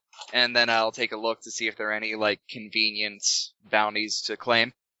 Yeah. And then I'll take a look to see if there are any, convenient bounties to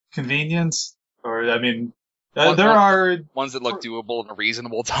claim. Convenience? Or, I mean, One- there one- are... Ones that look doable in a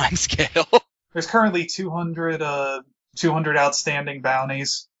reasonable time scale. There's currently 200 outstanding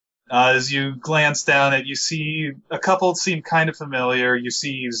bounties. As you glance down it, you see a couple seem kind of familiar. You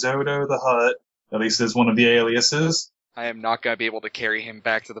see Zodo the Hutt, at least as one of the aliases. I am not going to be able to carry him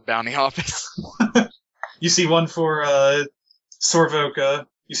back to the bounty office. You see one for Sorvoka.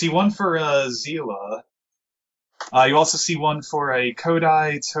 You see one for Zila. You also see one for a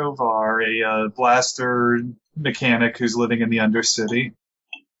Kodai Tovar, a blaster mechanic who's living in the Undercity.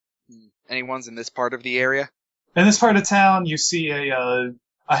 Anyone's in this part of the area? In this part of town, you see a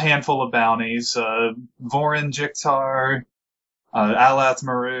handful of bounties. Vorin Jiktar, Alath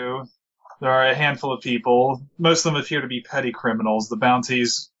Maru. There are a handful of people. Most of them appear to be petty criminals. The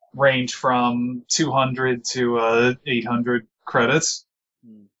bounties range from 200 to 800 credits.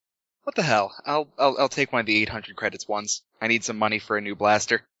 What the hell? I'll take one of the 800 credits ones. I need some money for a new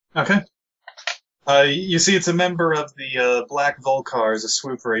blaster. Okay. You see it's a member of the Black Volcars, a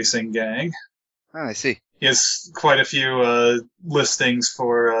swoop racing gang. Oh, I see. He has quite a few listings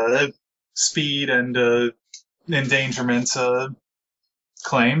for speed and endangerment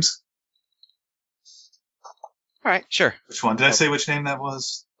claims. Alright, sure. Which one? Did I say which name that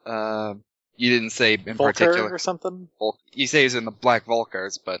was? You didn't say in Volker particular. or something? You say he's in the Black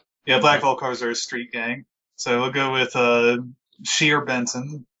Volcars, but... Yeah, Black Volcars are a street gang. So we'll go with Sheer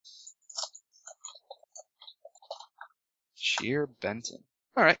Benton. Sheer Benton.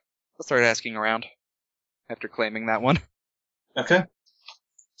 Alright, I'll start asking around. After claiming that one. Okay.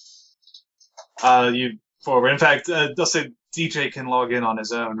 You forward. In fact, I'll say DJ can log in on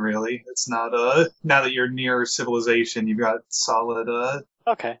his own, really. It's not, now that you're near civilization, you've got solid,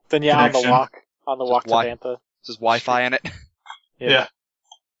 Okay. Then yeah, connection. on the walk to Bantha. Just Wi-Fi in it. Yeah.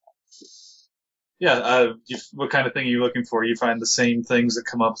 Yeah, what kind of thing are you looking for? You find the same things that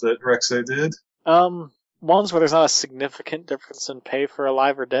come up that Rexo did? Ones where there's not a significant difference in pay for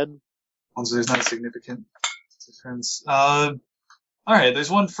alive or dead. Ones where there's not a significant difference. Alright, there's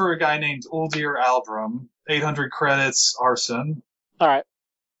one for a guy named Uldir Albrum. 800 credits, arson. Alright.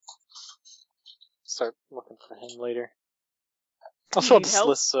 Start looking for him later. I'll show up Need this help?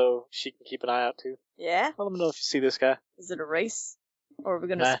 list so she can keep an eye out too. Yeah? Let me know if you see this guy. Is it a race? Or are we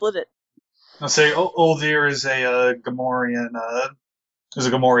gonna Nah. split it? I'll say Uldir is a Gamorrean,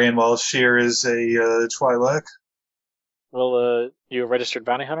 while Sheer is a Twi'lek. Well, you a registered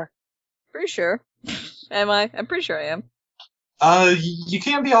bounty hunter? Pretty sure. Am I? I'm pretty sure I am. You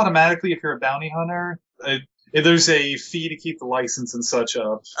can be automatically if you're a bounty hunter. There's a fee to keep the license and such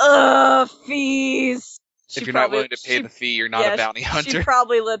up. Fees! If you're not willing to pay the fee, you're not a bounty She hunter.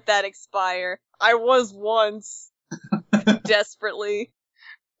 probably let that expire. I was once. Desperately.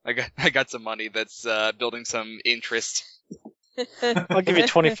 I got some money that's building some interest. I'll give you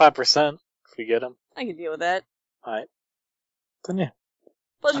 25% if we get him. I can deal with that. Alright. Then yeah.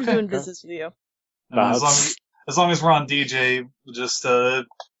 Pleasure Okay, doing okay. business with you. As long as we're on DJ, we'll just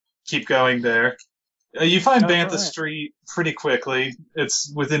keep going there. You find Bantha Alright. Street pretty quickly.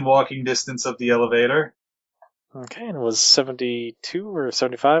 It's within walking distance of the elevator. Okay, and it was 72 or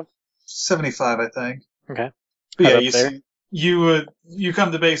 75? 75, I think. Okay. But Head yeah, up there. you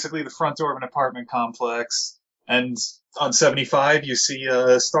come to basically the front door of an apartment complex, and on 75 you see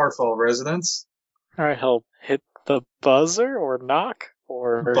a Starfall residence. Alright, he'll hit the buzzer or knock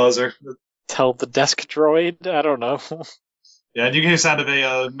or Buzzer. tell the desk droid. I don't know. Yeah, and you can hear the sound of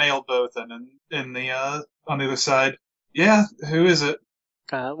a male Bothan in the on the other side. Yeah, who is it?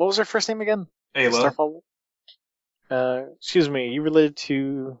 What was her first name again? Ayla. Starfall. Excuse me. You related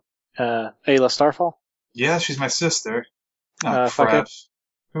to Ayla Starfall? Yeah, she's my sister. Oh, fuck crap. it.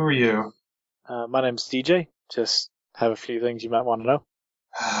 Who are you? My name's DJ. Just have a few things you might want to know.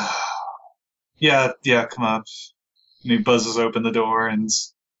 Yeah, come up. And he buzzes open the door and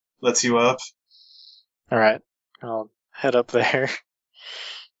lets you up. Alright. I'll head up there.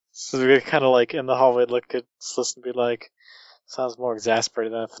 So we're kind of like in the hallway look at Sliss and be like, sounds more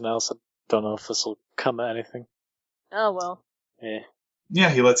exasperated than anything else. I don't know if this will come to anything. Oh well. Yeah. Yeah,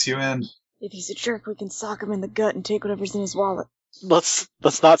 he lets you in. If he's a jerk, we can sock him in the gut and take whatever's in his wallet. Let's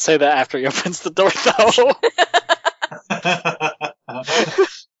not say that after he opens the door though.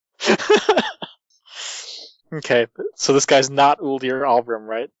 Okay, so this guy's not Uldir Albrum,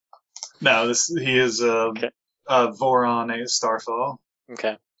 right? No, he is Okay. Voron a Starfall.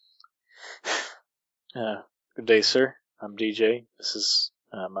 Okay. Good day, sir. I'm DJ. This is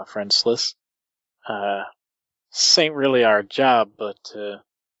my friend Sliss. This ain't really our job, but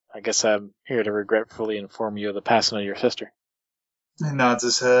I guess I'm here to regretfully inform you of the passing of your sister. He nods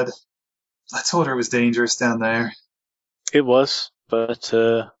his head. I told her it was dangerous down there. It was, but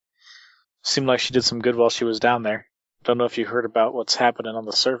seemed like she did some good while she was down there. Don't know if you heard about what's happening on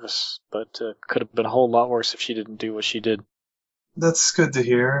the surface, but could have been a whole lot worse if she didn't do what she did. That's good to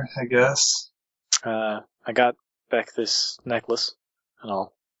hear, I guess. I got back this necklace, and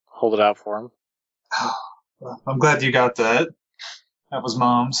I'll hold it out for him. Well, I'm glad you got that. That was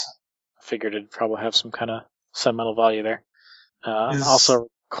Mom's. figured it'd probably have some kind of sentimental value there. Is- Also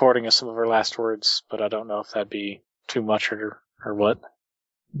recording of some of her last words, but I don't know if that'd be too much or what.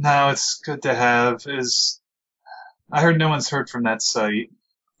 No, it's good to have. I heard no one's heard from that site.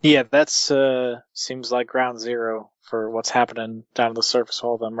 Yeah, that's seems like ground zero for what's happening down at the surface of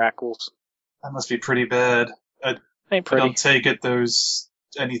all them rackles. That must be pretty bad. Ain't I pretty. don't take it there's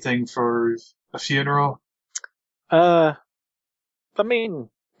anything for a funeral. I mean,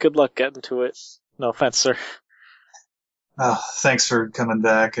 good luck getting to it. No offense, sir. Oh, thanks for coming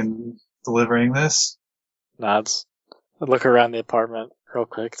back and delivering this. Nods. I look around the apartment real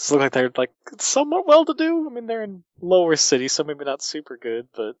quick. It looks like they're like somewhat well-to-do. I mean, they're in lower city, so maybe not super good,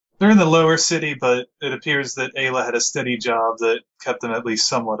 but They're in the lower city, but it appears that Ayla had a steady job that kept them at least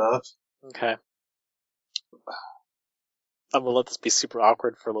somewhat up. okay. I'm gonna let this be super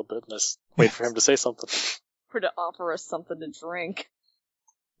awkward for a little bit and just wait for him to say something. For to offer us something to drink.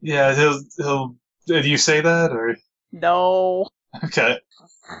 Yeah, he'll. Did you say that or? No. Okay.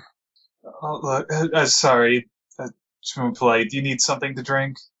 Oh, look, sorry. Too polite. Do you need something to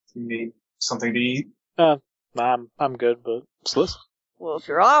drink? Do you need something to eat? Nah, I'm good, but Sliss? Well, if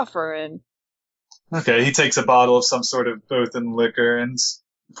you're offering. Okay, he takes a bottle of some sort of Bothan liquor and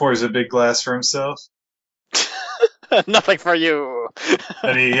pours a big glass for himself. Nothing for you.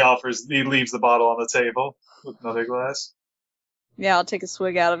 And he leaves the bottle on the table with another glass. Yeah, I'll take a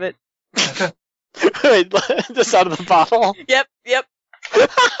swig out of it. Okay. Wait, just out of the bottle? Yep.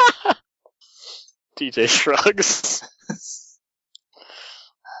 DJ shrugs.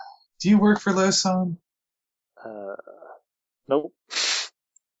 Do you work for Losan? Nope.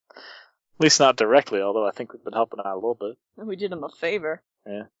 At least not directly, although I think we've been helping out a little bit. We did him a favor.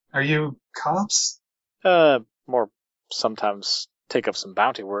 Are you cops? More sometimes take up some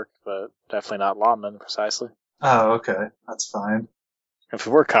bounty work, but definitely not lawmen, precisely. Oh, okay. That's fine. If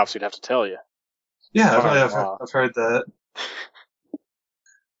we were cops, we'd have to tell you. Yeah, Wow. I've heard that.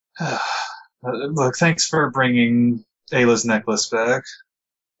 Look, thanks for bringing Ayla's necklace back.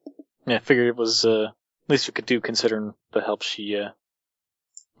 Yeah, I figured it was, at least we could do considering the help she,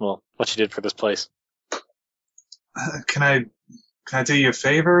 what she did for this place. Can I do you a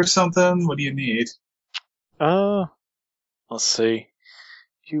favor or something? What do you need? Let's see.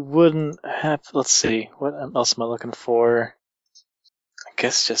 You wouldn't have, let's see, what else am I looking for? I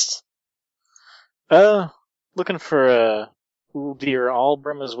guess just, looking for, Uldir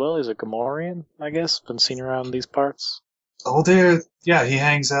Albrim as well. He's a Gamorrean, I guess. Been seen around these parts. Oh dear, yeah, he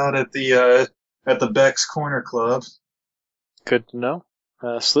hangs out at the Beck's Corner Club. Good to know.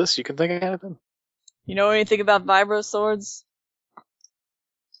 Sliss, you can think of anything? You know anything about vibro swords?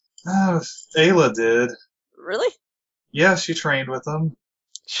 Ayla did. Really? Yeah, she trained with them.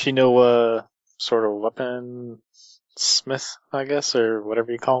 She know, sort of weapon smith, I guess, or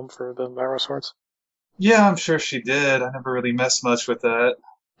whatever you call them for the arrow swords? Yeah, I'm sure she did. I never really messed much with that.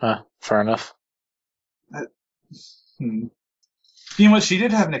 Fair enough. You know what? She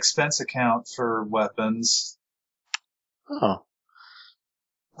did have an expense account for weapons. Oh.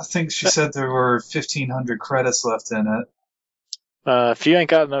 I think she said there were 1,500 credits left in it. If you ain't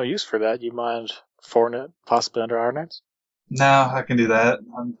got no use for that, you mind forwarding it possibly under our names? No, I can do that.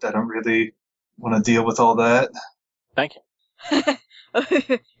 I don't really want to deal with all that. Thank you.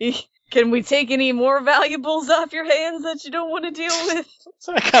 Can we take any more valuables off your hands that you don't want to deal with?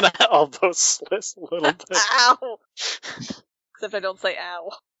 So I kind of elbow Sliss a little bit. Ow! Except I don't say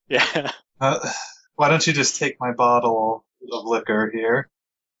ow. Yeah. Why don't you just take my bottle of liquor here?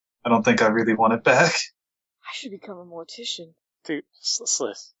 I don't think I really want it back. I should become a mortician. Dude,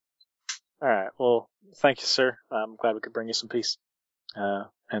 Sliss. Alright, well, thank you, sir. I'm glad we could bring you some peace.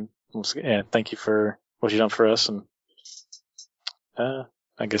 And thank you for what you've done for us, and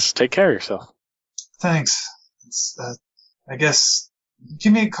I guess take care of yourself. Thanks. I guess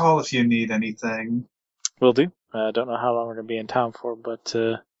give me a call if you need anything. Will do. I don't know how long we're going to be in town for, but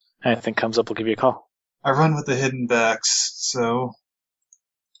anything comes up, we'll give you a call. I run with the hidden backs, so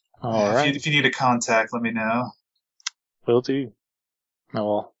Alright. if you need a contact, let me know. Will do. I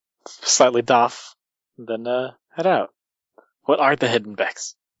will slightly doff, and then head out. What are the hidden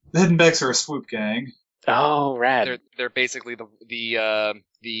backs? The hidden backs are a swoop gang. Oh, rad. They're basically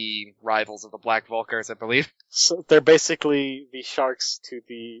the rivals of the Black Vulcars, I believe. So they're basically the sharks to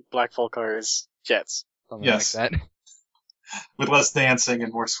the Black Vulcar's jets. Something Yes. like that. With less dancing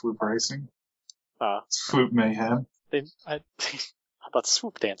and more swoop racing. Swoop mayhem. How about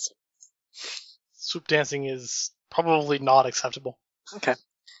swoop dancing? Swoop dancing is probably not acceptable. Okay.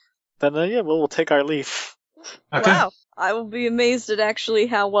 Then, we'll take our leave. Okay. Wow. I will be amazed at actually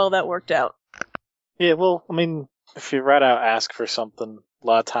how well that worked out. Yeah, well, I mean, if you right out ask for something, a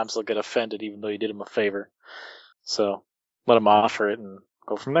lot of times they'll get offended even though you did them a favor. So let them offer it and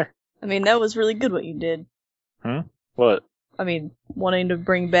go from there. I mean, that was really good what you did. What? I mean, wanting to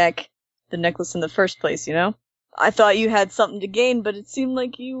bring back the necklace in the first place, you know? I thought you had something to gain, but it seemed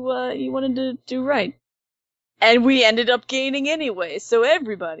like you wanted to do right. And we ended up gaining anyway, so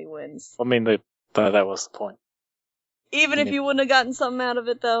everybody wins. I mean, that was the point. Even if you wouldn't have gotten something out of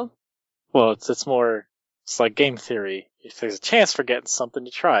it, though? Well, it's more, it's like game theory. If there's a chance for getting something,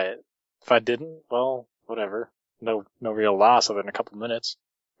 you try it. If I didn't, well, whatever. No real loss other than a couple minutes.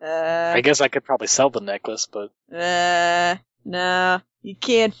 I guess I could probably sell the necklace, but... Nah, you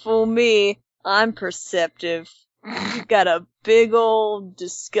can't fool me. I'm perceptive. You've got a big old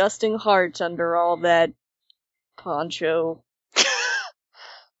disgusting heart under all that poncho.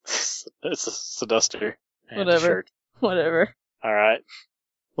 It's a seduster. And Whatever. a shirt. Whatever. Alright.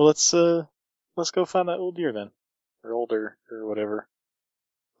 Well, let's go find that old deer then. Or older, or whatever.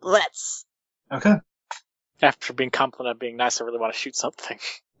 Let's. Okay. After being complimented on being nice, I really want to shoot something.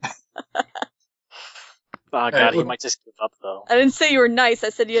 Oh god, Alright, he might just give up though. I didn't say you were nice, I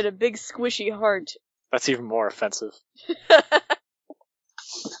said you had a big squishy heart. That's even more offensive.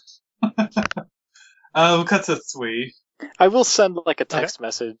 We'll cut to Twee. I will send like a text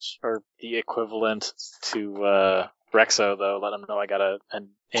message or the equivalent to Rexo though, let him know I got an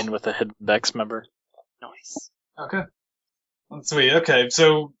in with a hidden Dex member. Nice. Okay. Twee, okay,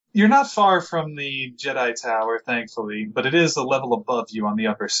 so you're not far from the Jedi Tower, thankfully, but it is a level above you on the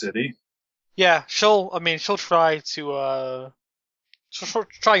upper city. Yeah, she'll try to she'll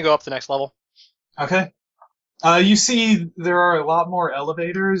try and go up the next level. Okay. You see there are a lot more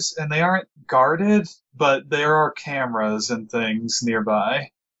elevators, and they aren't guarded, but there are cameras and things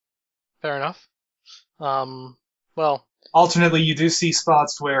nearby. Fair enough. Well, Alternately, you do see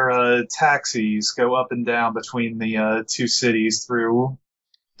spots where taxis go up and down between the two cities through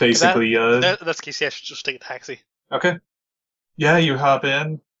basically... that's the case. Yeah, I should just take a taxi. Okay. Yeah, you hop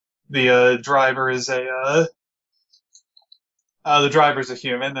in. The driver's a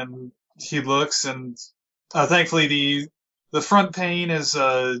human, and he looks, and thankfully the front pane is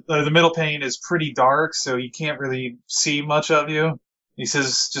the middle pane is pretty dark, so he can't really see much of you. He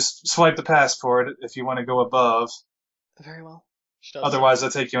says, "Just swipe the passport if you want to go above. Very well. She does. Otherwise,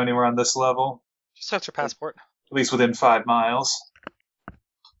 I'll take you anywhere on this level, She swipes her passport. at least within 5 miles."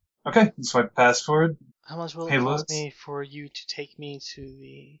 Okay, you swipe the passport. How much will Hey, it cost Lutz. me for you to take me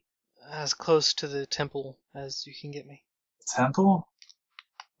to as close to the temple as you can get me? Temple?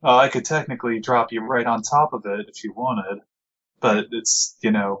 Oh, I could technically drop you right on top of it if you wanted, but it's,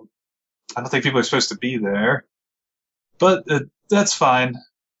 I don't think people are supposed to be there. But that's fine.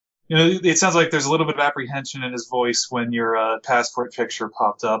 It sounds like there's a little bit of apprehension in his voice when your passport picture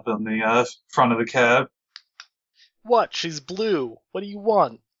popped up in the front of the cab. What? She's blue. What do you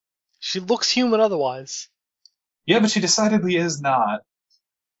want? She looks human otherwise. Yeah, but she decidedly is not.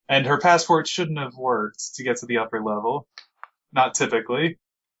 And her passport shouldn't have worked to get to the upper level. Not typically.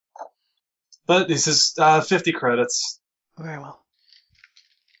 But this is 50 credits. Very well.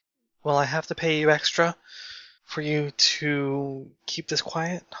 Will I have to pay you extra for you to keep this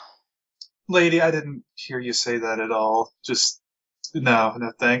quiet? Lady, I didn't hear you say that at all. Just,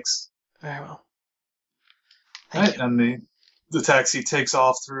 no thanks. Very well. Right, and the taxi takes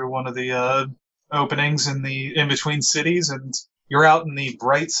off through one of the openings in between cities, and you're out in the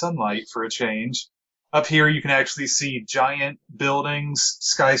bright sunlight for a change. Up here, you can actually see giant buildings,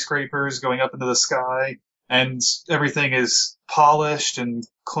 skyscrapers going up into the sky, and everything is polished and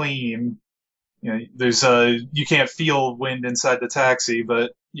clean. There's you can't feel wind inside the taxi,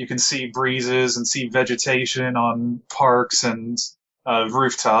 but you can see breezes and see vegetation on parks and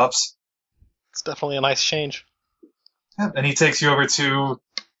rooftops. It's definitely a nice change. And he takes you over to...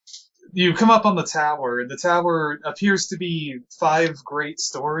 You come up on the tower. The tower appears to be 5 great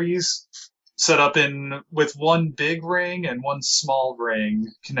stories, set up with one big ring and one small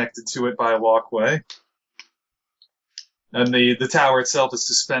ring connected to it by a walkway. And the tower itself is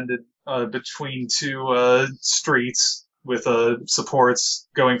suspended between 2 streets with supports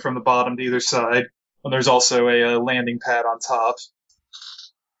going from the bottom to either side. And there's also a landing pad on top.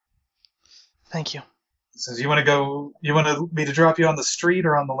 Thank you. He says, you want me to drop you on the street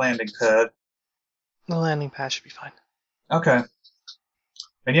or on the landing pad? The landing pad should be fine. Okay.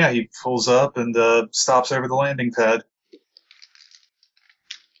 And yeah, he pulls up and stops over the landing pad.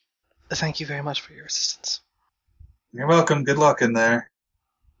 Thank you very much for your assistance. You're welcome. Good luck in there.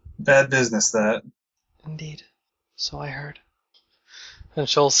 Bad business, that. Indeed. So I heard. And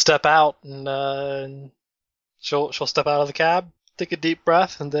she'll step out and she'll step out of the cab, take a deep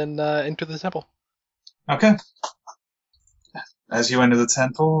breath, and then enter the temple. Okay. As you enter the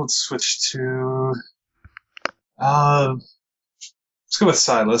temple, let's switch to... let's go with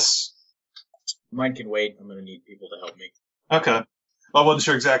Silas. Mine can wait. I'm gonna need people to help me. Okay. Well, I wasn't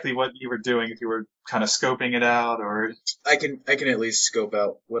sure exactly what you were doing, if you were kind of scoping it out, or... I can at least scope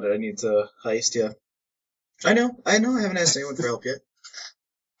out what I need to heist, yeah. I know, I haven't asked anyone for help yet.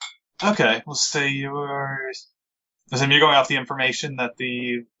 Okay, we'll say you're... You're going off the information that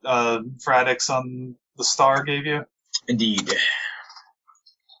the Vradix on the star gave you? Indeed.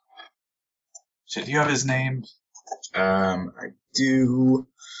 Shit, do you have his name? I do...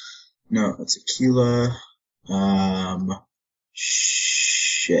 No, that's Aquila.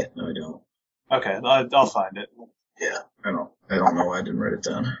 Shit, no I don't. Okay, I'll find it. Yeah, I don't know why I didn't write it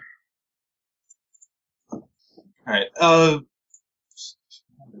down. Alright,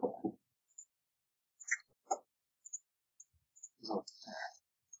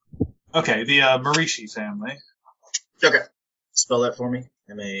 okay, the Marishi family. Okay. Spell that for me.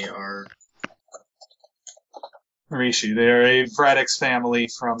 M-A-R... Marishi, they're a Vradix family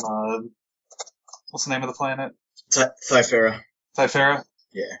from, what's the name of the planet? Thyfera. Thyfera?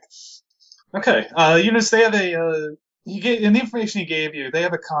 Yeah. Okay, you notice they have in the information he gave you, they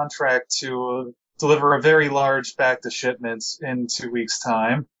have a contract to deliver a very large back to shipments in 2 weeks'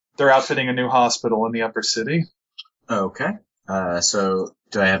 time. They're outfitting a new hospital in the upper city. Okay. So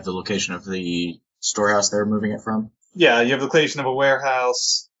do I have the location of the storehouse they're moving it from? Yeah, you have the location of a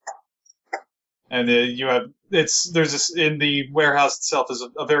warehouse, and you have there's this in the warehouse itself is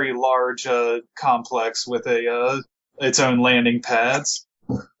a very large complex with its own landing pads.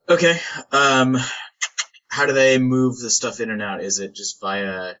 Okay. How do they move the stuff in and out? Is it just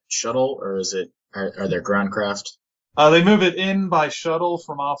via shuttle, or are there ground craft? They move it in by shuttle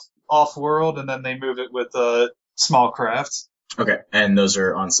from off world, and then they move it with small craft. Okay, and those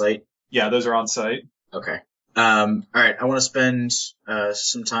are on site? Yeah, those are on site. Okay. Alright, I want to spend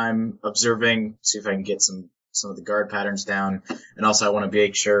some time observing, see if I can get some of the guard patterns down, and also I want to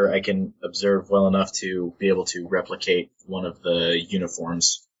make sure I can observe well enough to be able to replicate one of the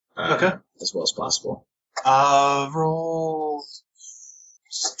uniforms as well as possible. Roll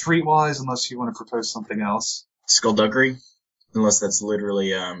streetwise, unless you want to propose something else. Skullduggery? Unless that's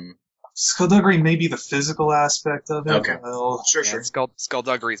literally, Skullduggery may be the physical aspect of it. Okay. Well, Sure.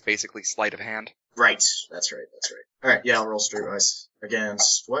 Skullduggery is basically sleight of hand. Right. That's right. Alright, yeah, I'll roll streetwise.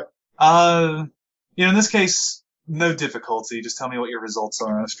 Against what? In this case, no difficulty. Just tell me what your results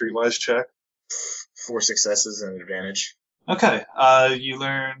are on a streetwise check. 4 successes and an advantage. Okay. You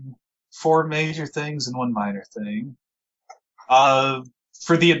learn 4 major things and 1 minor thing.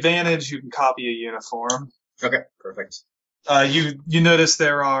 For the advantage, you can copy a uniform. Okay, perfect. You notice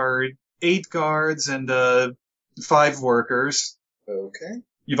there are 8 guards and 5 workers. Okay.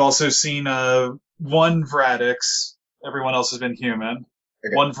 You've also seen 1 Vradix. Everyone else has been human.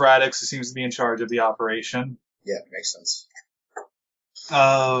 Okay. 1 Vradix who seems to be in charge of the operation. Yeah, makes sense.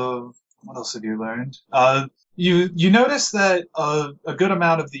 What else have you learned? You notice that a good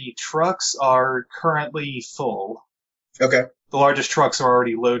amount of the trucks are currently full. Okay. The largest trucks are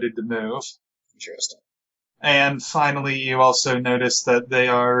already loaded to move. Interesting. And finally, you also notice that they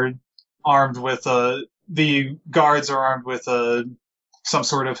are armed with, the guards are armed with, some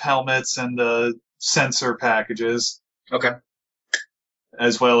sort of helmets and, sensor packages. Okay.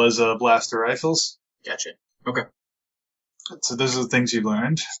 As well as, blaster rifles. Gotcha. Okay. So those are the things you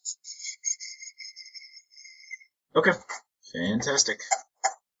learned. Okay. Fantastic.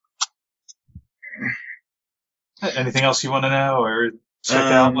 Anything else you want to know or check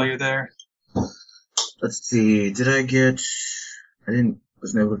out while you're there? Let's see. Wasn't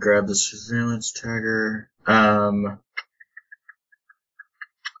able to grab the surveillance tagger.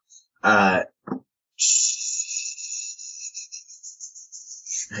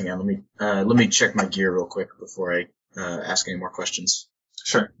 Hang on, let me check my gear real quick before I ask any more questions.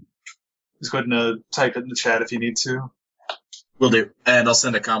 Sure. Just go ahead and type it in the chat if you need to. Will do. And I'll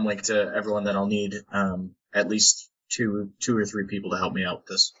send a comm link to everyone that I'll need, at least two or 3 people to help me out with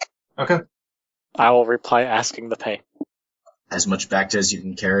this. Okay. I will reply asking the pay. As much Bacta as you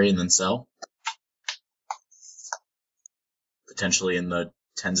can carry and then sell. Potentially in the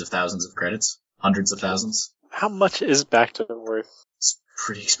tens of thousands of credits. Hundreds of thousands. How much is Bacta worth? It's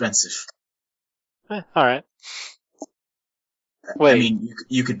pretty expensive. Alright. Wait. I mean,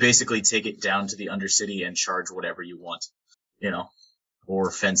 you could basically take it down to the Undercity and charge whatever you want.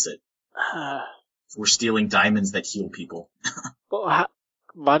 Or fence it. We're stealing diamonds that heal people. Well,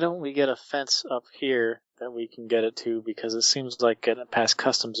 why don't we get a fence up here that we can get it to? Because it seems like getting it past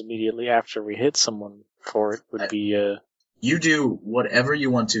customs immediately after we hit someone for it would be, You do whatever you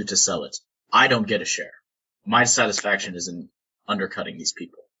want to sell it. I don't get a share. My satisfaction is in undercutting these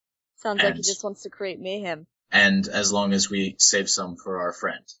people. Sounds like he And- just wants to create mayhem. And as long as we save some for our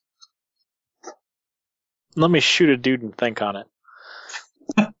friend. Let me shoot a dude and think on it.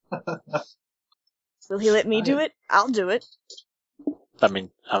 Will he let me do it? I'll do it. I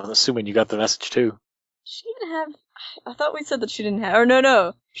mean, I'm assuming you got the message too. She didn't have. I thought we said that she didn't have. Or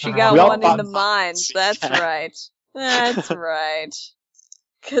no. She got We all one in thought- the mines. That's right. That's right.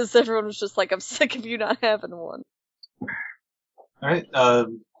 Because everyone was just like, I'm sick of you not having one. Alright,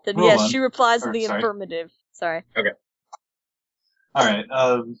 Then Roll yes, on. she replies in Or, the sorry. affirmative. Sorry. alright,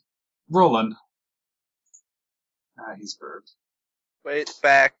 Roland. He's bird. Wait,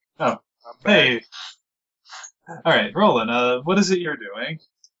 back. Oh. I'm back. Hey! Alright, Roland, what is it you're doing?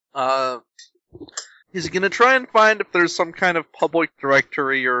 He's gonna try and find if there's some kind of public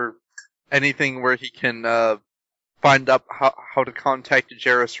directory or anything where he can, find up how to contact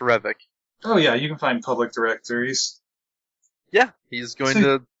Jairus Revik. Oh yeah, you can find public directories. Yeah, he's going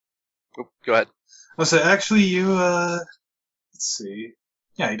So- to... Oh, go ahead. Oh, so actually you, let's see.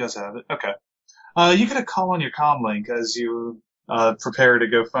 Yeah, he does have it. Okay. You get a call on your comlink as you, prepare to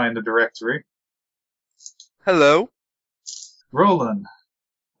go find the directory. Hello? Roland.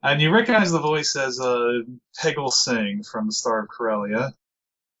 And you recognize the voice as, Peggle Singh from the Star of Corellia.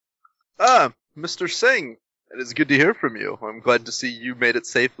 Ah, Mr. Singh. It is good to hear from you. I'm glad to see you made it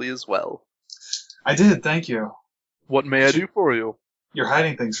safely as well. I did, thank you. What may I do for you? You're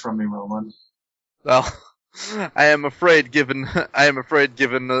hiding things from me, Roland. Well, I am afraid, given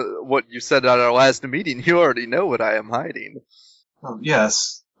what you said at our last meeting, you already know what I am hiding. Oh,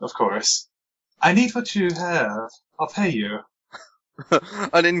 yes, of course. I need what you have. I'll pay you.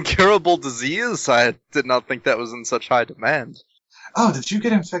 An incurable disease? I did not think that was in such high demand. Oh, did you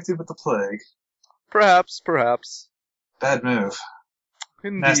get infected with the plague? Perhaps. Bad move.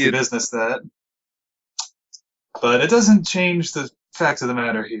 Nasty Indeed. business, that. But it doesn't change the fact of the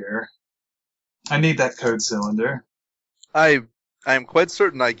matter here. I need that code cylinder. I am quite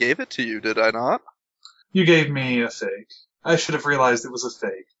certain I gave it to you, did I not? You gave me a fake. I should have realized it was a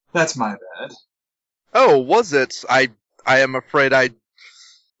fake. That's my bad. Oh, was it? I am afraid I...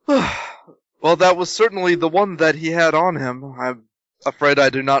 Well, that was certainly the one that he had on him. I'm afraid I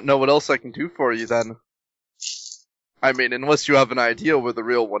do not know what else I can do for you then. I mean, unless you have an idea where the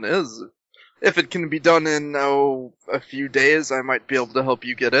real one is. If it can be done in, a few days, I might be able to help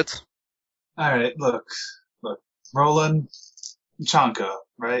you get it. Alright, look. Roland Chanka,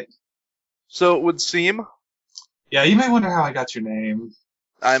 right? So it would seem. Yeah, you may wonder how I got your name.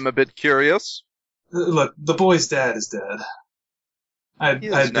 I'm a bit curious. Look, the boy's dad is dead. I He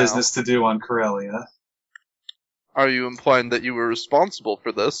is had now. business to do on Corellia. Are you implying that you were responsible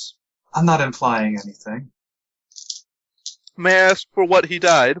for this? I'm not implying anything. May I ask for what he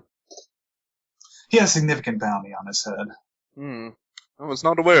died? He has a significant bounty on his head. I was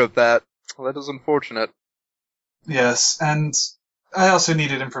not aware of that. Well, that is unfortunate. Yes, and I also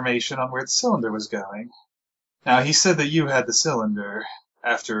needed information on where the cylinder was going. Now, he said that you had the cylinder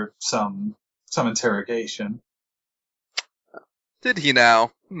after some interrogation. Did he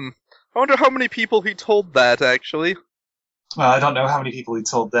now? I wonder how many people he told that, actually. Well, I don't know how many people he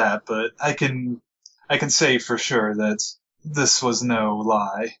told that, but I can say for sure that this was no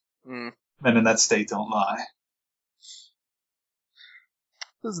lie. Men in that state don't lie.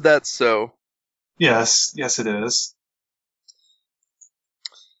 Is that so? Yes, it is.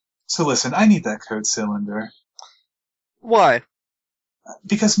 So listen, I need that code cylinder. Why?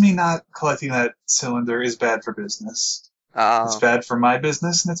 Because me not collecting that cylinder is bad for business. It's bad for my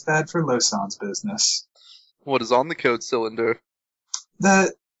business, and it's bad for Losan's business. What is on the code cylinder?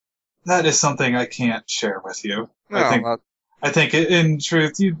 That is something I can't share with you. No, I think in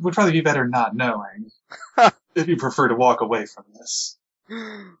truth, you would probably be better not knowing. If you prefer to walk away from this.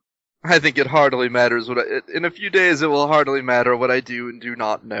 I think it hardly matters in a few days it will hardly matter what I do and do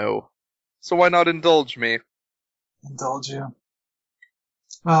not know. So why not indulge me? Indulge you?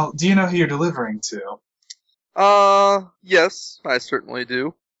 Well, do you know who you're delivering to? Yes, I certainly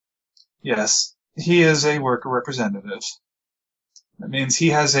do. Yes, he is a worker representative. That means he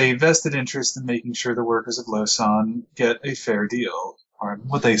has a vested interest in making sure the workers of Losan get a fair deal, or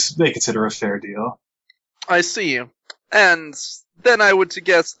what they consider a fair deal. I see. And then I would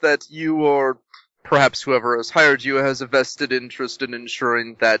guess that you, or perhaps whoever has hired you, has a vested interest in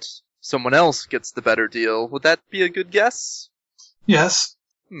ensuring that someone else gets the better deal. Would that be a good guess? Yes.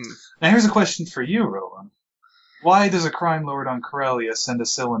 Now here's a question for you, Roland. Why does a crime lord on Corellia send a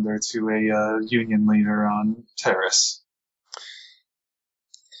cylinder to a union leader on Terrace?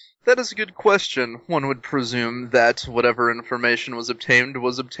 That is a good question. One would presume that whatever information was obtained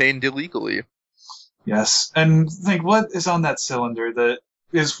illegally. Yes, and think what is on that cylinder that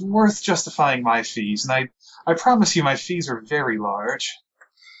is worth justifying my fees, and I promise you my fees are very large.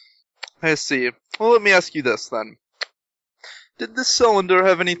 I see. Well, let me ask you this, then. Did this cylinder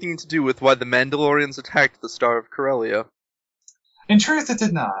have anything to do with why the Mandalorians attacked the Star of Corellia? In truth, it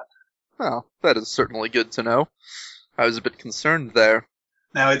did not. Well, that is certainly good to know. I was a bit concerned there.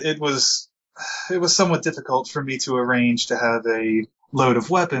 Now, it was somewhat difficult for me to arrange to have a load of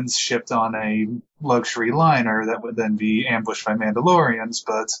weapons shipped on a luxury liner that would then be ambushed by Mandalorians,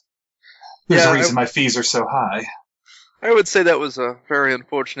 but there's a reason my fees are so high. I would say that was a very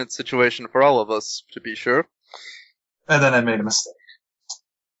unfortunate situation for all of us, to be sure. And then I made a mistake.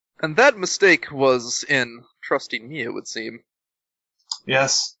 And that mistake was in trusting me, it would seem.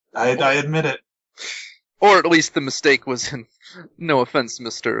 Yes, I admit it. Or at least the mistake was in, no offense,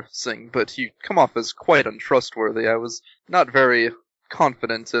 Mr. Singh, but you come off as quite untrustworthy. I was not very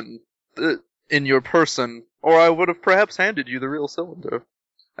confident in your person, or I would have perhaps handed you the real cylinder.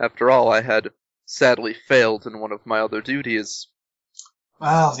 After all, I had sadly failed in one of my other duties.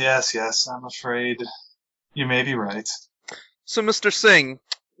 Well, yes, I'm afraid you may be right. So, Mr. Singh,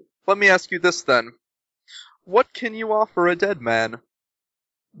 let me ask you this then. What can you offer a dead man?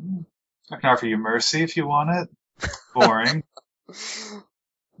 I can offer you mercy if you want it. Boring.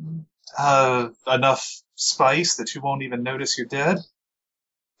 Enough spice that you won't even notice you're dead.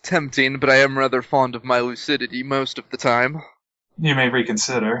 Tempting, but I am rather fond of my lucidity most of the time. You may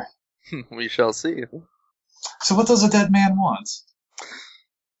reconsider. We shall see. So what does a dead man want?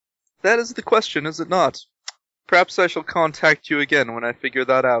 That is the question, is it not? Perhaps I shall contact you again when I figure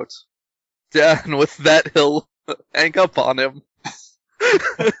that out. Yeah, and with that, he'll hang up on him.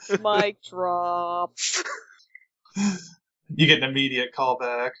 Mic drop. You get an immediate call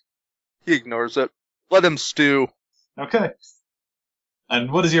back. He ignores it. Let him stew. Okay.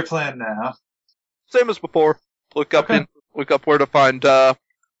 And what is your plan now? Same as before. Look up where to find,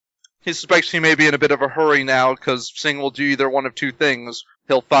 he suspects he may be in a bit of a hurry now, because Singh will do either one of two things.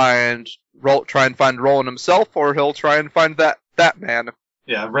 He'll try and find Roland himself, or he'll try and find that man.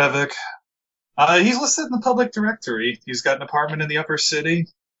 Yeah, Revik. He's listed in the public directory. He's got an apartment in the upper city.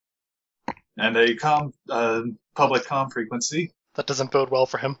 And a public comm frequency. That doesn't bode well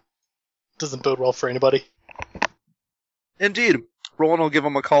for him. Doesn't bode well for anybody. Indeed. Roland will give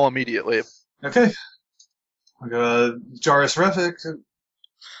him a call immediately. Okay. Jarvis Revik.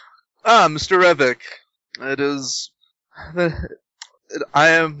 Ah, Mr. Revik. It is...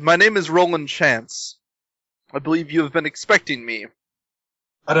 My name is Roland Chance. I believe you have been expecting me.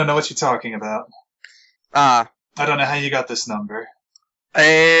 I don't know what you're talking about. Ah. I don't know how you got this number.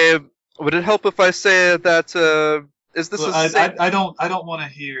 Would it help if I say that, is this I don't want to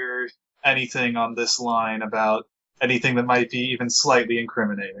hear anything on this line about anything that might be even slightly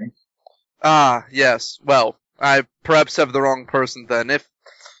incriminating. Ah, yes. Well, I perhaps have the wrong person then. If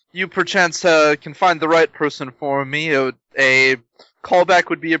you perchance can find the right person for me, a callback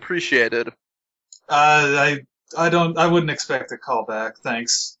would be appreciated. I wouldn't expect a callback,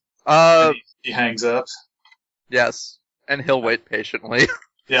 thanks. He hangs up. Yes, and he'll wait patiently.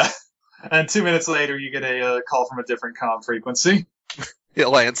 Yeah. And 2 minutes later, you get a call from a different comm frequency.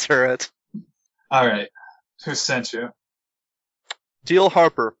 He'll answer it. Alright. Who sent you? Deal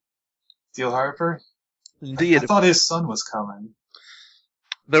Harper. Deal Harper? Indeed. I thought his son was coming.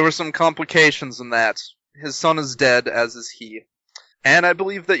 There were some complications in that. His son is dead, as is he. And I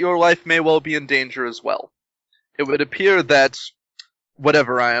believe that your life may well be in danger as well. It would appear that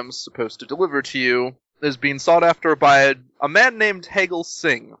whatever I am supposed to deliver to you is being sought after by a man named Hagel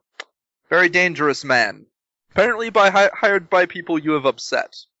Singh. Very dangerous man. Apparently hired by people you have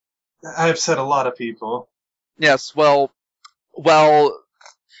upset. I upset a lot of people. Yes, well,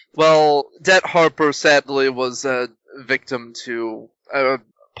 Det Harper sadly was a victim to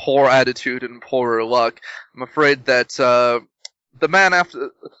poor attitude and poorer luck. I'm afraid that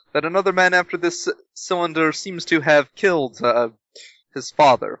another man after this cylinder seems to have killed his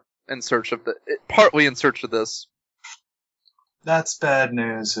father partly in search of this. That's bad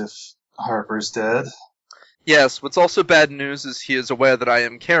news if Harper's dead. Yes, what's also bad news is he is aware that I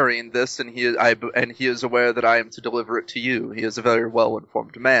am carrying this, and he is aware that I am to deliver it to you. He is a very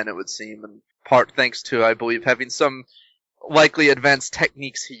well-informed man, it would seem, in part thanks to, I believe, having some likely advanced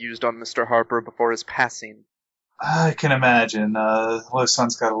techniques he used on Mr. Harper before his passing. I can imagine.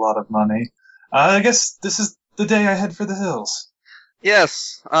 Lo-Sun's got a lot of money. I guess this is the day I head for the hills.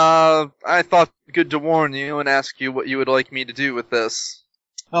 Yes, I thought good to warn you and ask you what you would like me to do with this.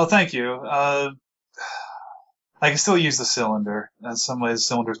 Oh, thank you. I can still use the cylinder. In some ways, the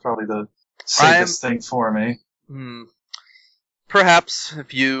cylinder's probably the safest thing for me. Perhaps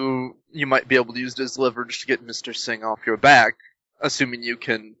if you might be able to use it as leverage to get Mr. Singh off your back, assuming you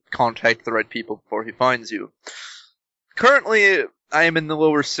can contact the right people before he finds you. Currently, I am in the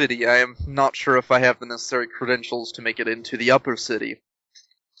lower city. I am not sure if I have the necessary credentials to make it into the upper city.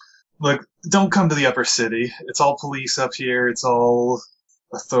 Look, don't come to the upper city. It's all police up here. It's all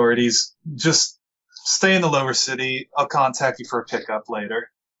authorities. Just stay in the lower city. I'll contact you for a pickup later.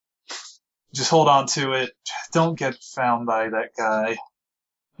 Just hold on to it. Don't get found by that guy.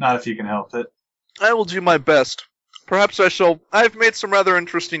 Not if you can help it. I will do my best. Perhaps I've made some rather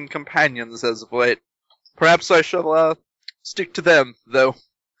interesting companions as of late. Perhaps I shall, stick to them, though.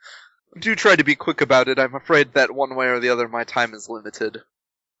 Do try to be quick about it. I'm afraid that one way or the other my time is limited.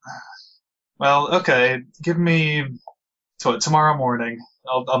 Well, okay. Give me tomorrow morning.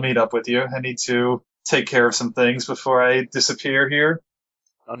 I'll meet up with you. I need to take care of some things before I disappear here.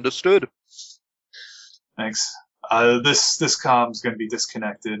 Understood. Thanks. This comm's gonna be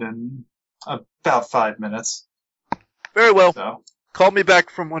disconnected in about 5 minutes. Very well. So, Call me back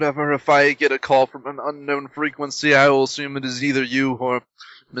from whatever. If I get a call from an unknown frequency, I will assume it is either you or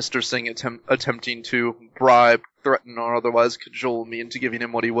Mr. Singh attempting to bribe, threaten, or otherwise cajole me into giving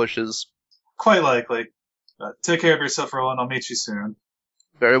him what he wishes. quite likely. Take care of yourself, Roland. I'll meet you soon.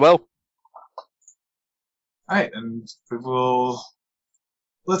 Very well. Alright, and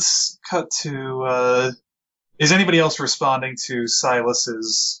let's cut to, is anybody else responding to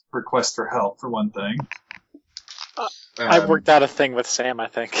Silas's request for help, for one thing? I worked out a thing with Sam, I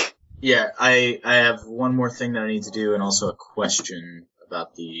think. Yeah, I have one more thing that I need to do, and also a question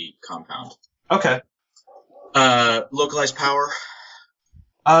about the compound. Okay. Localized power.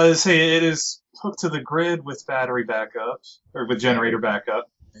 Say it is hooked to the grid with battery backup, or with generator backup.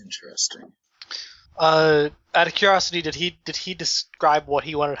 Interesting. Out of curiosity, did he describe what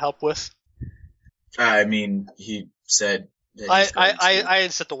he wanted help with? I mean, he said that I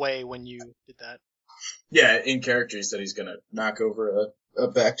had stepped away when you did that. Yeah, in character, he said he's gonna knock over a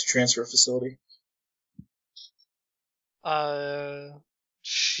back-to-transfer facility.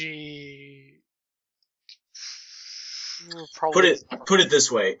 She probably Put it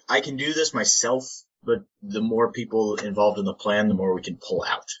this way: I can do this myself, but the more people involved in the plan, the more we can pull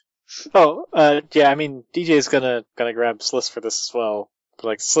out. Oh, yeah, I mean, DJ's gonna grab Sliss for this as well. But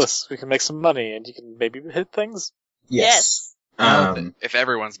like, Sliss, we can make some money, and you can maybe hit things? Yes. If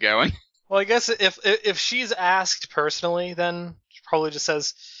everyone's going. Well, I guess if she's asked personally, then she probably just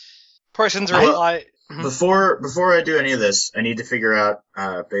says, "Persons reply." Before I do any of this, I need to figure out,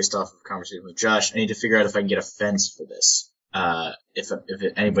 based off of conversation with Josh, I need to figure out if I can get a fence for this. If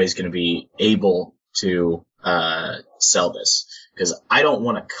anybody's going to be able to sell this, because I don't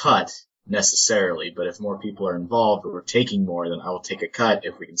want to cut necessarily, but if more people are involved or we're taking more, then I will take a cut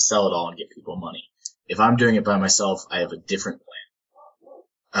if we can sell it all and get people money. If I'm doing it by myself, I have a different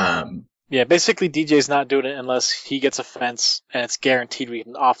plan. Yeah, basically DJ's not doing it unless he gets a fence, and it's guaranteed we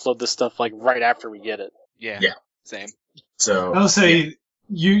can offload this stuff like right after we get it. Yeah. Same. So I'll say,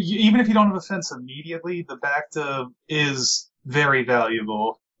 you even if you don't have a fence immediately, the Bacta is very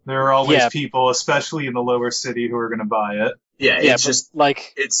valuable. There are always people, especially in the lower city, who are going to buy it. Yeah, it's just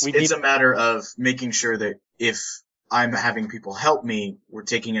like it's a matter of making sure that if I'm having people help me, we're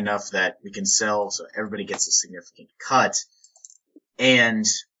taking enough that we can sell, so everybody gets a significant cut, and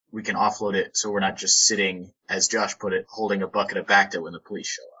we can offload it, so we're not just sitting, as Josh put it, holding a bucket of Bacta when the police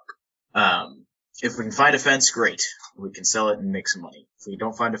show up. If we can find a fence, great. We can sell it and make some money. If we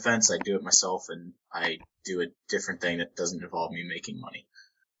don't find a fence, I do it myself, and I do a different thing that doesn't involve me making money.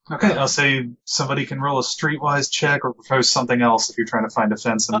 Okay, I'll say somebody can roll a streetwise check or propose something else if you're trying to find a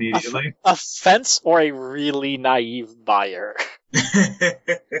fence immediately. A fence or a really naive buyer?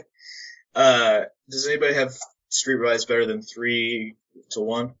 Does anybody have streetwise better than 3 to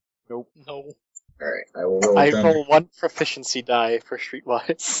 1? Nope. No. Alright, I will roll I then. roll 1 proficiency die for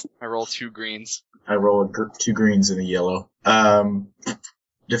streetwise. I roll 2 greens. I roll 2 greens and a yellow.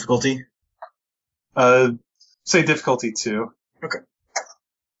 Difficulty? Say difficulty 2. Okay.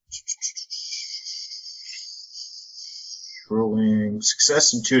 Rolling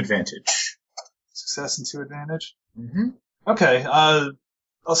success and 2 advantage. Success and 2 advantage? Mm-hmm. Okay,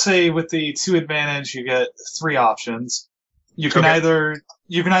 I'll say with the 2 advantage, you get 3 options. You can either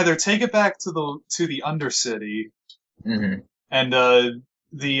take it back to the Undercity, Mm-hmm. and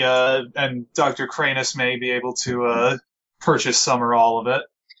and Dr. Cranus may be able to purchase some or all of it.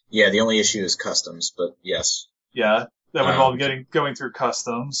 Yeah, the only issue is customs, but yes. Yeah, that would involve going through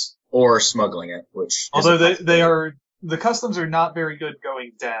customs. Or smuggling it, which Although the customs are not very good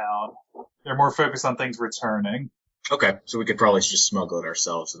going down. They're more focused on things returning. Okay, so we could probably just smuggle it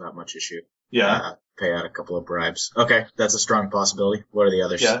ourselves without much issue. Yeah. Pay out a couple of bribes. Okay, that's a strong possibility. What are the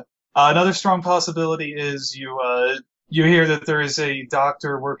others? Yeah. Another strong possibility is you hear that there is a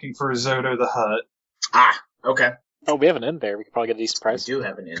doctor working for Zoto the Hutt. Ah, okay. Oh, we have an in there. We could probably get a decent We price. do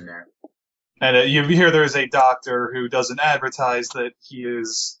have an in there. And you hear there is a doctor who doesn't advertise that he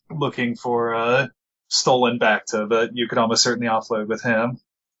is looking for stolen Bacta, but you could almost certainly offload with him.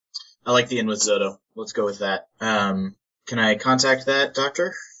 I like the in with Zoto. Let's go with that. Can I contact that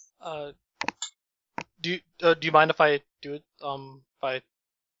doctor? Do you mind if I do it? I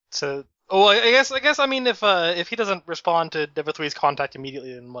guess I mean if he doesn't respond to Dever 3's contact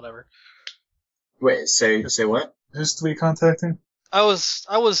immediately, then whatever. Wait, say what? Who's to be contacting? I was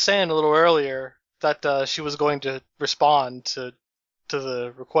saying a little earlier that she was going to respond to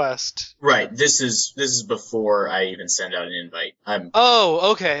the request. Right. This is before I even send out an invite.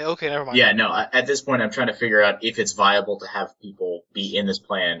 Oh, okay, never mind. Yeah, no. At this point, I'm trying to figure out if it's viable to have people be in this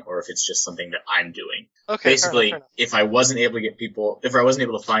plan, or if it's just something that I'm doing. Okay. Basically, fair enough. if I wasn't able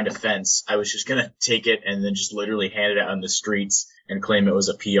to find a fence, I was just gonna take it and then just literally hand it out on the streets and claim it was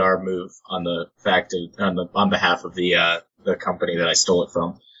a PR move on behalf of the company that I stole it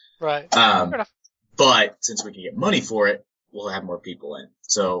from. Right. Fair enough. But since we can get money for it, we'll have more people in.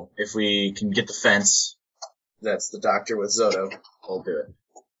 So if we can get the fence, that's the doctor with Zoto, we'll do it.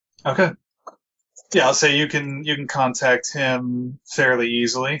 Okay. Yeah, I'll say you can contact him fairly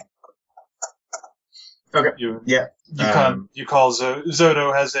easily. Okay. You call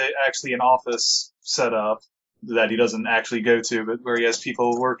Zoto has actually an office set up that he doesn't actually go to, but where he has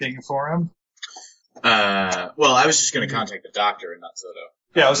people working for him. Well, I was just going to contact the doctor and not Zoto.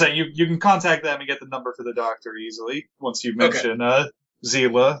 Yeah, I was saying you can contact them and get the number for the doctor easily once you mention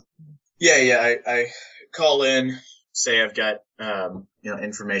Zila. Yeah. I call in, say I've got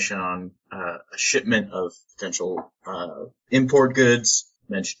information on a shipment of potential import goods.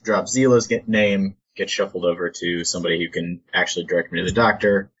 Drop Zila's name, get shuffled over to somebody who can actually direct me to the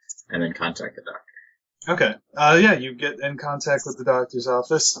doctor, and then contact the doctor. Okay. You get in contact with the doctor's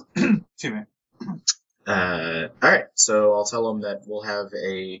office. Excuse me. Alright, so I'll tell them that we'll have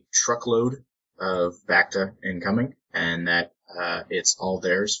a truckload of Bacta incoming, and that it's all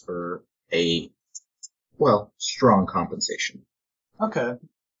theirs for a, strong compensation. Okay.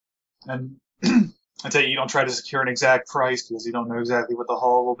 And I tell you don't try to secure an exact price because you don't know exactly what the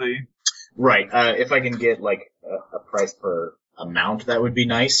haul will be. Right, if I can get, a price per amount, that would be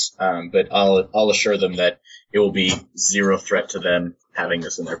nice, but I'll assure them that it will be zero threat to them having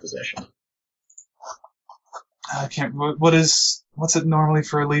this in their possession. I can't. What's it normally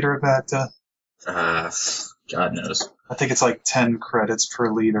for a liter of Bacta? God knows. I think it's 10 credits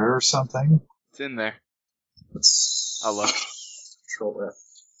per liter or something. It's in there. I'll look. Control F.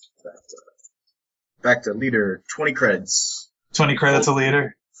 Bacta liter, 20 credits. 20 credits a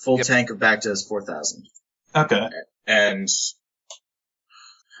liter? Full tank of Bacta is 4,000. Okay. And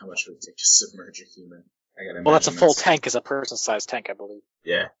how much would it take to submerge a human? Well, that's a full tank is a person-sized tank, I believe.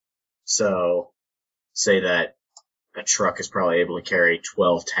 Yeah. So, say that a truck is probably able to carry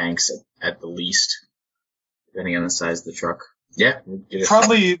 12 tanks at the least, depending on the size of the truck. Yeah.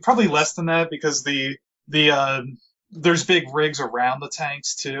 Probably less than that because there's big rigs around the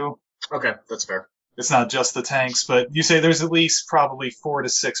tanks too. Okay, that's fair. It's not just the tanks, but you say there's at least probably 4 to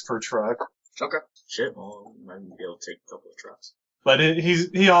 6 per truck. Okay. Shit, well, I might be able to take a couple of trucks. But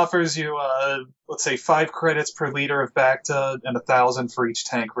he offers you, let's say 5 credits per liter of Bacta and 1,000 for each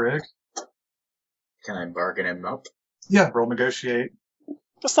tank rig. Can I bargain him up? Yeah, roll negotiate.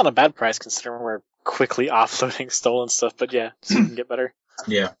 That's not a bad price considering we're quickly offloading stolen stuff, but yeah, so we can get better.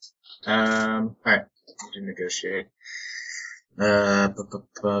 Yeah. Alright. Do negotiate.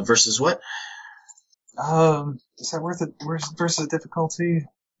 Versus what? Is that worth it? Versus difficulty?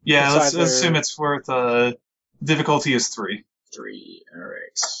 Yeah, It's let's assume it's worth, difficulty is 3. 3,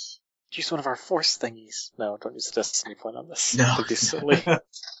 alright. Use one of our force thingies. No, don't use the destiny point on this. No. That'd be silly.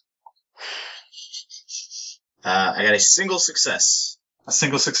 I got a single success. A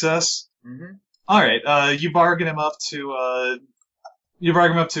single success? Mm-hmm. Alright, you bargain him up to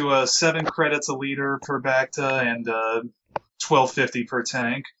 7 credits a liter per Bacta and, $12.50 per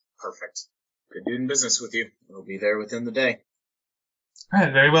tank. Perfect. Good doing business with you. We'll be there within the day.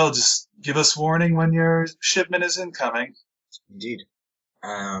 Alright, very well. Just give us warning when your shipment is incoming. Indeed.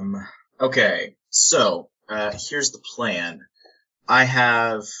 Okay. So, here's the plan. I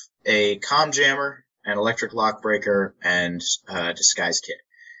have a comm jammer, an electric lock breaker, and a disguise kit.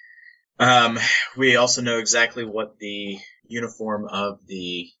 We also know exactly what the uniform of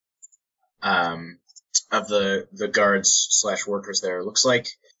the guards / workers there looks like.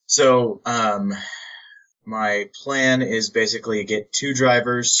 So, my plan is basically get 2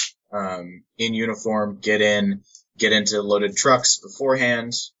 drivers, in uniform get into loaded trucks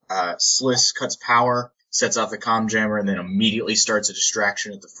beforehand. Sliss cuts power, sets off the comm jammer, and then immediately starts a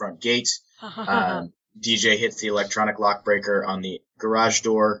distraction at the front gate. DJ hits the electronic lock breaker on the garage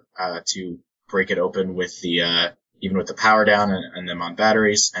door to break it open with the even with the power down and them on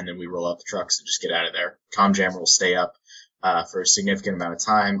batteries, and then we roll out the trucks and just get out of there. Comm jammer will stay up for a significant amount of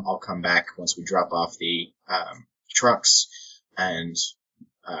time. I'll come back once we drop off the trucks and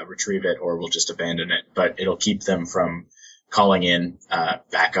retrieve it, or we'll just abandon it. But it'll keep them from calling in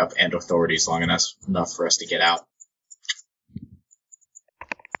backup and authorities long enough for us to get out.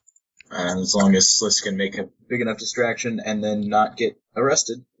 And as long as Sliss can make a big enough distraction and then not get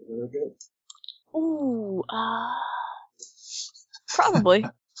arrested, we're good. Ooh, probably.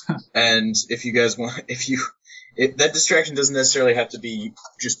 And if you guys want, that distraction doesn't necessarily have to be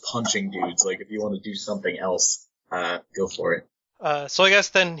just punching dudes. Like, if you want to do something else, go for it. So I guess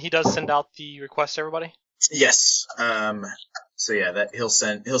then he does send out the request to everybody? Yes. So yeah, that he'll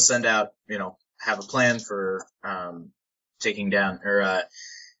send out, have a plan for, taking down, or,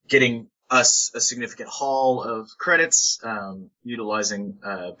 getting us a significant haul of credits, utilizing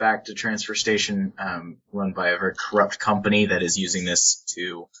back to transfer station, run by a very corrupt company that is using this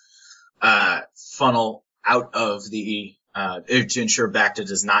to funnel out of the to ensure Bacta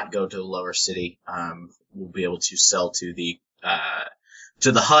does not go to the lower city. We'll be able to sell to the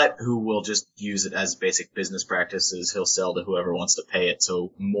Hut, who will just use it as basic business practices. He'll sell to whoever wants to pay it,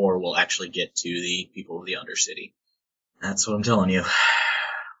 so more will actually get to the people of the Undercity. That's what I'm telling you.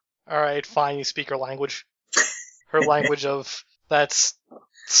 Alright, fine, you speak her language. Her language of that's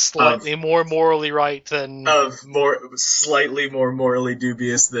slightly more morally right than... Slightly more morally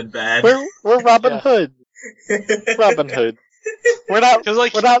dubious than bad. We're Robin Hood. Robin Hood. We're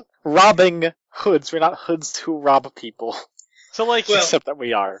not robbing hoods. We're not hoods who rob people. So like, except that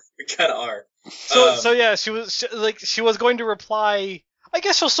we are. We kind of are. So yeah, she was going to reply. I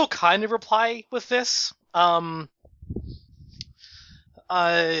guess she'll still kind of reply with this.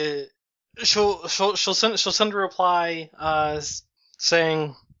 She'll send a reply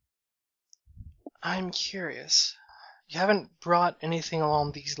saying, "I'm curious. You haven't brought anything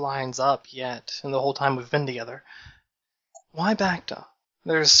along these lines up yet in the whole time we've been together. Why Bacta?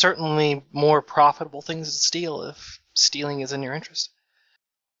 There's certainly more profitable things to steal if stealing is in your interest."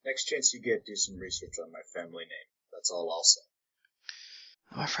 Next chance you get, do some research on my family name. That's all I'll say.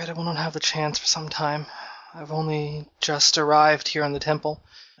 I'm afraid I will not have the chance for some time. I've only just arrived here in the temple.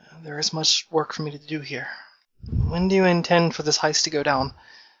 There is much work for me to do here. When do you intend for this heist to go down?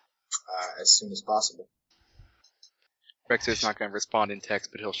 As soon as possible. Rexer's not going to respond in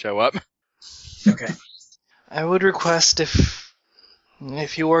text, but he'll show up. Okay. I would request if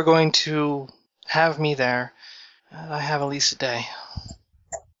you are going to have me there, I have at least a day.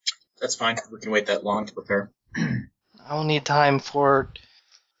 That's fine. We can wait that long to prepare. I will need time for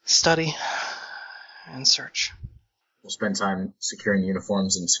study and search. We'll spend time securing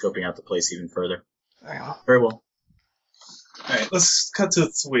uniforms and scoping out the place even further. Very well. Very well. Alright, let's cut to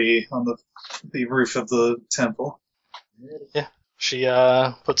Thui on the roof of the temple. Yeah. She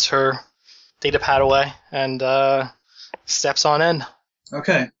puts her data pad away and steps on in.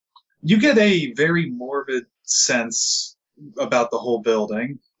 Okay. You get a very morbid sense about the whole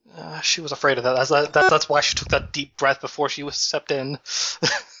building. She was afraid of that. That's why she took that deep breath before she stepped in.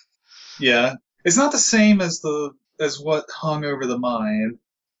 Yeah. It's not the same as what hung over the mine.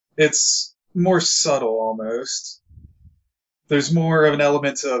 It's more subtle, almost. There's more of an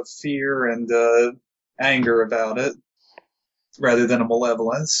element of fear and anger about it, rather than a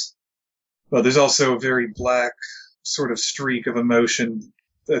malevolence. But there's also a very black sort of streak of emotion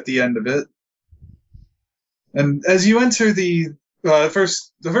at the end of it. And as you enter the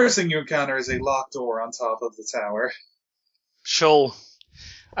first thing you encounter is a locked door on top of the tower.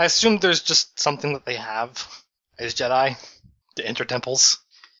 I assume there's just something that they have as Jedi to enter temples.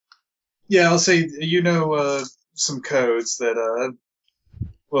 Yeah, I'll say some codes that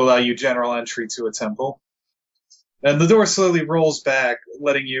will allow you general entry to a temple. And the door slowly rolls back,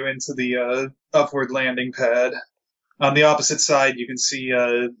 letting you into the upward landing pad. On the opposite side, you can see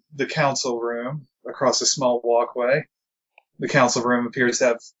the council room across a small walkway. The council room appears to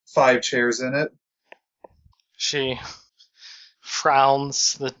have 5 chairs in it. She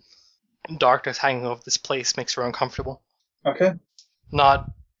frowns. The darkness hanging over this place makes her uncomfortable. Okay.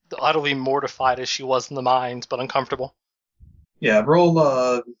 Not utterly mortified as she was in the mines, but uncomfortable. Yeah, roll,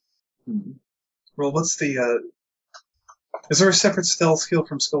 what's the, is there a separate stealth skill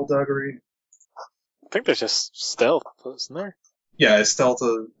from Skullduggery? I think there's just stealth, isn't there? Yeah, is stealth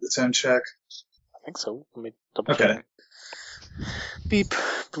its own check? I think so. Let me double Okay. check. Beep,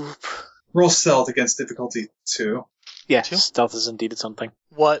 boop. Roll stealth against difficulty 2. Yeah, Two? stealth is indeed something.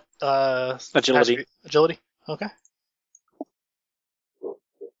 What? Agility. Agility. Okay.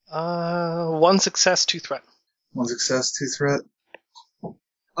 1 success, 2 threat. 1 success, 2 threat.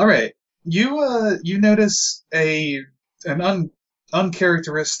 Alright. You notice an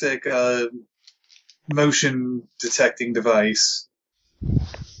uncharacteristic motion detecting device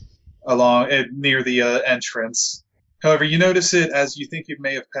near the entrance. However, you notice it as you think you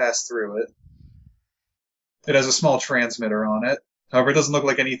may have passed through it. It has a small transmitter on it. However, it doesn't look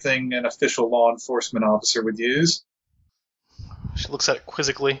like anything an official law enforcement officer would use. She looks at it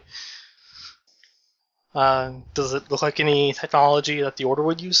quizzically. Does it look like any technology that the Order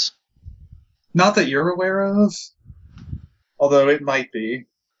would use? Not that you're aware of, although it might be.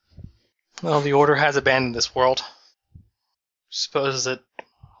 Well, the Order has abandoned this world. Suppose it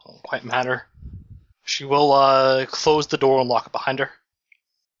won't quite matter. She will close the door and lock it behind her.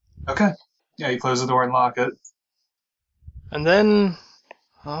 Okay. Yeah, you close the door and lock it. And then,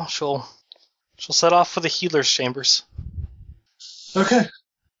 well, she'll set off for the healer's chambers. Okay.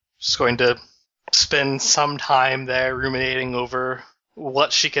 She's going to spend some time there ruminating over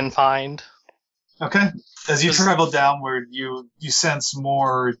what she can find. Okay. As you travel downward, you sense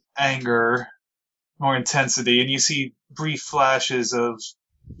more anger, more intensity, and you see brief flashes of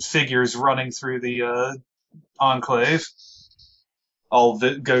figures running through the enclave. All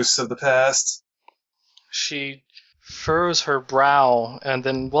the ghosts of the past. She furrows her brow and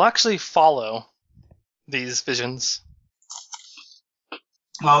then will actually follow these visions.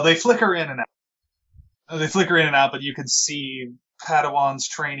 Well, they flicker in and out. But you can see Padawans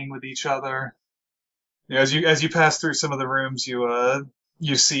training with each other. As you pass through some of the rooms,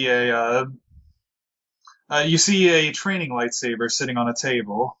 you see a training lightsaber sitting on a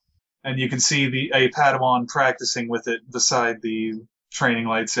table, and you can see a Padawan practicing with it beside the training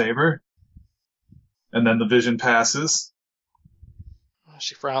lightsaber. And then the vision passes.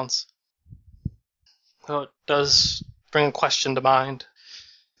 She frowns. Though it does bring a question to mind.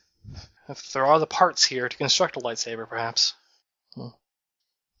 If there are the parts here to construct a lightsaber, perhaps.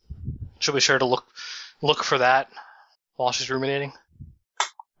 She'll be sure to look for that while she's ruminating.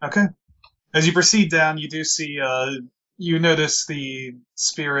 Okay. As you proceed down, you do see, you notice the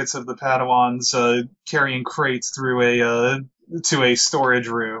spirits of the Padawans carrying crates through to a storage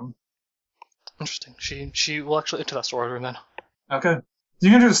room. Interesting. She will actually enter that storage room then. Okay.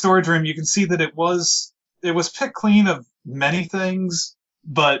 You enter the storage room, you can see that it was picked clean of many things,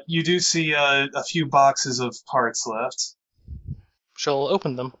 but you do see a few boxes of parts left. She'll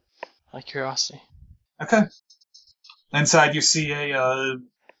open them, out of curiosity. Okay. Inside you see a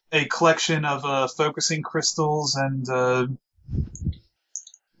collection of focusing crystals and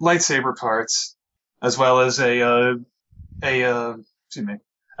lightsaber parts, as well as a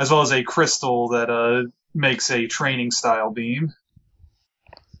crystal that makes a training style beam.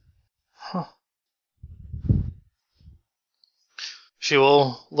 Huh. She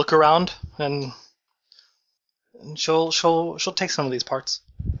will look around and she'll take some of these parts.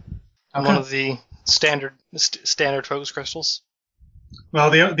 Okay. One of the standard focus crystals. Well,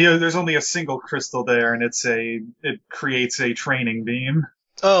 there's only a single crystal there, and it creates a training beam.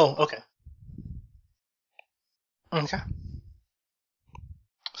 Oh, okay. Okay.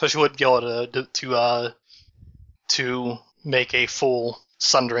 So she wouldn't be able to make a full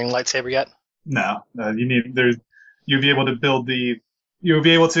sundering lightsaber yet. No, you'll be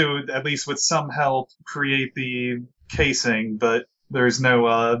able to, at least with some help, create the casing, but there's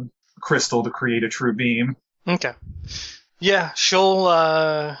no crystal to create a true beam. Okay. Yeah, she'll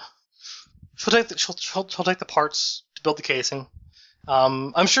take the parts to build the casing.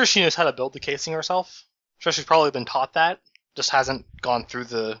 I'm sure she knows how to build the casing herself. I'm sure she's probably been taught that, just hasn't gone through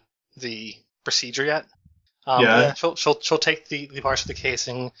the procedure yet. Yeah, she'll take the parts of the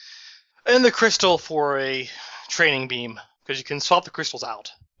casing and the crystal for a training beam, because you can swap the crystals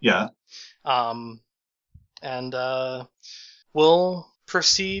out. Yeah. And we'll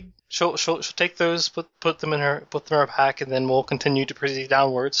proceed. She'll take those, put them in her pack, and then we'll continue to proceed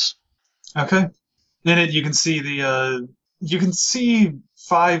downwards. Okay. In it, you can see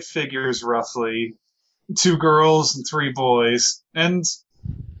 5 figures roughly, 2 girls and 3 boys, and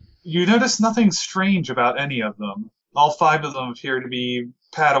you notice nothing strange about any of them. All 5 of them appear to be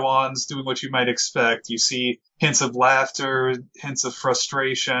Padawans doing what you might expect. You see hints of laughter, hints of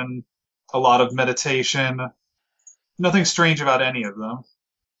frustration, a lot of meditation. Nothing strange about any of them.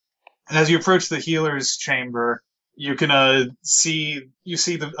 And as you approach the healer's chamber, you can see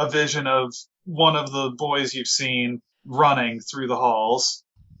a vision of one of the boys you've seen running through the halls,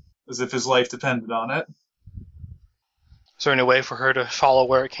 as if his life depended on it. Is there any way for her to follow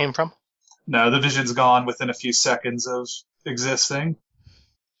where it came from? No, the vision's gone within a few seconds of existing.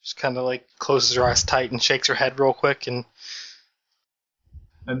 Just kind of like closes her eyes tight and shakes her head real quick and...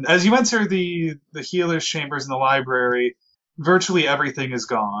 And as you enter the healer's chambers in the library, virtually everything is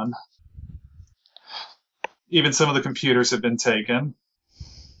gone. Even some of the computers have been taken.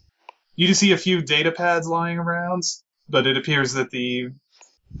 You do see a few data pads lying around, but it appears that the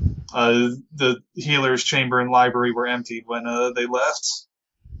healer's chamber and library were emptied when they left.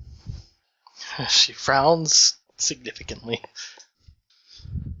 She frowns significantly.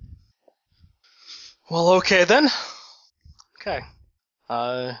 Well, okay then. Okay.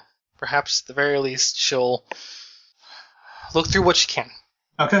 Perhaps at the very least she'll look through what she can.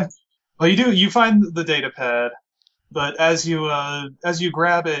 Okay. Well, you find the data pad, but as you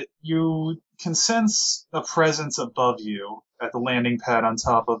grab it, you can sense a presence above you at the landing pad on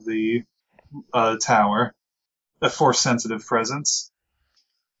top of the tower. A force-sensitive presence.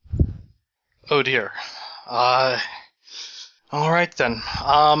 Oh dear. Alright then.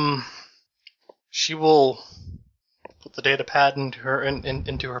 She will put the data pad into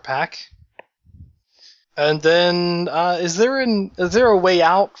her pack. And then, is there a way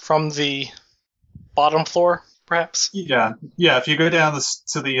out from the bottom floor, perhaps? Yeah. If you go down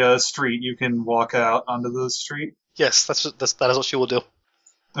to the street, you can walk out onto the street. Yes, that is what she will do.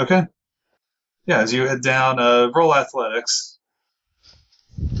 Okay. Yeah, as you head down, roll athletics.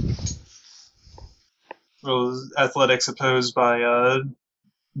 Roll athletics opposed by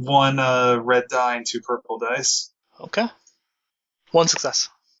 1 red die and 2 purple dice. Okay. 1 success.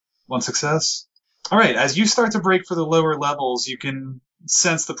 1 success. All right, as you start to break for the lower levels, you can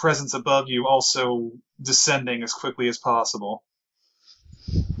sense the presence above you also descending as quickly as possible.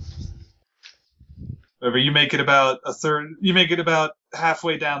 However, you make it about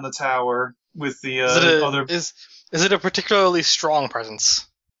halfway down the tower with the other... Is it a particularly strong presence?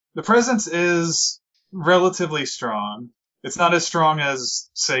 The presence is relatively strong. It's not as strong as,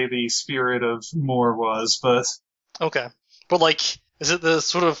 say, the spirit of Moore was, but... Okay. But, like, is it the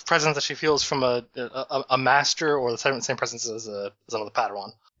sort of presence that she feels from a master, or the same presence as another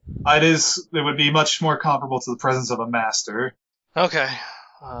Padawan? It would be much more comparable to the presence of a master. Okay.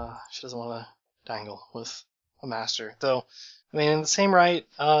 She doesn't want to dangle with a master. Though, I mean, in the same right,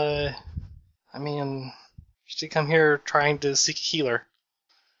 she did come here trying to seek a healer.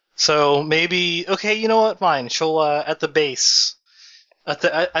 So maybe, okay, you know what? Fine. She'll at the base, so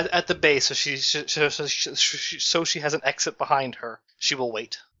she has an exit behind her. She will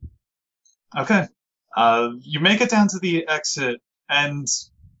wait. Okay. You make it down to the exit, and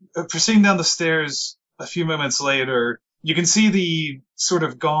proceeding down the stairs a few moments later, you can see the sort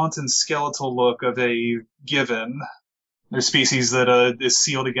of gaunt and skeletal look of a given. Their species that is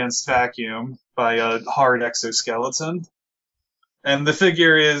sealed against vacuum by a hard exoskeleton. And the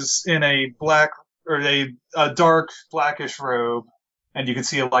figure is in a dark blackish robe, and you can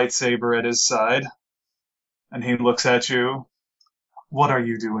see a lightsaber at his side. And he looks at you. What are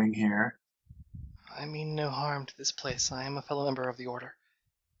you doing here? I mean no harm to this place. I am a fellow member of the Order.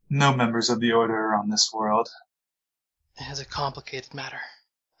 No members of the Order are on this world. It is a complicated matter.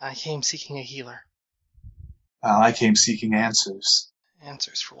 I came seeking a healer. I came seeking answers.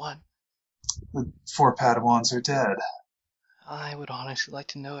 Answers for what? The 4 Padawans are dead. I would honestly like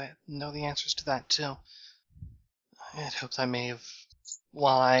to know the answers to that, too. I had hoped I may have,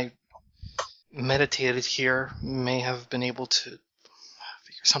 while I meditated here, may have been able to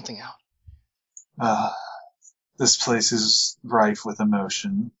figure something out. This place is rife with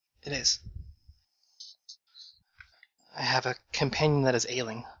emotion. It is. I have a companion that is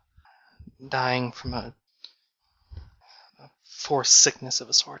ailing, dying from a forced sickness of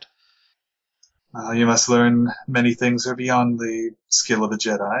a sort. You must learn many things are beyond the skill of a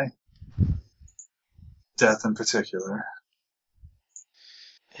Jedi. Death in particular.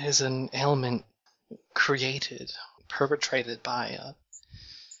 It is an ailment perpetrated by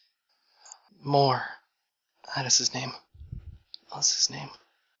Moore. That is his name. What's his name?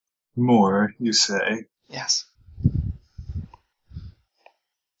 Moore, you say? Yes.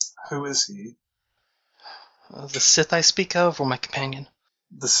 Who is he? The Sith I speak of, or my companion?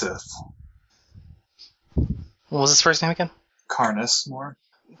 The Sith. What was his first name again? Carnus Moore.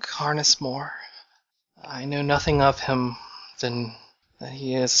 Carnus Moore. I know nothing of him than that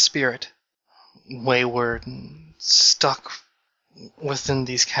he is a spirit, wayward and stuck within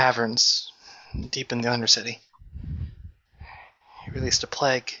these caverns deep in the Undercity. He released a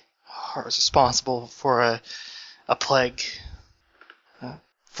plague, or was responsible for a plague, a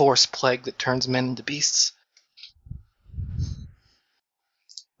force plague that turns men into beasts.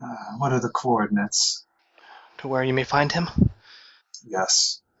 What are the coordinates? to where you may find him?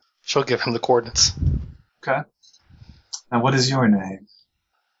 Yes. She'll give him the coordinates. Okay. And what is your name?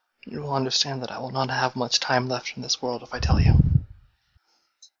 You will understand that I will not have much time left in this world if I tell you.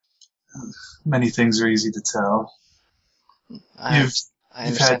 Many things are easy to tell. I You've had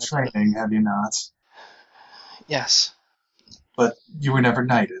understand. training, have you not? Yes, But you were never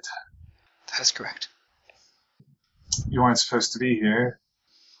knighted. that is correct. You weren't supposed to be here,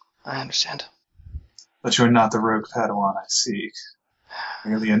 I understand. but you're not the rogue Padawan I seek.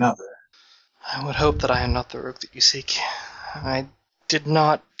 Merely another. I would hope that I am not the rogue that you seek. I did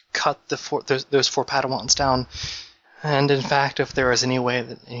not cut those 4 Padawans down, and in fact, if there is any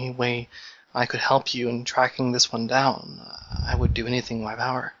way I could help you in tracking this one down, I would do anything in my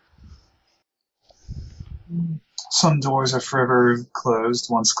power. Some doors are forever closed,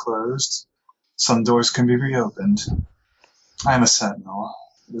 once closed. Some doors can be reopened. I am a sentinel.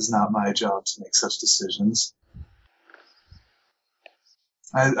 It is not my job to make such decisions.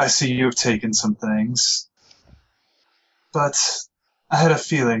 I see you have taken some things, but I had a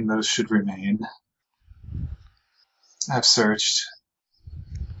feeling those should remain. I have searched.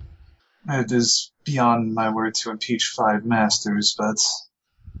 It is beyond my word to impeach 5 masters, but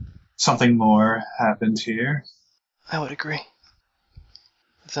something more happened here. I would agree.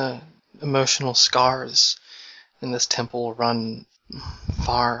 The emotional scars in this temple run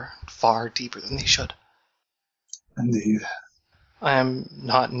far, far deeper than they should. Indeed. I am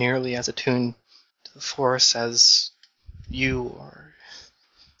not nearly as attuned to the Force as you or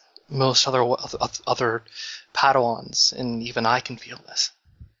most other Padawans, and even I can feel this.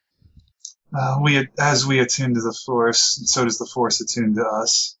 As we attune to the Force, so does the Force attune to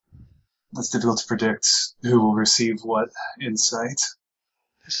us. It's difficult to predict who will receive what insight.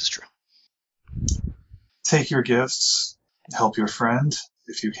 This is true. Take your gifts, help your friend,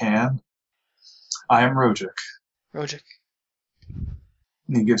 if you can. I am Rogic. Rogic,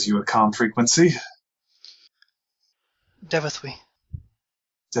 He gives you a calm frequency. Devithwy,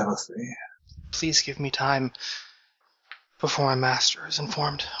 Devothy. please give me time before my master is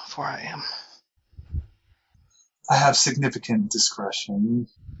informed, for I am. I have significant discretion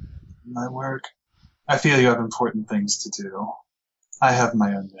in my work. I feel you have important things to do. I have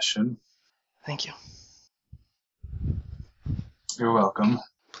my own mission. Thank you. You're welcome.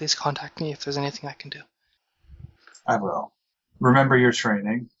 Please contact me if there's anything I can do. I will. Remember your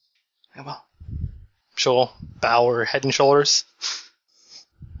training. I will. She'll bow her head and shoulders.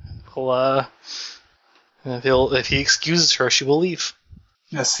 If he excuses her, she will leave.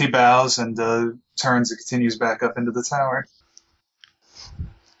 Yes, he bows and turns and continues back up into the tower.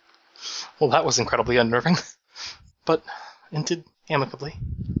 Well, that was incredibly unnerving, but ended amicably.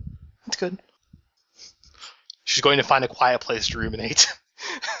 That's good. She's going to find a quiet place to ruminate.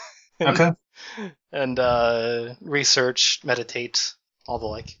 Okay. And research, meditate, all the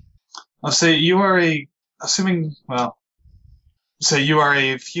like. I'll say you are a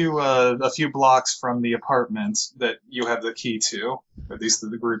few blocks from the apartment that you have the key to, or at least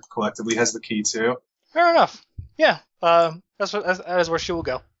the group collectively has the key to. Fair enough. Yeah, that is where she will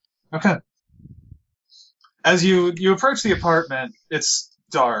go. Okay. As you approach the apartment, it's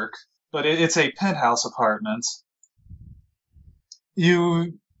dark, but it's a penthouse apartment.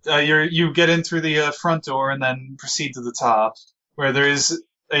 You get in through the front door and then proceed to the top, where there is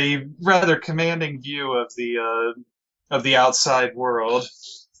a rather commanding view of the outside world.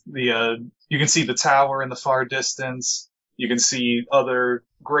 You can see the tower in the far distance. You can see other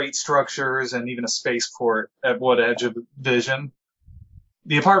great structures and even a spaceport at one edge of vision.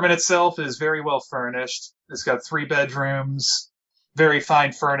 The apartment itself is very well furnished. It's got 3 bedrooms, very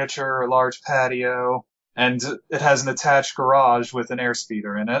fine furniture, a large patio, and it has an attached garage with an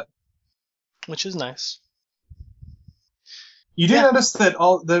airspeeder in it. Which is nice. You do notice that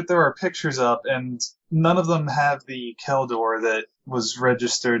there are pictures up, and none of them have the Keldor that was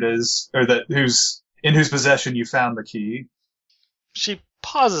registered as, or in whose possession you found the key. She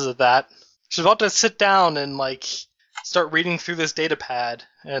pauses at that. She's about to sit down and start reading through this data pad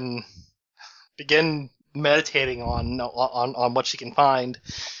and begin meditating on what she can find.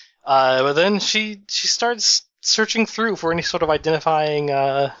 But then she starts searching through for any sort of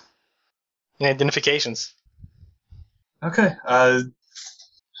identifications. Okay.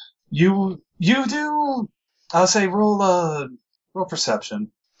 You do. I'll say roll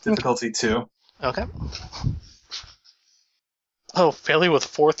perception, difficulty 2. Okay. Oh, failure with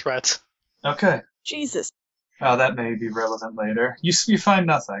 4 threats. Okay. Jesus. That may be relevant later. You find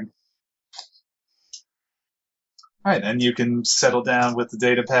nothing. Alright, and you can settle down with the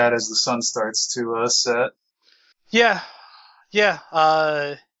data pad as the sun starts to set. Yeah.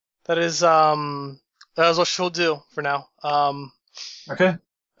 That is that is what she'll do for now. Okay.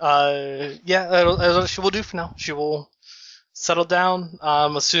 Yeah, that is what she will do for now. She will settle down.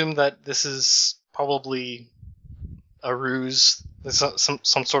 Assume that this is probably a ruse. There's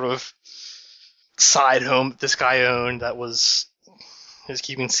some sort of side home that this guy owned that was his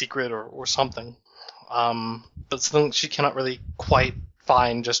keeping secret or something. But something she cannot really quite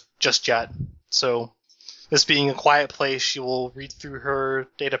find just yet. So, this being a quiet place, she will read through her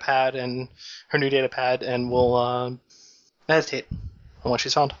datapad and her new datapad and will meditate on what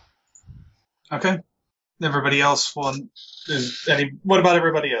she's found. Okay. Everybody else what about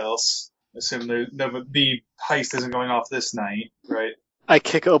everybody else? Assume the heist isn't going off this night, right? I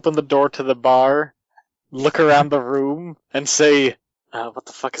kick open the door to the bar, look around the room, and say, what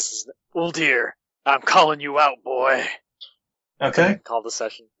the fuck is this? Oh dear, I'm calling you out, boy. Okay. Call the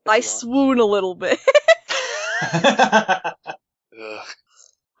session. I swoon a little bit.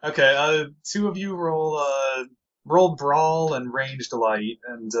 Okay, two of you roll brawl and ranged light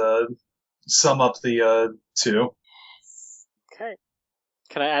and sum up the two. Okay.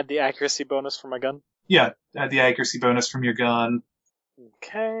 Can I add the accuracy bonus for my gun? Yeah, add the accuracy bonus from your gun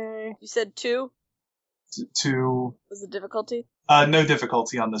Okay. You said 2? to Was the difficulty? no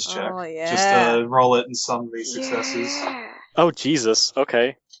difficulty on this check. Oh, yeah. Just roll it and sum the successes. Yeah. Oh, Jesus.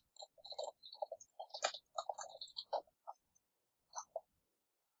 Okay.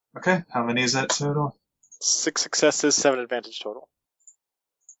 Okay, how many is that total? 6 successes, 7 advantage total.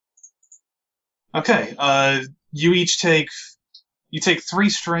 Okay, you each take 3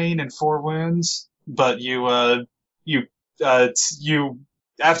 strain and 4 wounds, but you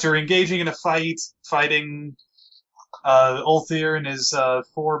after engaging in a fighting Ulthir and his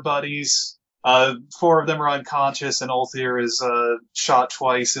 4 buddies, 4 of them are unconscious, and Ulthir is shot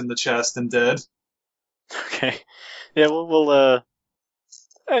twice in the chest and dead. Okay. Yeah, we'll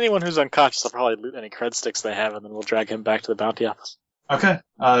anyone who's unconscious will probably loot any cred sticks they have, and then we'll drag him back to the bounty office. Okay,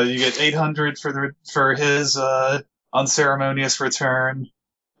 you get 800 for his unceremonious return.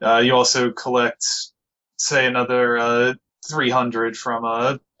 You also collect, say, another 300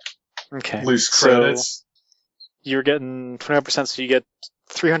 from Okay. loose credits. So you're getting 25%, so you get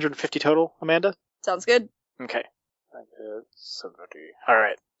 350 total, Amanda? Sounds good. Okay. I get 70.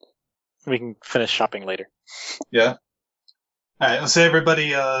 Alright. We can finish shopping later. Yeah. All right. Let's say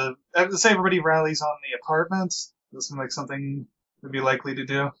everybody rallies on the apartment. Does seem like something would be likely to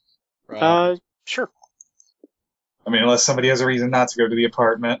do. Sure. I mean, unless somebody has a reason not to go to the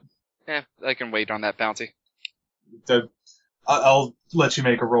apartment. I can wait on that bounty. I'll let you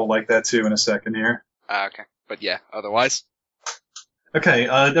make a roll like that too in a second here. Okay. But yeah, otherwise. Okay.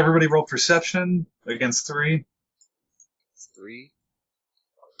 Everybody roll perception against 3. 3.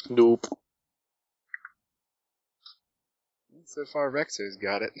 Nope. So far, Rexo's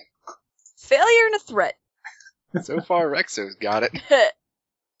got it. Failure and a threat. So far, Rexo's got it.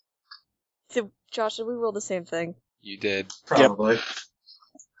 So, Josh, did we roll the same thing? You did. Probably. Yep.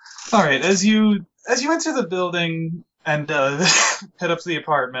 All right. As you enter the building and head up to the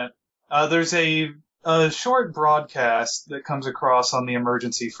apartment, there's a short broadcast that comes across on the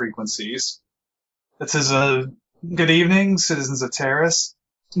emergency frequencies. It says, "Good evening, citizens of Terrace.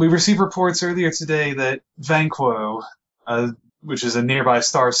 We received reports earlier today that Vanquo, which is a nearby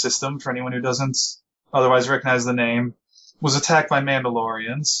star system for anyone who doesn't otherwise recognize the name, was attacked by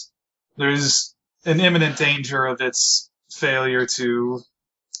Mandalorians. There's an imminent danger of its failure to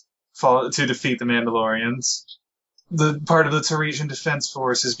defeat the Mandalorians. The part of the Teresian Defense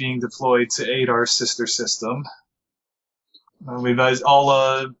Force is being deployed to aid our sister system. We advise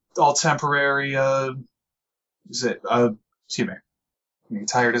all temporary, excuse me, I'm getting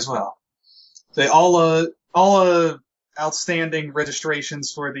tired as well. They all outstanding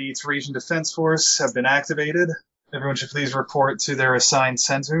registrations for the Teresian Defense Force have been activated. Everyone should please report to their assigned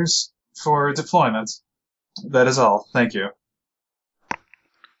centers for deployment. That is all. Thank you."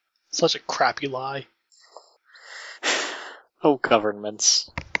 Such a crappy lie. Oh, governments.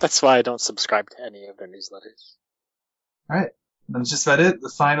 That's why I don't subscribe to any of their newsletters. Alright. That's just about it. The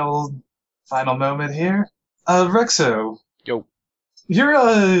final moment here. Rexo. Yo.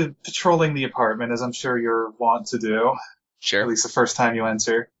 You're, patrolling the apartment, as I'm sure you're wont to do. Sure. At least the first time you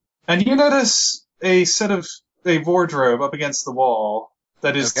enter. And you notice a wardrobe up against the wall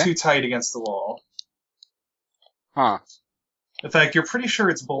that is too tight against the wall. Huh. In fact, you're pretty sure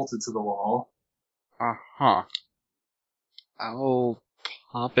it's bolted to the wall. Uh-huh. I'll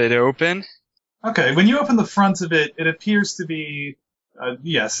pop it open. Okay, when you open the front of it, it appears to be...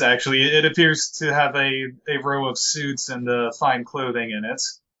 yes, actually, it appears to have a row of suits and fine clothing in it.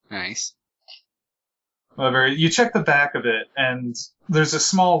 Nice. However, you check the back of it, and there's a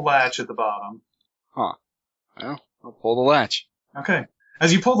small latch at the bottom. Huh. Well, I'll pull the latch. Okay.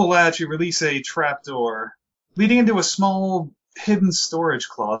 As you pull the latch, you release a trapdoor, leading into a small, hidden storage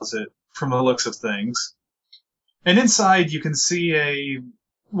closet, from the looks of things. And inside, you can see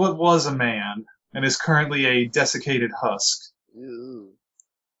what was a man, and is currently a desiccated husk. Ooh.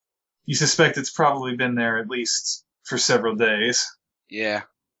 You suspect it's probably been there at least for several days. Yeah.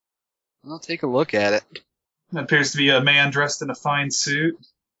 I'll take a look at it. It appears to be a man dressed in a fine suit.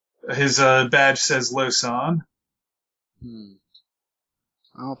 His badge says Losan.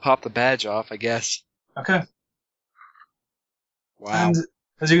 I'll pop the badge off, I guess. Okay. Wow. And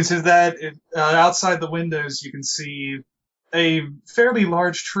as you can see that, outside the windows, you can see a fairly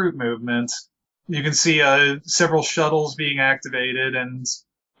large troop movement. You can see several shuttles being activated and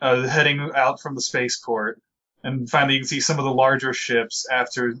heading out from the spaceport. And finally, you can see some of the larger ships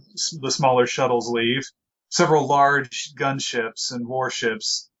after the smaller shuttles leave. Several large gunships and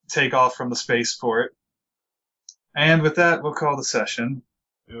warships take off from the spaceport. And with that, we'll call the session.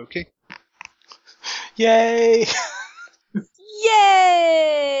 Okay. Yay!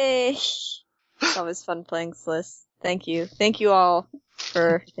 Yay! It's always fun playing Sliss. Thank you. Thank you all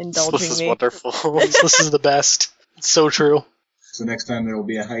for indulging This is me. wonderful. This is the best. It's so true. So next time there will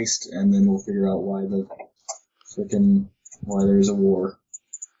be a heist, and then we'll figure out why there's a war.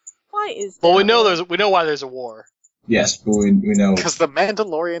 Why is that? Well, we know why there's a war. Yes, but we know. Because the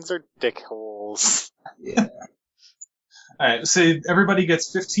Mandalorians are dickholes. Yeah. Alright, so everybody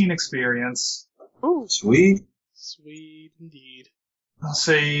gets 15 experience. Ooh. Sweet. Sweet indeed. I'll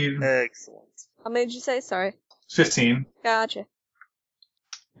say Excellent. How many did you say? Sorry. 15. Gotcha.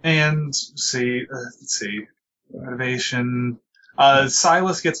 And let's see. Motivation.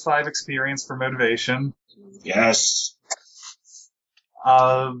 Silas gets 5 experience for motivation. Yes.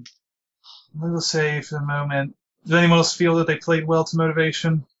 We will say for the moment. Does anyone else feel that they played well to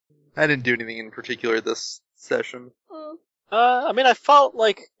motivation? I didn't do anything in particular this session. I mean, I felt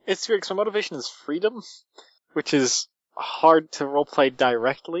like experience for motivation is freedom, which is hard to roleplay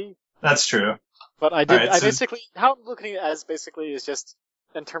directly. That's true. But I did. Alright, so- Basically, how I'm looking at it as basically is just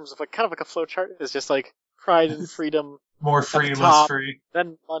in terms of like kind of like a flow chart is just like pride and freedom, More free, At the less top. free.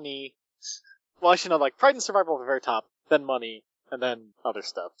 then money. Well, actually, no, like pride and survival at the very top, then money, and then other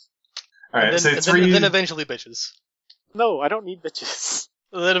stuff. Alright, and so then, 3. and then eventually bitches. No, I don't need bitches.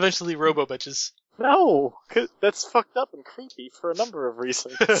 And then eventually robo bitches. No, 'cause that's fucked up and creepy for a number of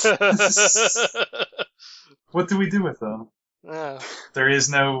reasons. What do we do with them? Yeah. There is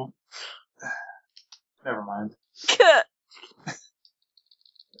no. Never mind.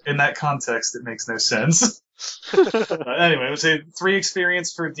 In that context, it makes no sense. Anyway, we'll say 3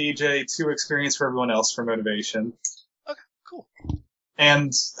 experience for DJ, 2 experience for everyone else for motivation. Okay, cool.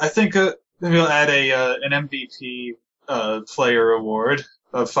 And I think we'll add an MVP player award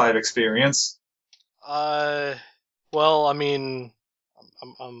of 5 experience. Well, I mean,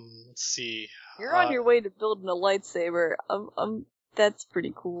 let's see. You're on your way to building a lightsaber. That's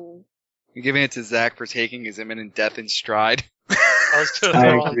pretty cool. I'm giving it to Zach for taking his imminent death in stride. I was gonna I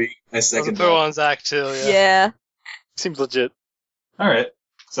throw on, agree. I I was gonna second throw that. on Zach too. Yeah. Yeah. Seems legit. Alright.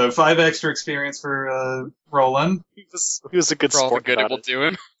 So 5 extra experience for Roland. He was a good For all the sport good it about will it. do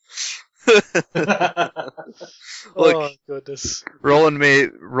him. Look, Oh goodness. Roland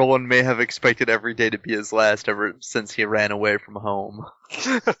may have expected every day to be his last ever since he ran away from home.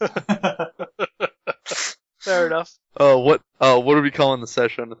 Fair enough. What are we calling the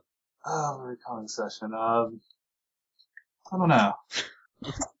session? Oh, what are we calling the session? I don't know.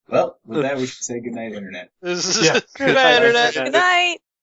 Well, with that, we should say goodnight, Internet. This is Yeah. Good night, Internet. Good night.